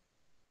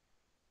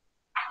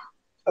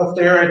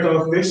 after you write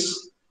off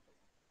this,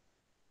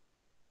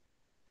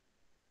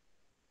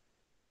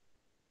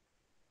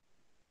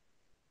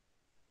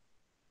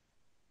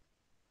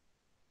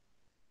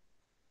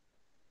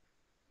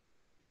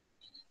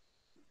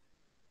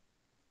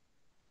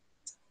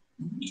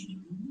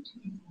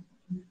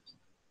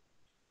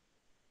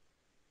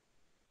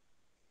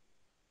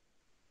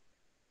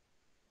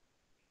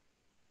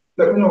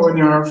 let me know when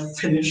you're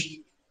finished.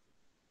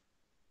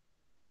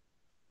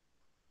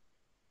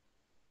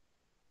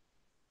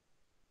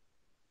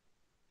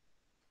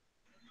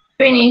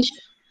 Finish.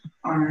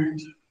 All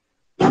right.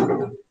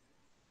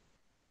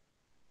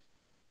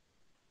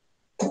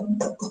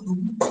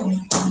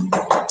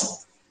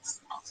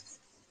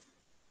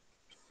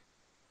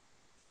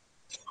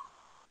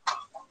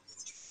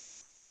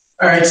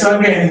 All right, so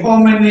again, how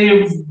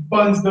many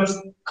bonds does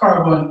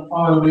carbon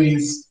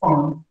always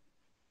form?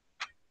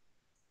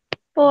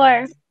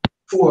 4.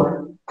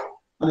 4.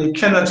 And it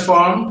cannot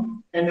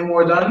form any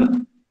more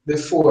than the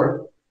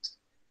 4.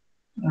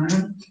 All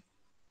right.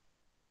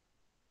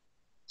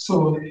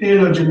 So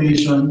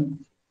halogenation,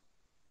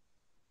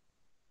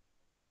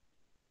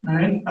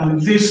 right?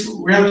 And this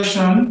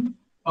reaction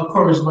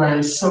occurs by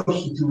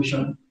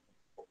substitution.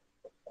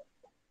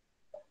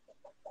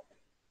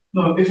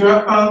 Now, if you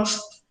are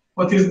asked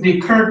what is the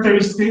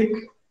characteristic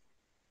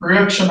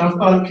reaction of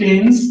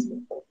alkanes,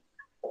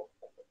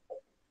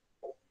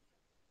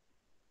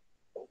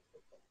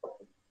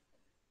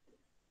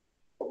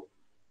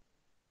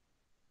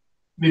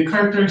 the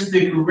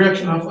characteristic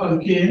reaction of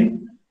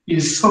alkane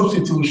is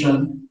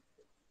substitution.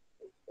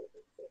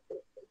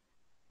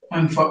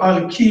 And for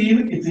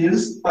alkene, it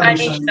is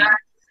addition.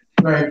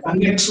 Right. And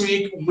next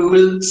week, we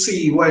will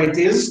see why it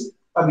is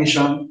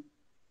addition.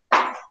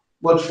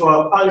 But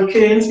for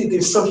alkanes, it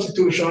is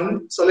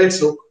substitution. So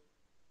let's look.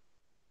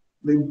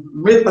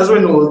 As we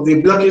know,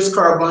 the black is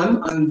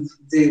carbon and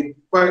the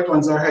white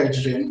ones are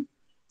hydrogen.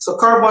 So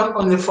carbon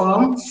only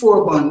form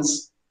 4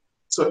 bonds.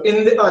 So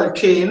in the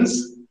alkanes,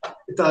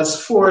 it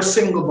has 4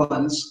 single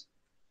bonds.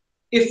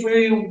 If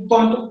we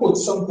want to put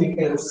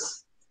something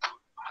else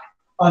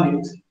on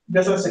it,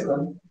 just a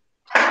second.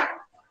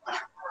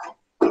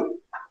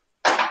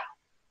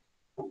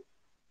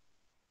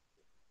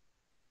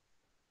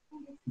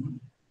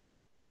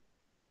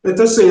 Let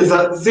us say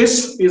that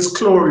this is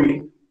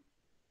chlorine.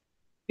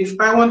 If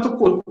I want to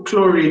put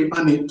chlorine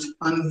on it,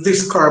 on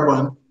this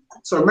carbon,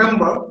 so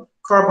remember,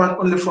 carbon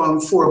only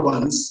forms 4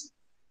 bonds.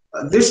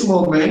 At this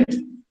moment,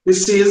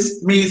 this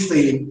is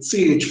methane,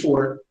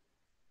 CH4.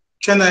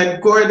 Can I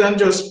go ahead and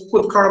just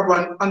put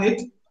carbon on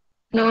it?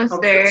 No,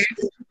 sir.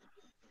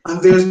 And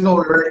there's no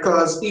error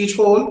because each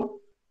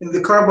hole in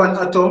the carbon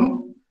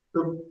atom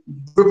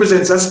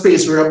represents a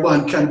space where a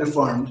bond can be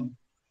formed.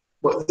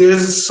 But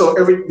there's, so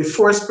the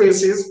 4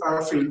 spaces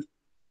are filled.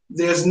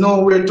 There's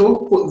nowhere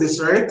to put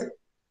this, right?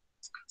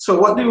 So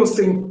what do you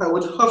think I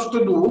would have to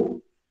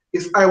do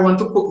if I want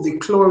to put the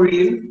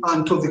chlorine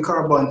onto the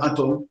carbon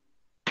atom?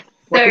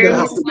 What would I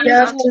have to do? You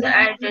have to.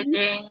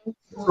 Hydrogen.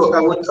 So I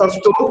would have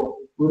to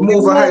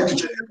remove a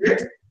hydrogen,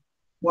 right?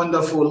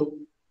 Wonderful.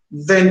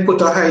 Then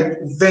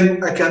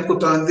then I can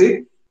put on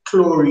the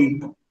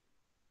chlorine.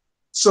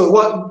 So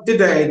what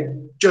did I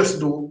just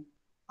do?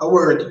 A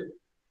word.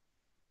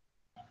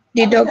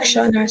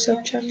 Deduction or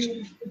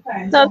subtraction.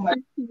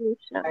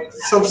 Substitution.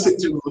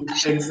 Substitute,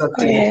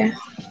 exactly. Yeah.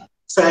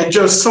 So I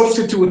just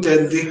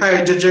substituted the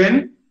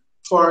hydrogen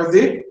for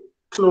the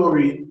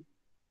chlorine.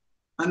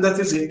 And that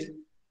is it.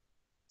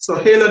 So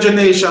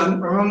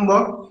halogenation,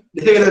 remember,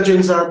 the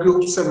halogens are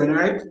group 7,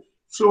 right?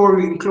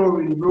 Fluorine,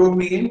 chlorine,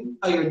 bromine,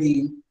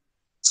 iodine.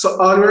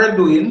 So all we're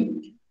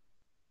doing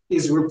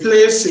is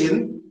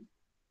replacing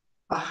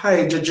a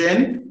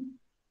hydrogen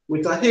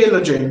with a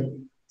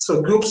halogen.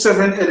 So group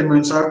 7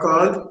 elements are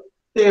called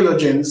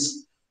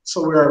halogens.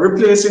 So we are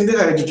replacing the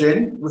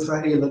hydrogen with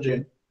a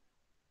halogen.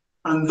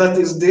 And that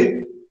is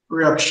the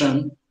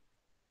reaction.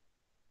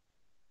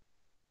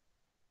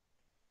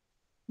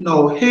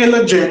 Now,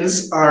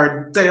 halogens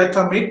are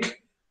diatomic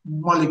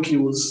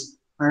molecules,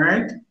 all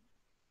right?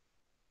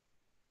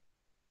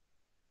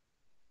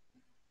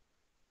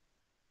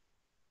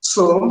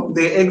 So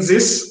they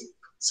exist,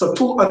 so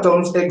 2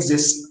 atoms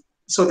exist,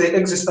 so they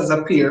exist as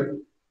a pair.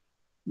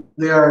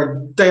 They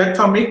are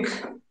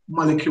diatomic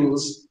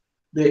molecules.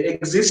 They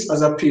exist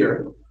as a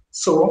pair.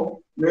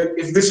 So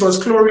if this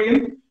was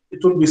chlorine,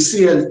 it would be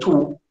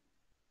Cl2.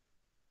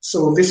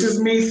 So this is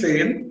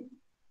methane,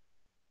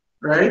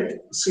 right?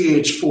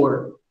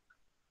 CH4.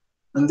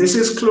 And this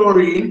is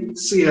chlorine,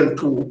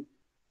 Cl2.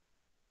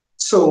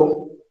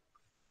 So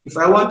if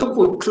I want to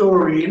put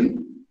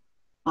chlorine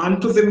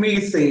onto the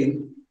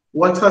methane,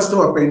 what has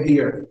to happen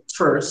here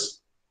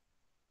first?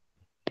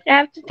 You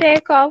have to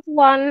take off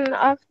one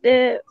of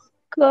the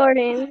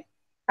chlorine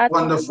atom.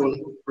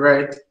 Wonderful,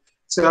 right?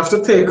 So you have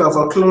to take off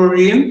a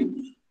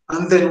chlorine,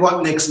 and then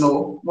what next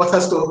now? What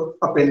has to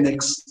happen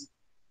next?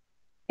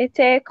 You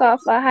take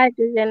off a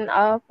hydrogen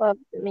off of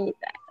the methane.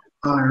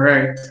 All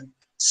right.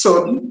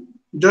 So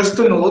just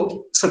to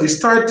note, so the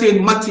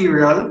starting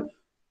material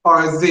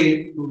or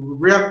the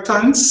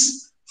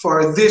reactants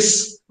for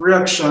this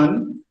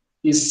reaction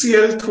is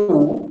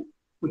Cl2,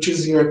 which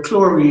is your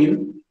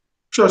chlorine,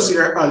 plus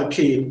your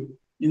alkane.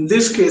 In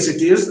this case,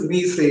 it is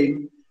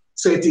methane.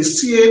 So it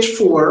is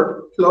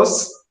CH4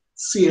 plus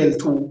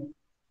Cl2.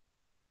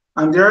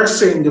 And they are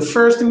saying the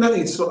first thing that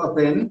needs to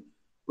happen,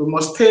 we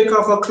must take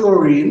off a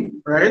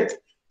chlorine, right?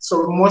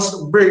 So we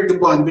must break the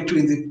bond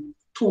between the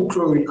two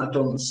chlorine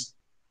atoms.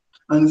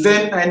 And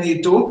then I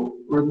need to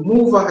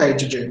remove a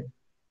hydrogen.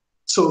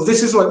 So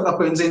this is what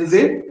happens in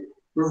the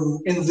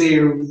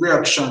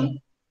reaction.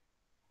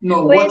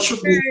 Now, what Wait, should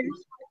we do?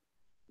 sir.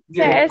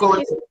 Yeah, go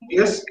ahead. Excuse me.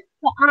 Yes,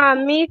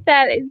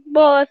 Methyl is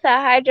both a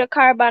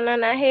hydrocarbon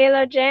and a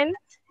halogen.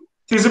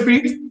 please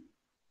repeat.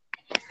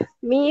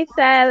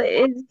 Methyl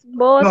is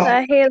both No,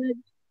 a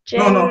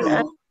no, no, halogen and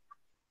no.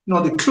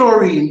 No, the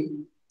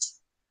chlorine.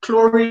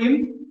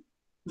 Chlorine,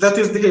 that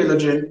is the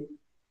halogen.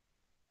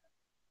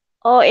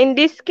 in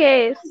this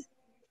case,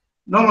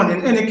 No, man,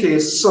 in any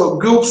case, so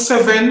group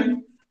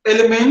 7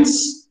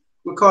 elements,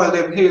 we call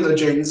them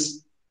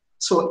halogens.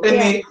 So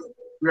yeah.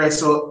 right,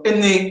 so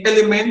any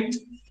element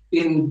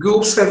in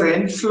group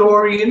 7,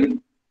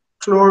 fluorine,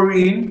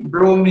 chlorine,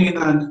 bromine,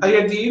 and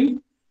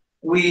iodine,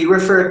 we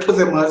refer to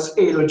them as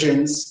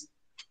halogens.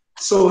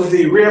 So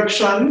the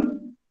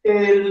reaction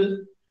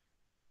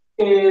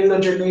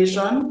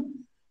halogenation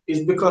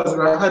is because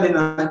we're adding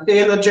an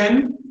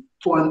halogen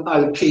to an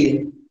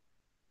alkane.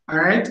 All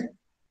right?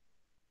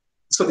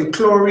 So the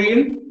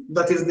chlorine,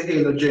 that is the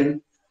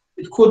halogen.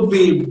 It could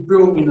be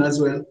bromine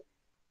as well.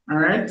 All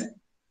right?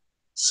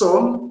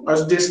 So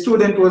as the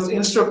student was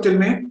instructing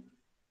me,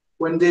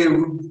 when the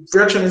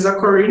reaction is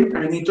occurring,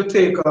 I need to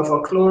take off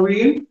a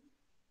chlorine,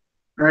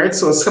 right?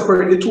 So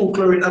separate the two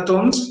chlorine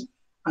atoms,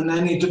 and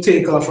I need to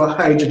take off a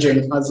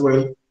hydrogen as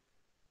well.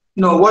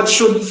 Now, what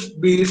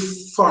should be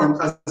formed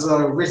as a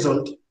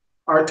result?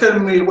 Or tell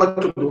me what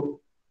to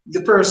do.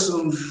 The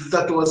person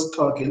that was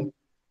talking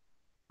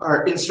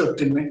or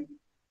instructing me.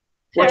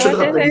 What Sure, should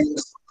what is happen it?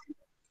 next?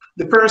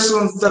 The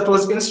person that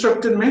was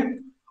instructing me,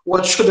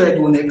 what should I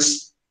do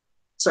next?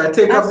 So I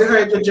take Uh, off the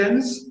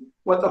hydrogens.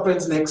 What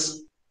happens next?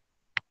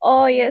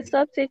 you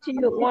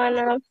substitute one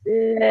of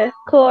the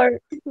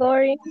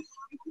chlorine.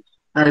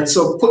 All right,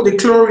 so put the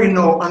chlorine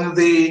now on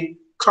the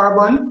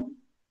carbon.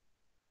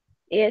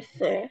 Yes,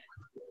 sir.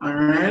 All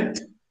right.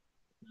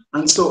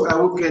 And so I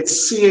will get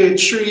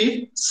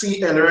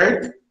CH3Cl,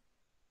 right?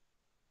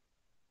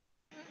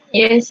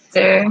 Yes,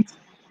 sir.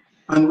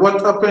 And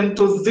what happened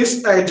to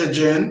this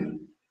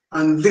hydrogen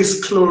and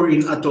this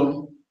chlorine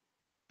atom?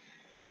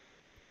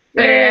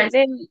 Sir,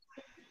 They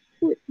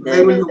put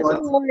They will do the what?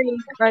 chlorine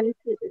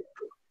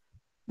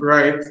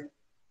Right.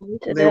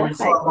 onto They the will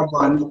form a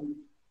hydrogen. bond.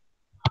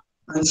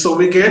 And so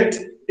we get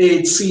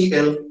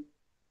HCl.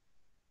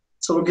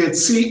 So we get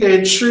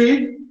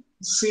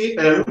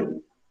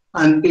CH3Cl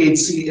and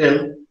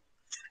HCl.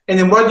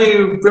 Anybody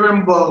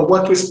remember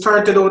what we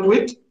started out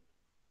with?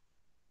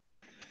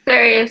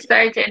 sir, you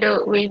started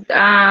out with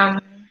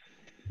the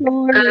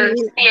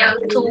Chlorine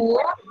and CL2,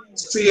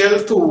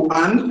 Cl2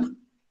 and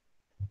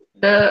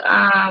the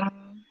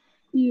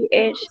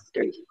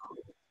CH3.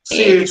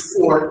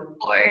 CH4.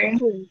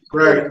 H4.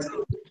 Right.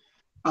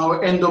 And we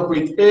end up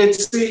with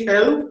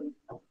HCl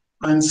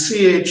and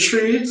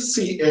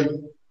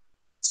CH3Cl.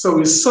 So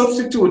we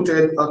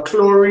substituted a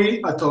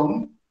chlorine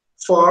atom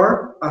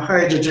for a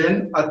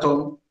hydrogen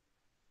atom.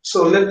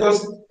 So let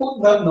us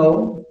put that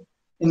now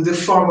in the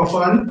form of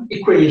an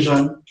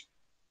equation.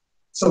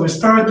 So we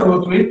start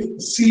out with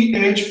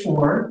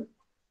CH4,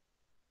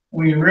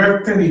 we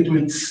reacted it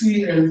with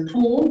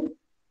Cl2,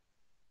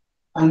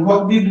 and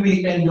what did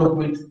we end up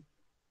with?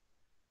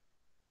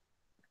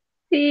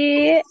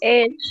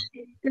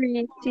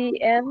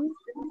 CH3Cl.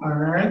 All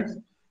right,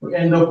 we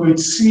end up with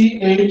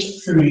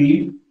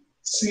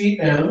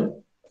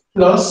CH3Cl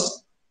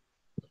plus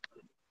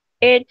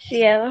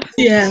HCl.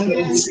 Yeah.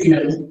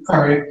 HCl,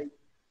 correct.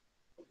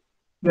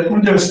 Let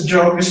me just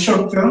draw the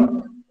structure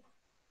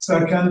so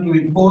I can do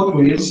it both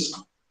ways.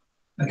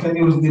 I can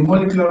use the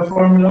molecular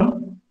formula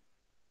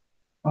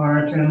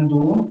or I can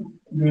do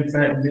it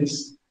like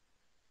this.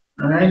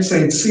 All right, so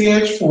it's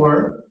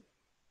CH4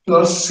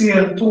 plus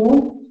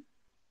Cl2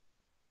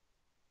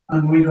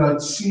 and we got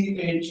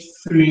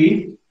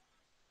CH3Cl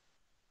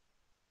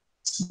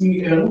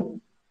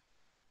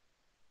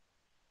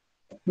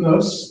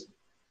plus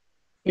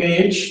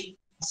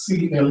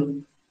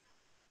HCl.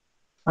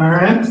 All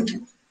right,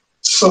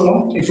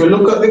 so if you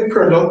look at the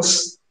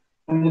products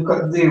and look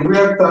at the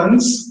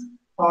reactants,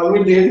 all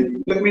we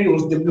did, let me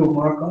use the blue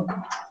marker.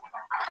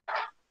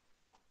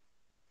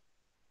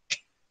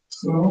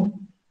 So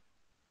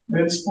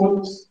let's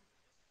put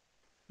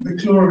the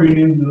chlorine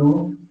in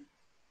blue,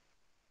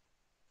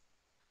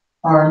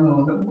 or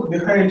no, the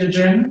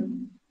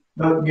hydrogen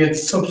that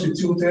gets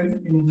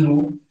substituted in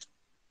blue.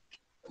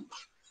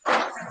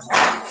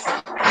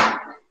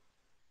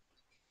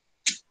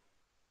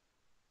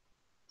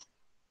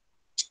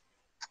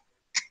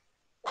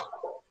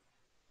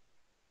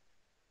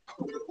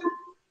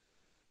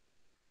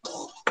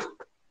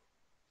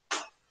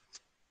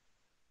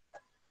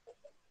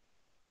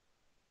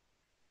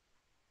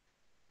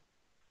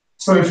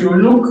 So if you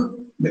look,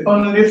 the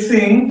only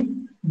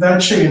thing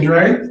that changed,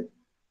 right?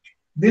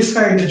 This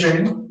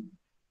hydrogen,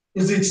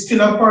 is it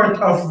still a part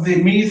of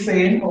the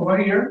methane over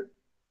here?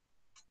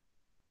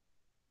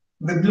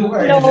 The blue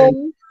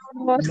hydrogen?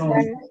 No, no, No.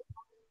 sir.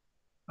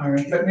 All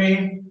right, let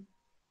me,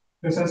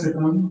 just a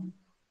second.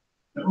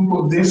 Let me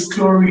put this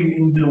chlorine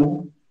in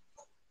blue.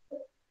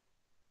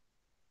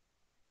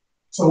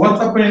 So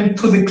what happened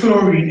to the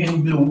chlorine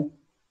in blue?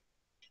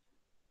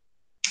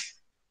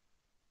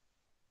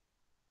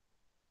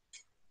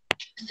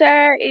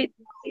 Sir, it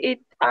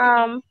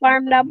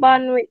formed a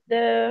bond with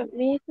the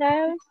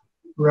methyl.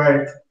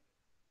 Right.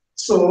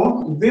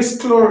 So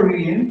this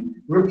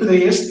chlorine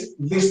replaced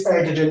this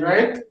hydrogen,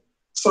 right?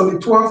 So the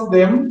two of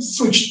them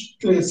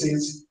switched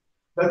places.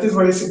 That is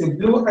why you see the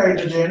blue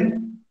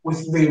hydrogen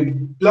with the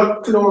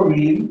black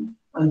chlorine,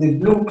 and the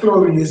blue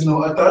chlorine is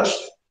now attached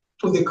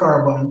to the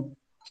carbon.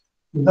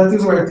 That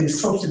is why it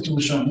is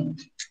substitution.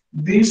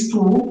 These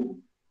two,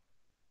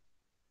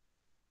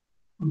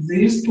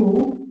 these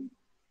two,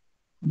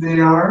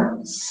 they are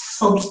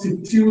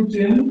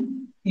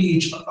substituting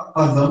each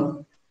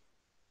other.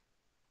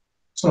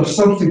 So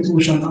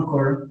substitution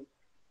occurs.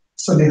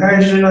 So the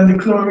hydrogen and the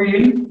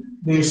chlorine,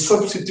 they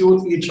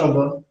substitute each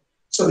other.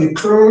 So the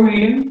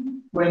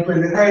chlorine went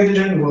where the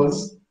hydrogen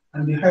was,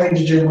 and the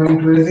hydrogen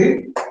went where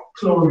the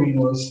chlorine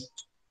was.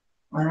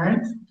 All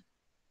right?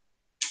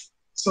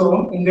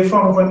 So in the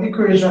form of an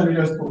equation, we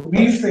just put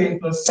methane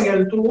plus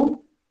Cl2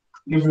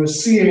 gives you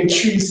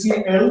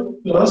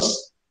CH3Cl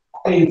plus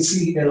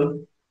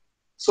 8Cl.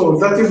 So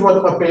that is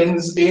what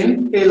happens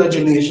in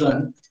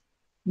halogenation.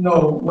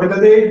 Now,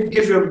 whether they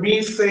give you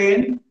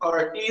methane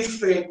or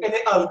ethane,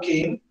 any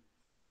alkane,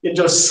 you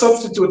just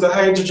substitute the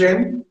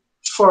hydrogen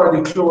for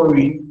the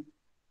chlorine.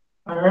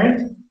 All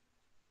right?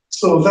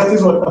 So that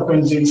is what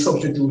happens in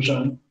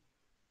substitution.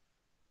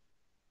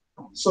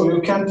 So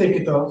you can take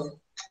it off,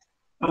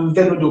 and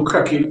then we do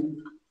cracking.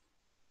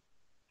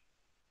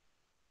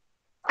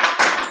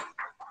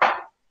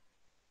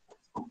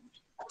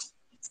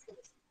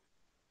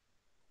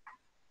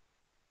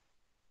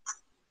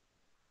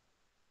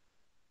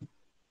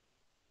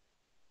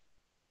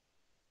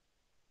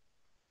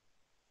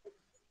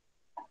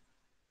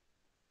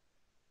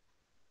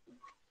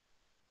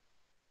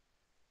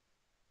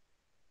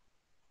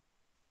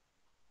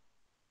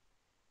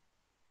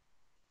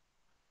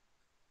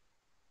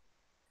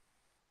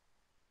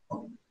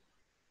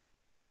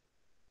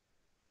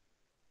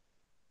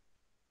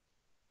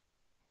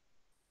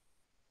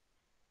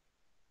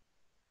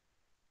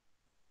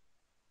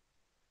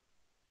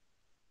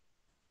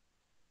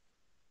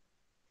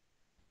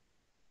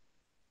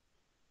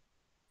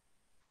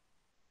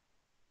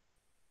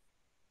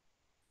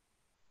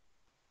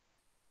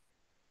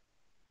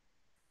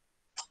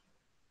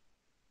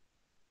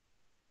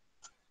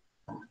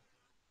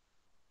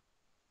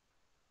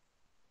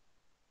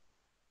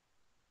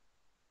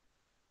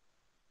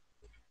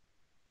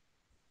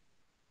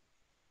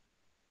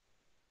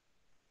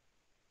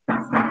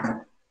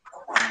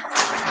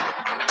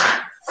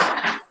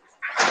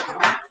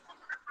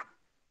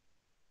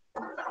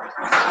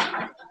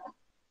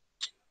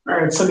 All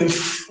right, so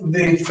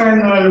the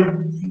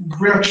final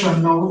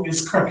reaction now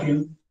is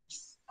cracking.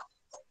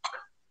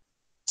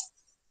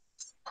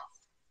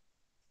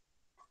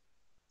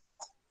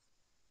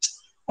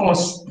 Oh,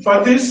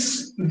 for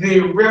this,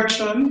 the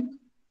reaction,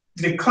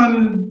 the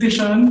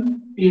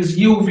condition is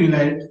UV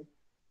light.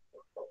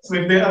 So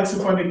if they ask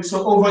you for the,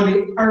 so over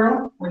the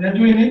arrow, when you're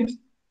doing it,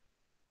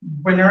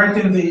 when you're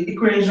writing the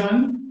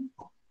equation,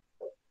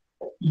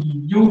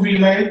 UV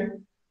light,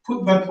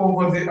 put that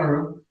over the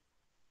arrow.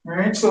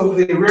 Right? So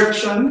the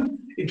reaction,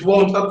 it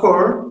won't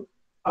occur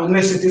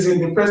unless it is in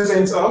the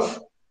presence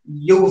of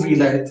UV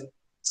light.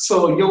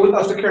 So you will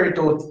have to carry it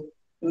out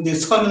in the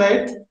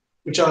sunlight,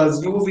 which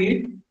has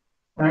UV,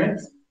 right?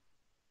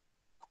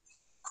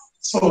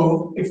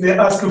 So if they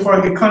ask you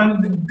for the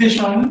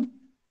condition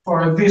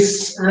for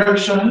this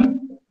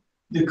reaction,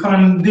 the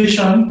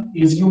condition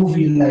is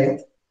UV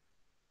light.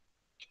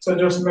 So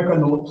just make a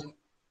note.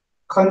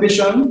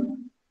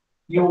 Condition,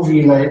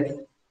 UV light.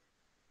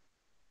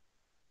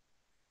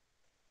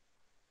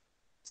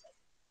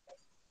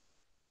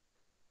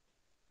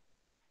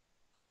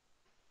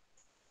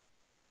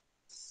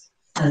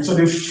 Right, so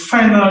the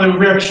final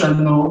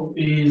reaction now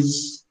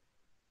is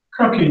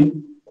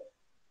cracking.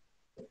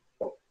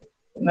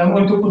 And I'm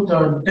going to put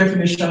a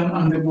definition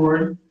on the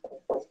board.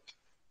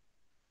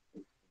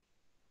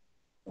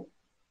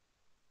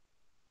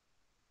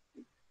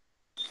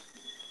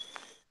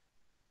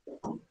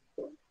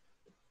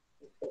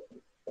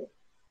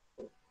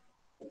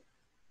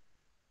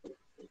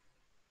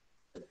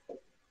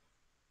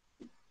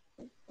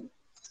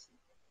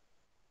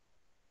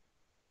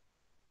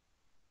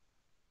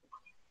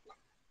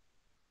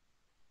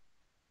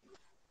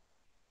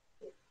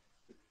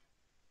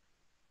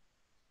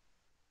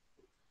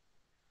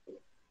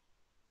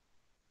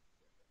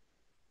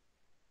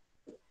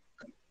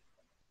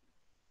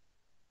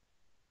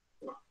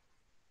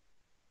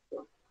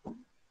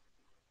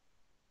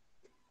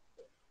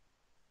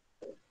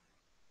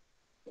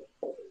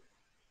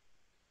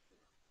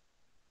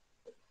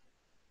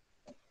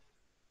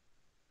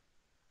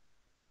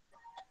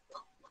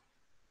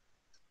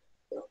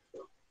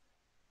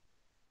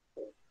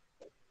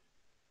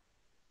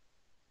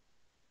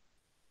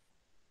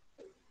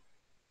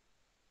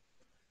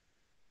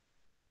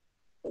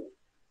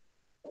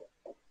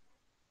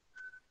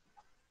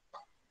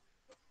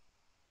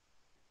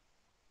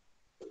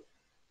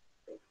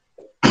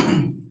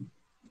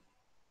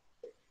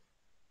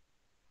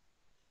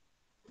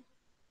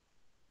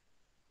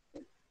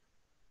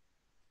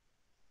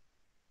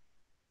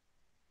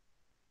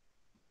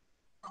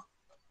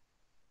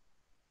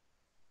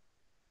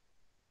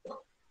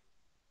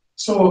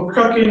 So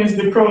cracking is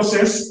the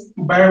process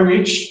by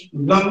which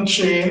long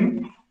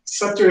chain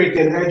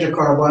saturated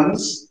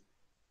hydrocarbons.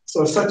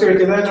 So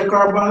saturated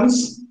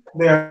hydrocarbons,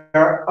 they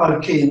are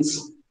alkanes.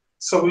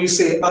 So we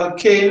say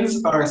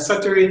alkanes are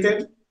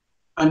saturated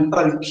and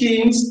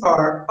alkenes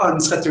are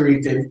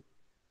unsaturated.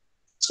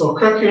 So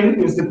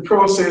cracking is the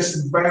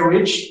process by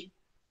which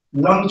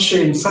long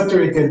chain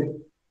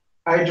saturated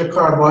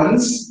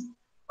hydrocarbons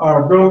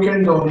are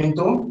broken down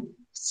into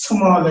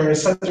smaller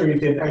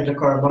saturated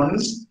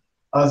hydrocarbons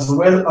as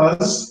well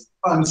as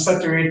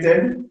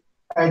unsaturated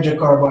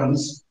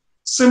hydrocarbons.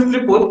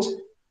 Simply put,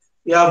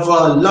 you have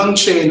a long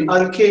chain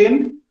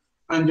alkane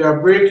and you are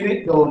breaking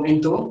it down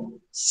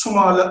into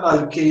smaller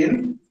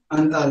alkane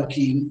and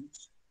alkene.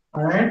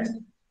 All right?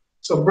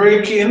 So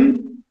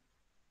breaking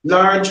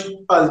large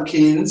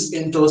alkanes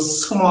into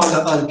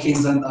smaller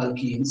alkanes and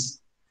alkenes.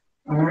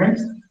 All right?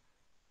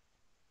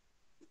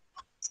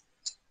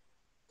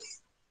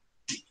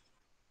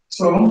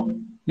 So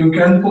you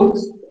can put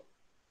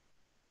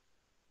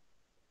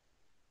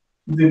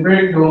the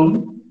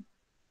breakdown,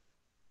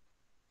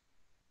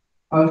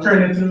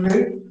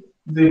 alternatively,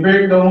 the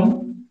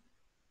breakdown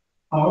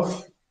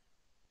of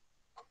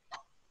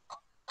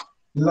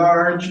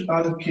large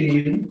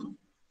alkane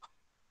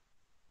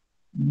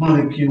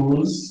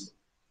molecules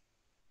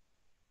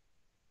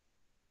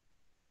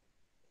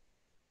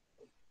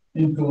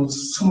into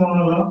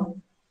smaller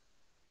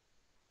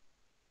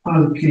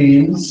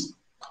alkanes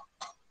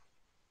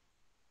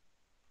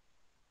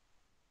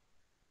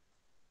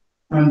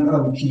and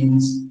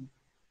alkenes.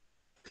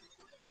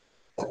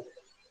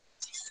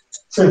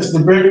 So it's the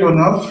breakdown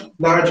of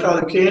large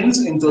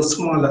alkanes into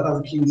smaller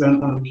alkenes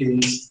and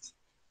alkanes.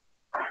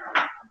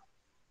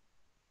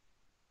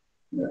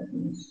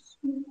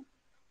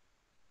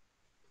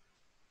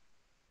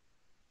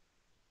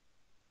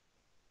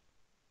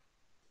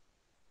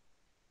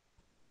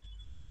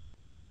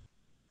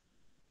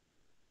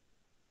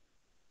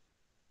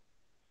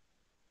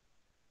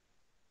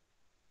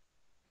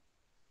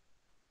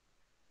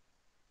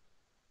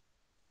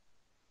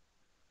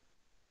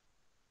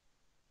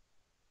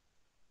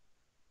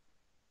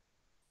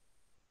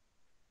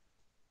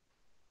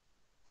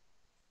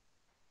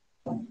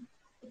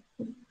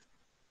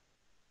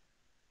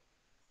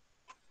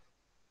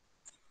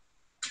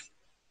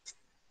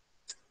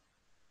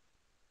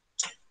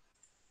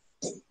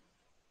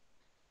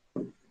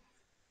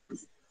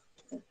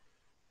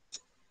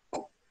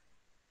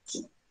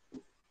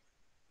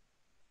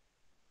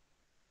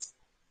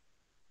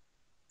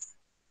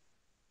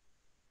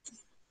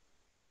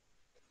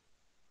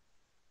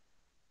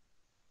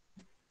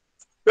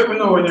 Let me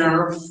know when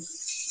you're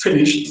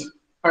finished.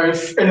 Or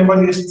if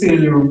anybody is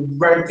still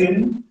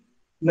writing,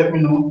 let me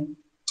know.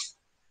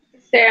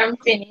 Sir, I'm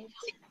finished.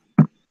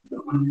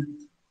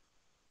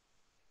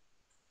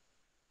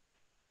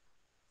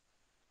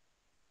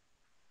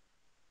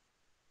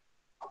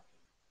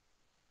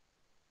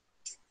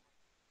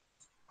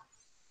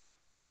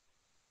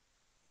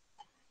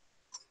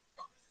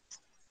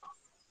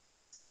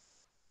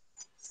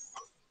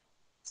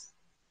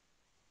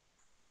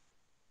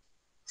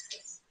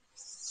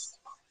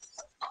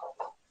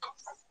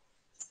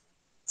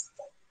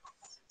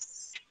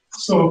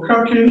 So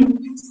cracking,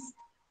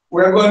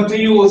 we're going to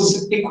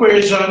use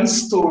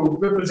equations to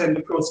represent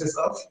the process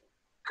of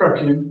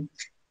cracking.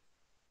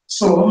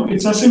 So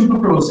it's a simple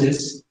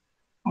process.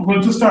 I'm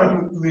going to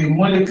start with the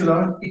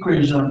molecular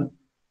equation.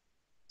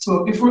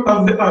 So if we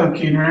have the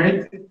alkene,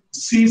 right,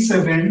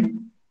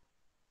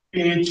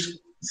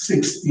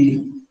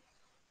 C7H16,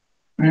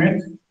 right,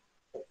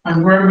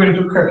 and we're going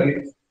to crack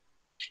it.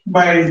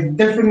 By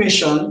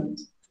definition,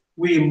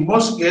 we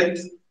must get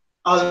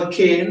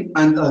alkane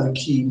and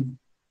alkene,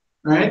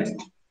 right?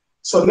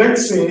 So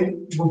let's say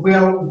we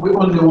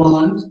only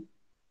want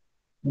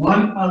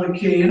one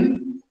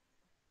alkane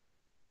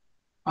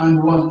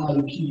and one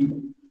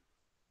alkene.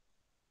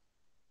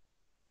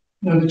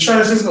 Now the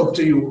choice is up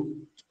to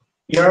you.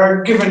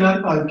 You're given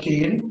an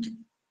alkane,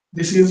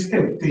 this is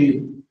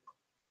heptane,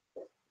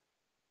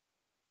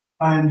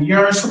 and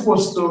you're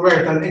supposed to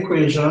write an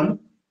equation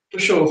to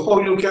show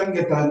how you can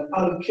get an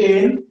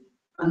alkane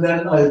and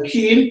an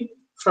alkene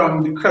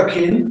from the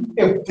cracking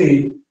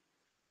heptane.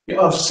 You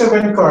have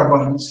 7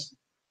 carbons.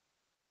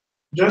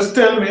 Just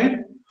tell me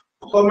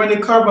how many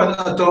carbon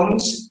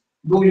atoms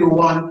do you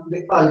want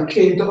the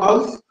alkane to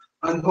have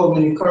and how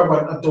many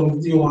carbon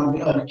atoms do you want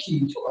the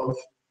alkene to have?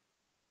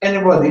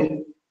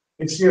 Anybody?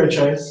 It's your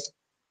choice.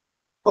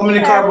 How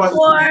many carbons do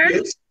you 4.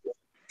 get?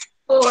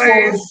 4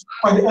 4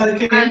 for the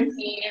alkane.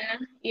 alkene.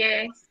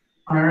 Yes.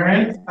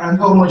 Alright. And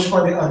how much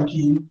for the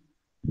alkene?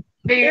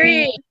 3.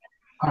 3.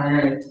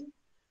 Alright.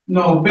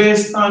 Now,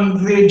 based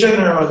on the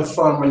general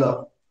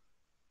formula,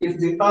 if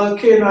the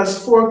alkane has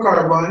 4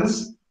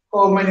 carbons,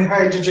 how many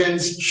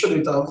hydrogens should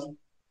it have?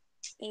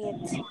 8.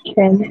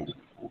 10.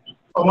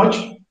 How much?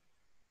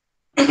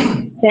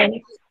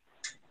 10.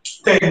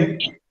 10.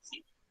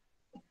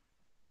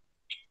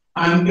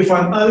 And if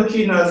an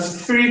alkene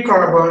has 3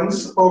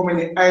 carbons, how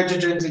many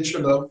hydrogens it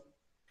should have?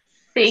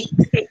 6.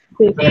 6.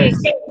 Right.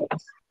 6.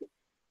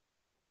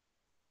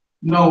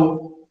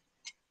 Now,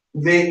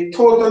 the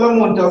total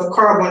amount of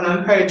carbon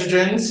and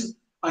hydrogens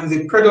on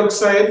the product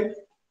side,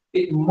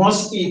 it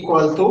must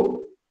equal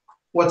to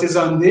what is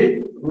on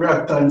the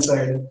reactant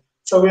side.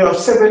 So we have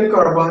 7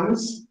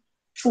 carbons,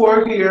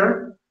 4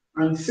 here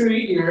and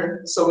 3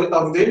 here. So we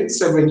have the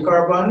 7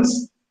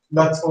 carbons.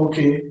 That's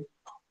okay.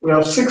 We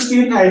have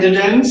 16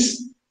 hydrogens.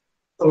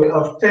 So we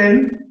have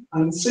 10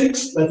 and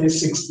 6, that is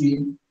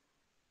 16.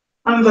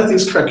 And that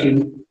is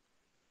cracking.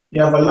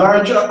 You have a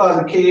larger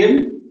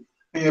alkane,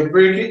 and you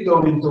break it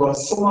down into a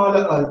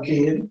smaller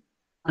alkane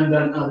and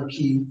an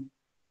alkene.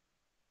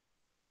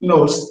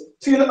 Now,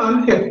 still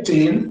on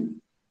heptane,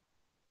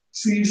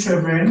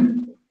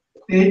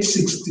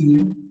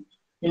 C7H16,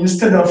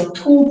 instead of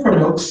 2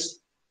 products,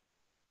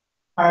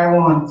 I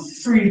want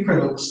 3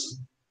 products.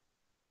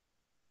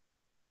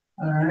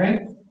 All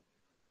right.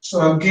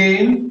 So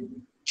again,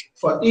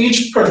 for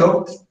each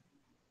product,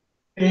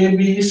 A,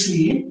 B,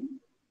 C,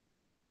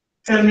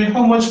 tell me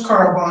how much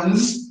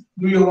carbons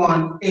do you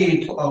want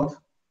A to have?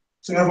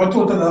 So you have a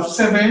total of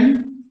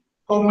 7.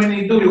 How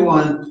many do you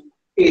want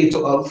A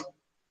to have?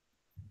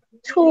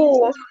 2.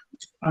 All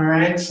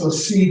right, so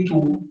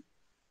C2.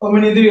 How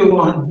many do you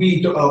want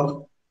B to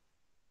have?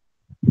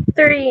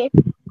 3.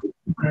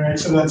 All right,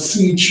 so that's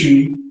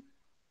C3.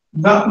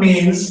 That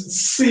means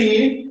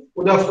C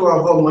would have to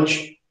have how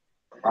much?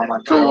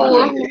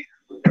 2.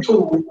 2.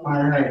 All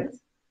right.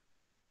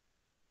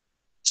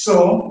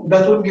 So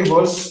that would give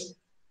us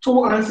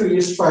 2 and 3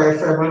 is 5,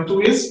 5 and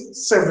 2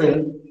 is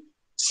 7.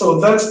 So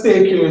that's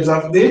take care of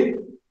the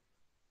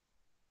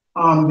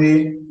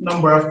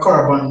number of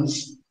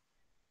carbons.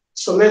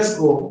 So let's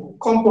go.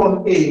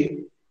 Compound A.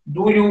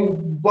 Do you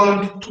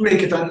want to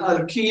make it an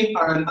alkene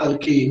or an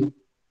alkane?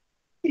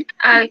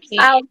 Alkene.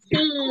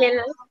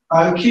 Alkene.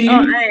 Alkene?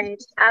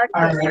 Alright. All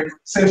Alkene. right.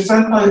 So if it's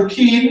an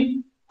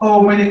alkene,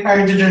 how many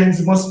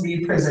hydrogens must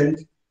be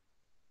present?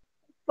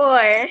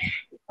 4.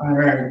 All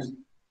right.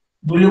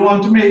 Do you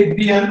want to make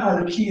B an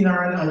alkene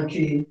or an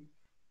alkane?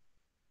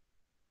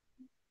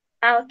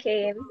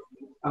 Alkane.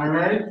 All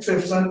right. So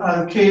if it's an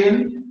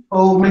alkane,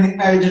 how many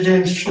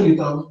hydrogens should it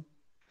have?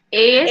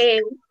 8.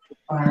 8.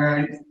 All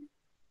right.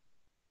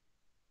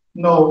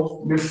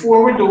 Now,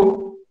 before we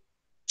do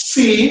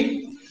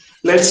C,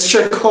 let's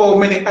check how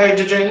many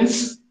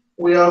hydrogens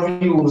we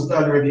have used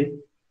already.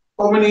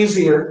 How many is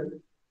here?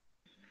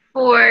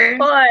 4.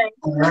 4.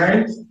 All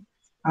right.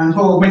 And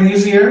how many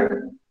is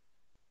here?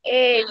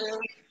 8.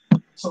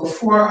 So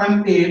 4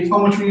 and 8, how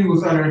much we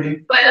used already?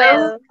 12.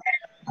 12.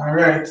 All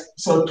right.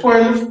 So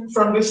 12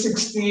 from the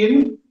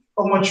 16,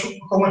 how much we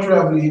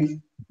have leave?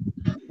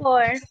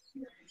 4.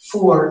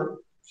 4.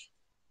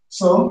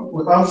 So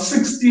we have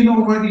 16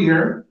 over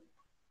here,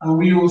 and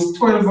we used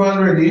 12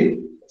 already.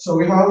 So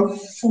we have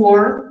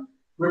 4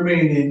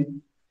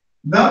 remaining.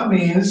 That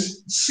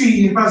means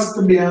C has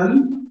to be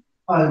an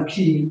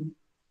alkene.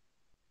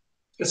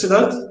 You see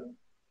that?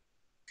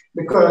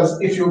 Because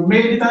if you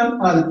made it an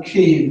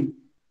alkane,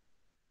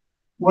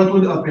 what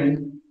would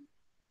happen?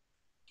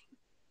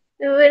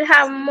 We will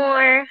have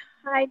more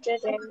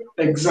hydrogen.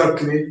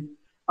 Exactly.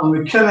 And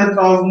we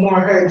cannot have more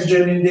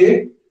hydrogen in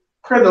the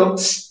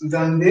products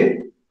than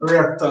the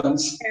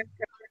reactants.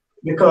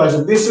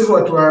 Because this is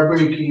what we are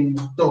breaking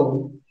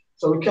down.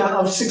 So we can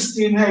have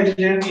 16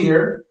 hydrogen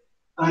here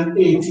and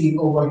 18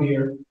 over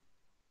here.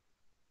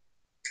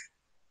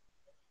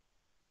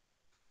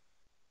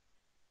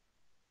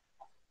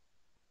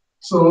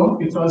 So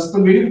it has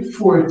to be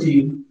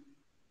 14.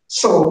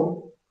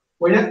 So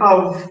when you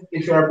have,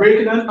 if you are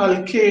breaking an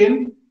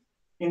alkane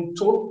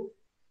into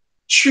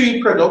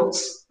 3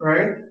 products,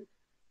 right?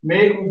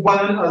 Make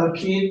one an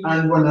alkene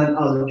and one an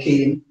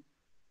alkane.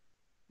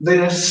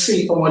 Then you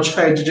see how much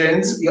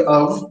hydrogens you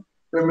have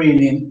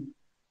remaining.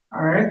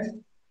 All right.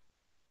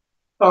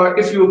 Or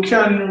if you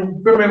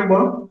can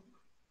remember,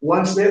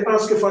 once they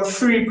ask you for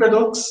 3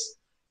 products,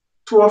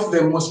 2 of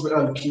them must be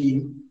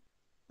alkene.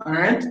 All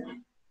right.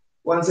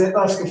 Once they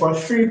ask you for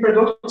 3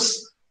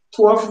 products,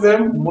 2 of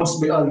them must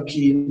be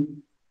alkene.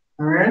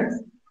 All right.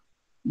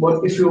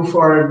 But if you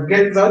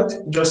forget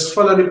that, just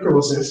follow the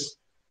process.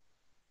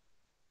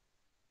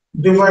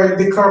 Divide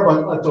the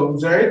carbon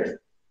atoms, right?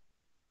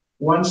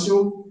 Once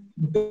you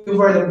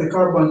divide up the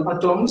carbon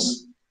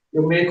atoms,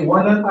 you make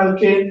one an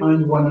alkane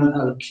and one an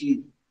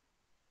alkene.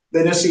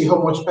 Then you see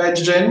how much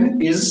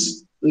hydrogen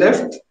is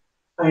left,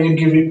 and you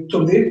give it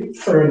to the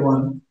third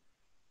one.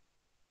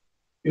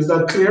 Is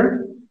that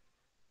clear?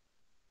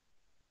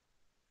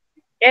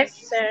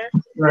 Yes, sir.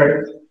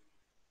 Right.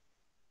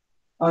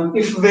 And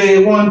if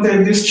they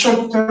wanted this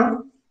structure,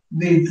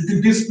 the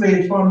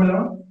display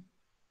formula,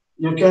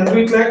 you can do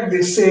it like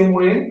the same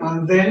way,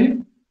 and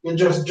then you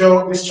just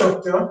draw the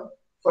structure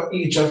for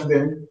each of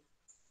them.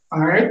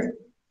 All right?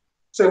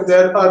 So if they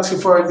ask you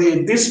for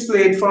the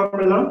displayed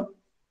formula,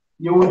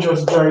 you will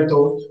just draw it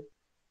out.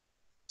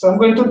 So I'm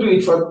going to do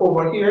it for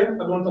over here.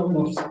 I don't have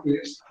enough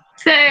space.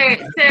 Sir,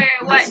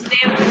 what Yes.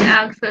 they would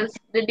ask us,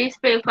 the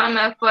display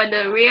formula for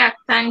the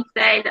reactant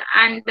side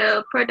and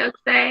the product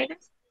side?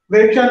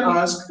 They can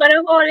ask, For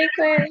the whole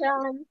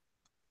equation.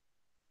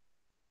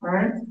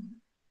 right?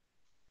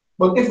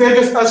 But if they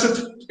just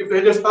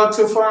ask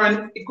you for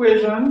an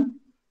equation,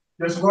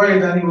 just go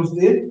ahead and use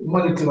the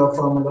molecular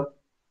formula.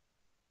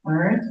 All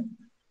right.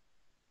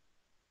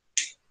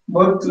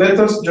 But let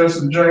us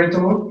just draw it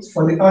out.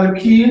 For the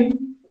alkene,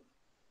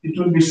 it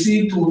will be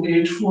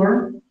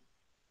C2H4.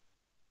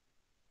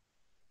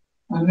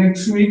 And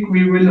next week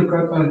we will look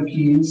at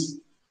alkenes.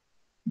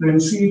 Then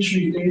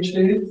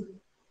C3H8.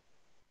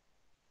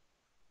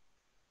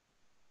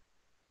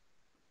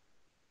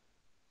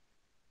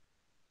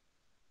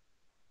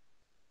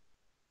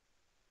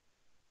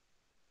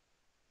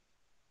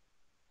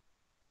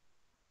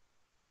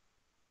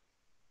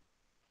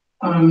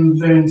 And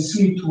then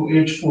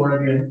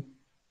C2H4 again.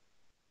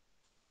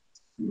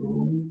 So,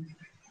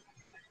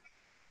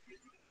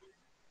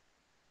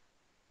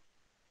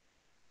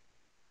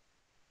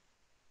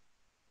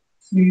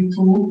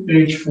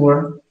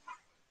 C2H4.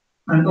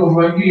 And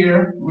over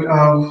here we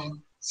have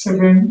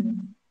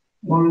 7,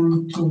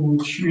 1, 2,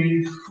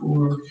 3,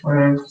 4,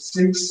 5,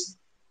 6,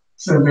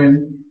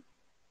 7.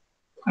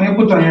 And you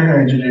put on your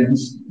hydrogens.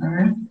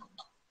 Alright?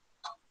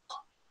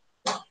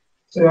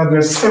 So you have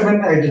your 7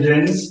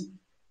 hydrogens.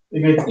 You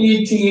get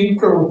ethene,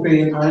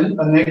 propane, and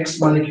the next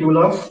molecule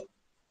of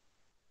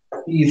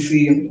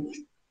ethene.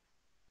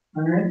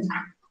 Alright?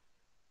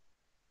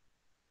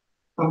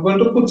 I'm going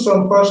to put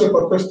some past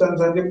paper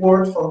questions on the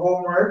board for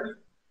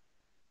homework.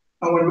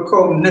 And when we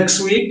come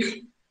next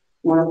week,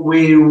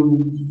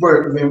 we'll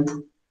work them.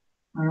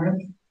 Alright?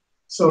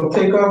 So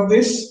take off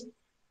this,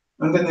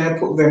 and then I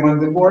put them on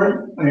the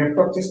board, and I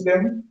practice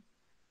them.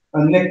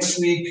 And next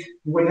week,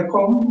 when you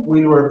come,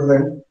 we'll work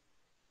them.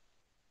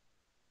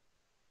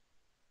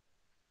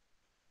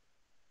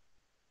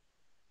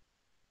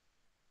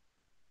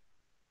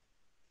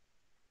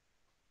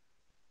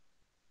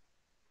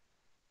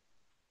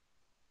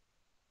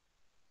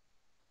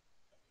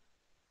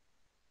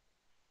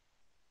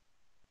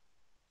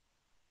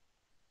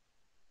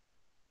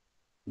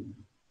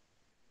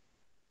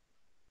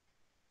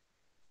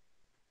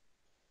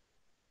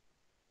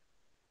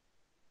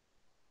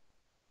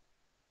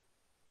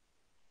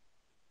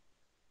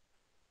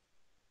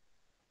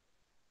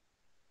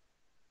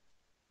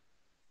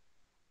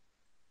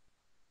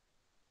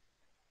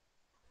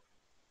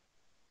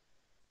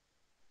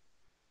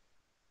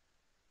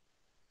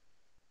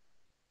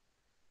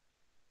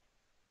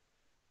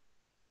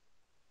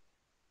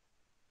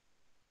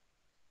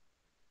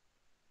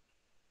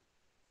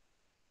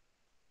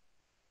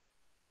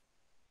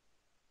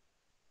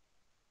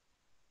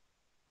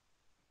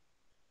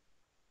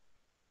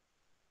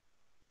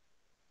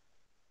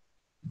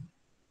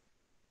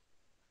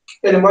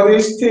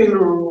 Anybody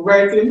still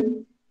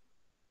writing?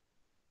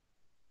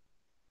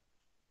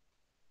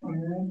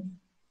 Alright.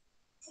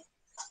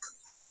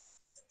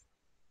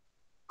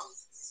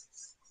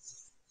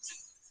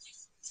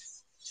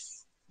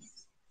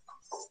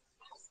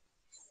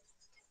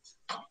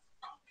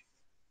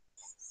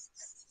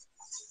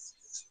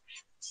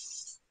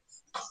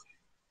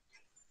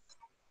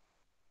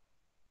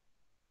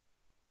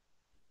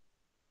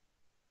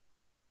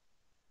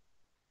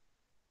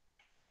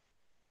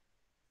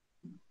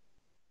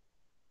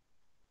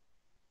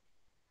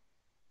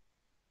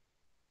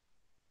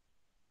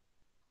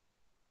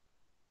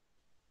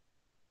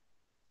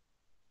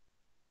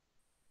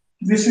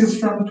 This is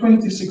from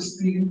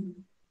 2016,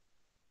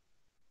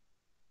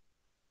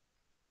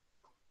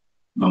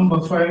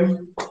 number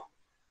 5.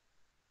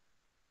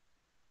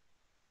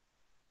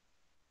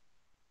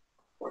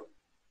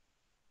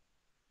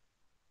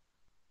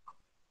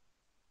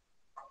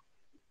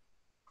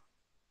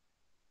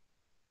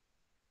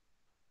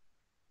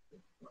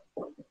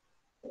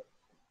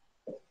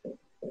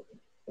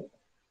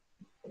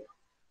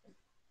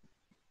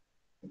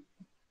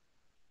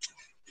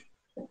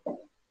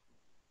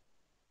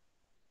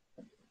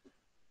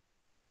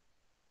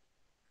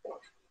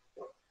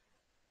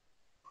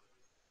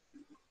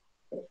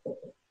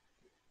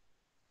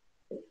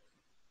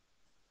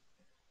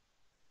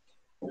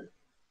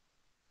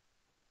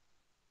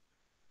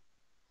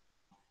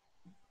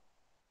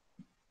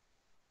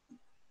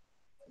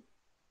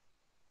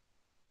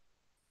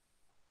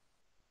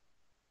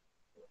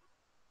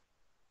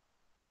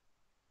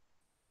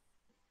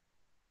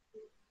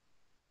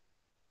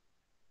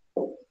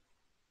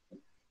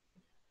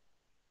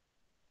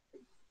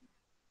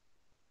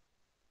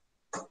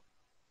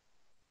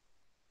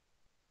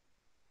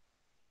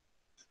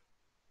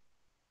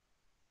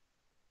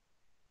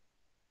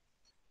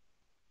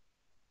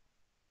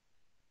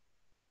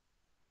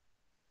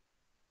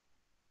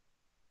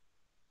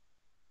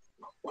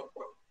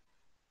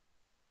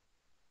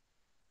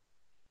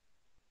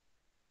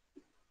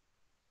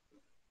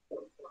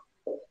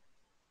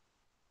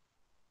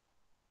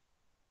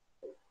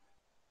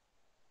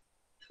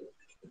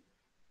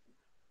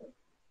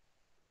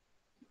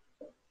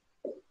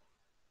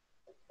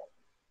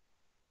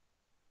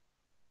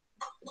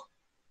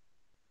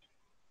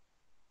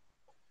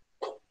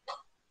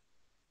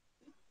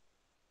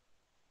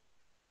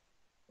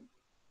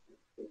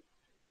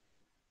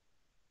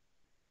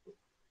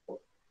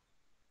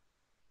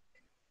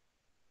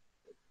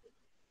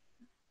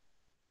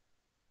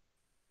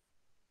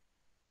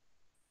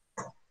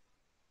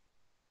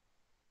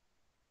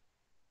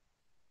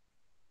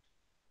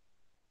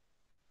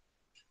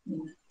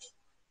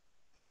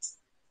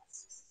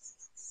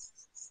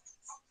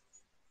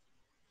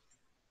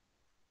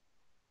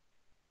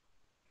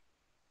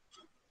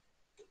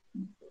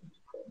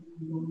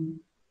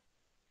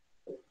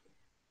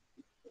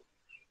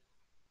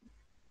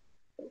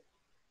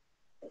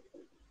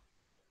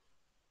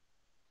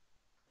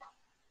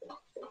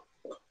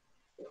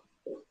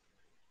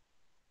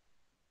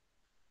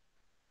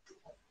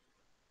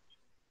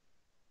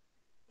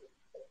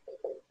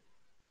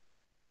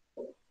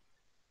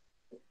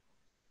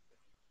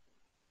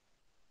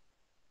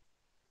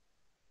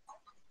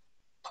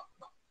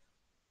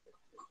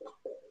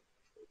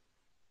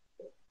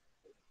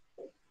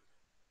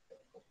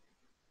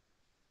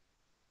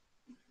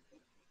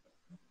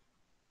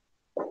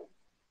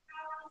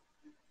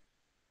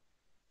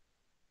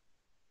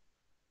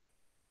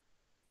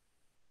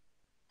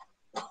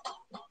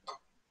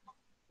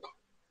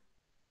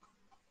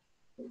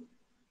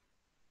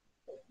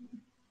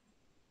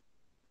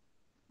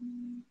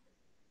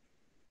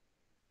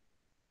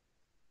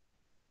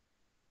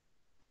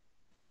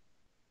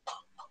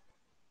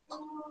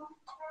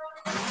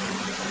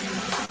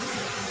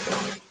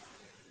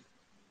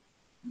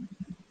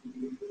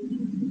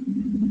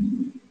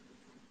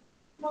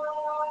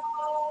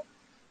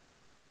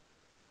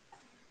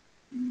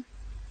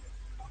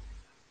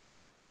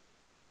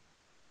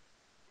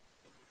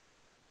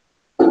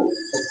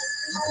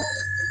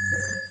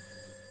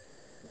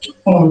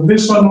 Oh,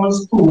 this one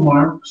was 2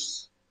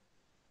 marks,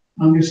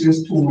 and this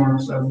is 2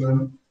 marks as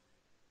well.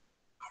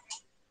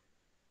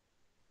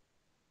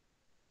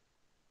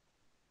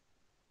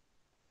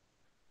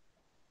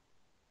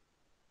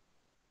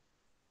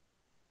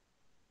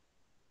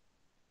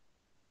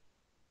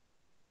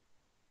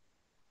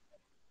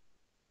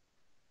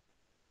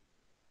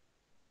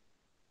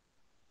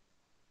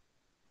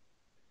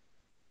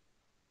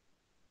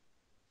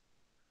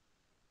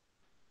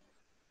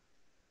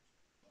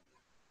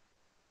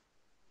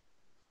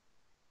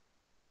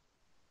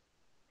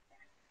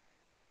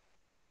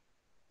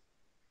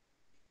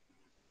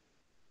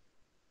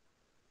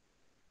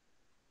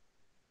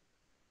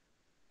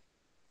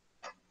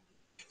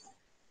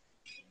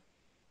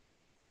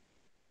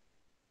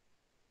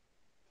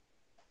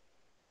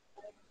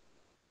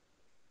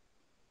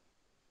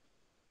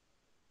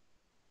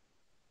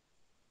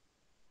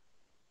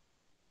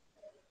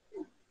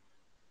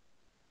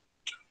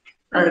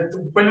 Alright,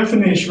 when I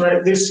finish,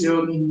 right, this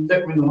you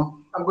let me know.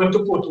 I'm going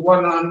to put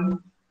one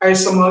on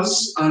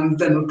isomers and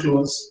then we'll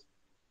close.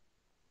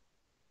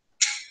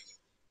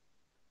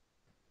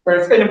 But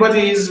if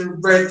anybody is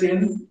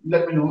writing,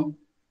 let me know.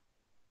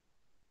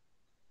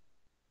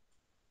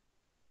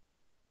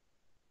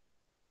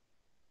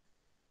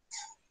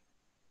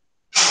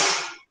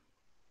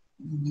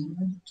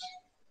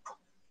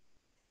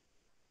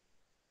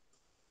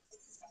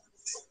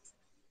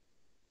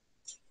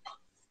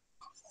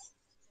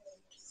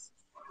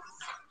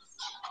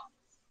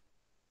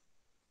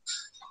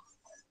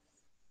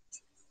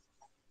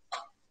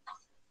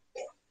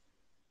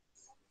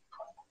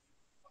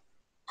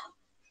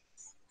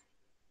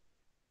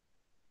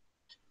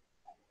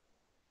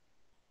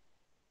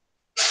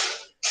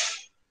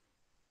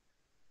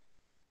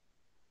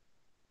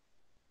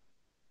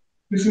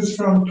 This is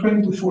from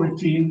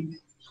 2014.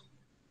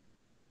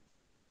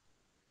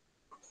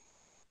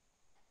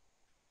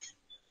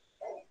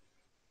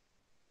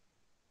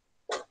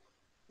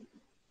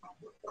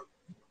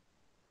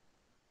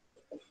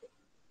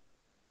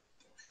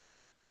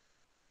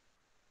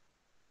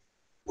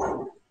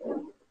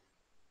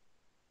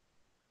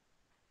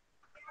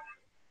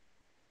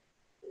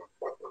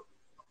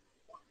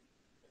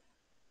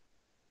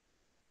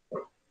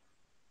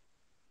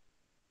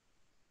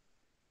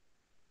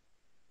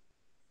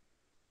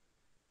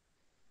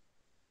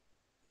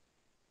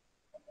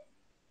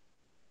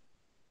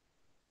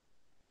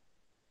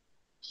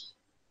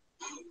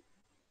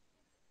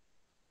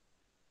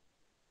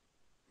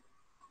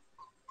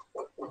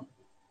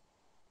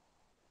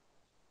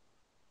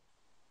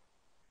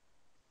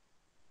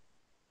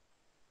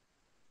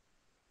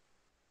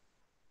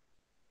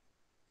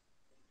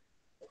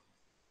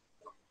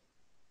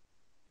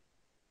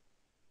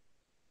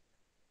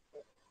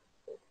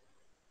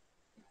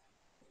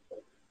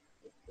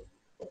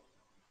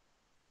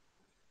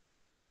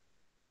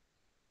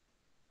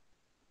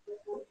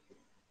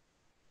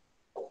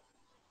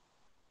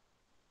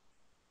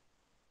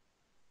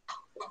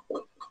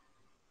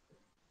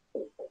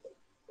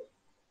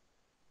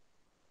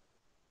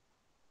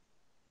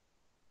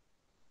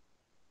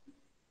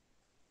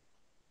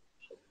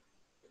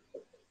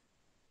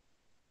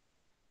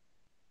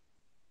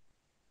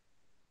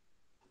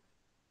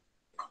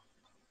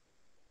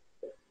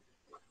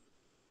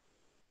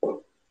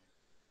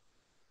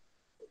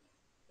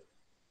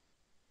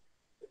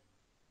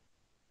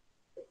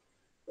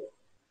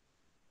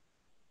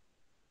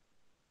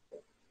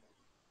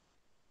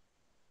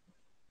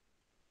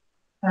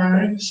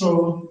 Alright,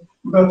 so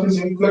that is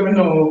it. Let me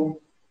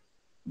know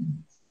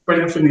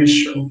when you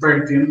finish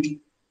writing.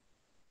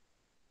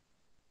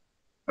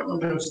 I'm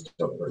going to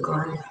stop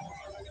recording.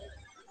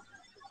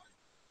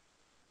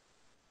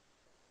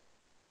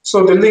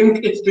 So the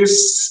link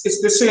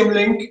it's the same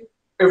link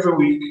every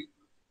week.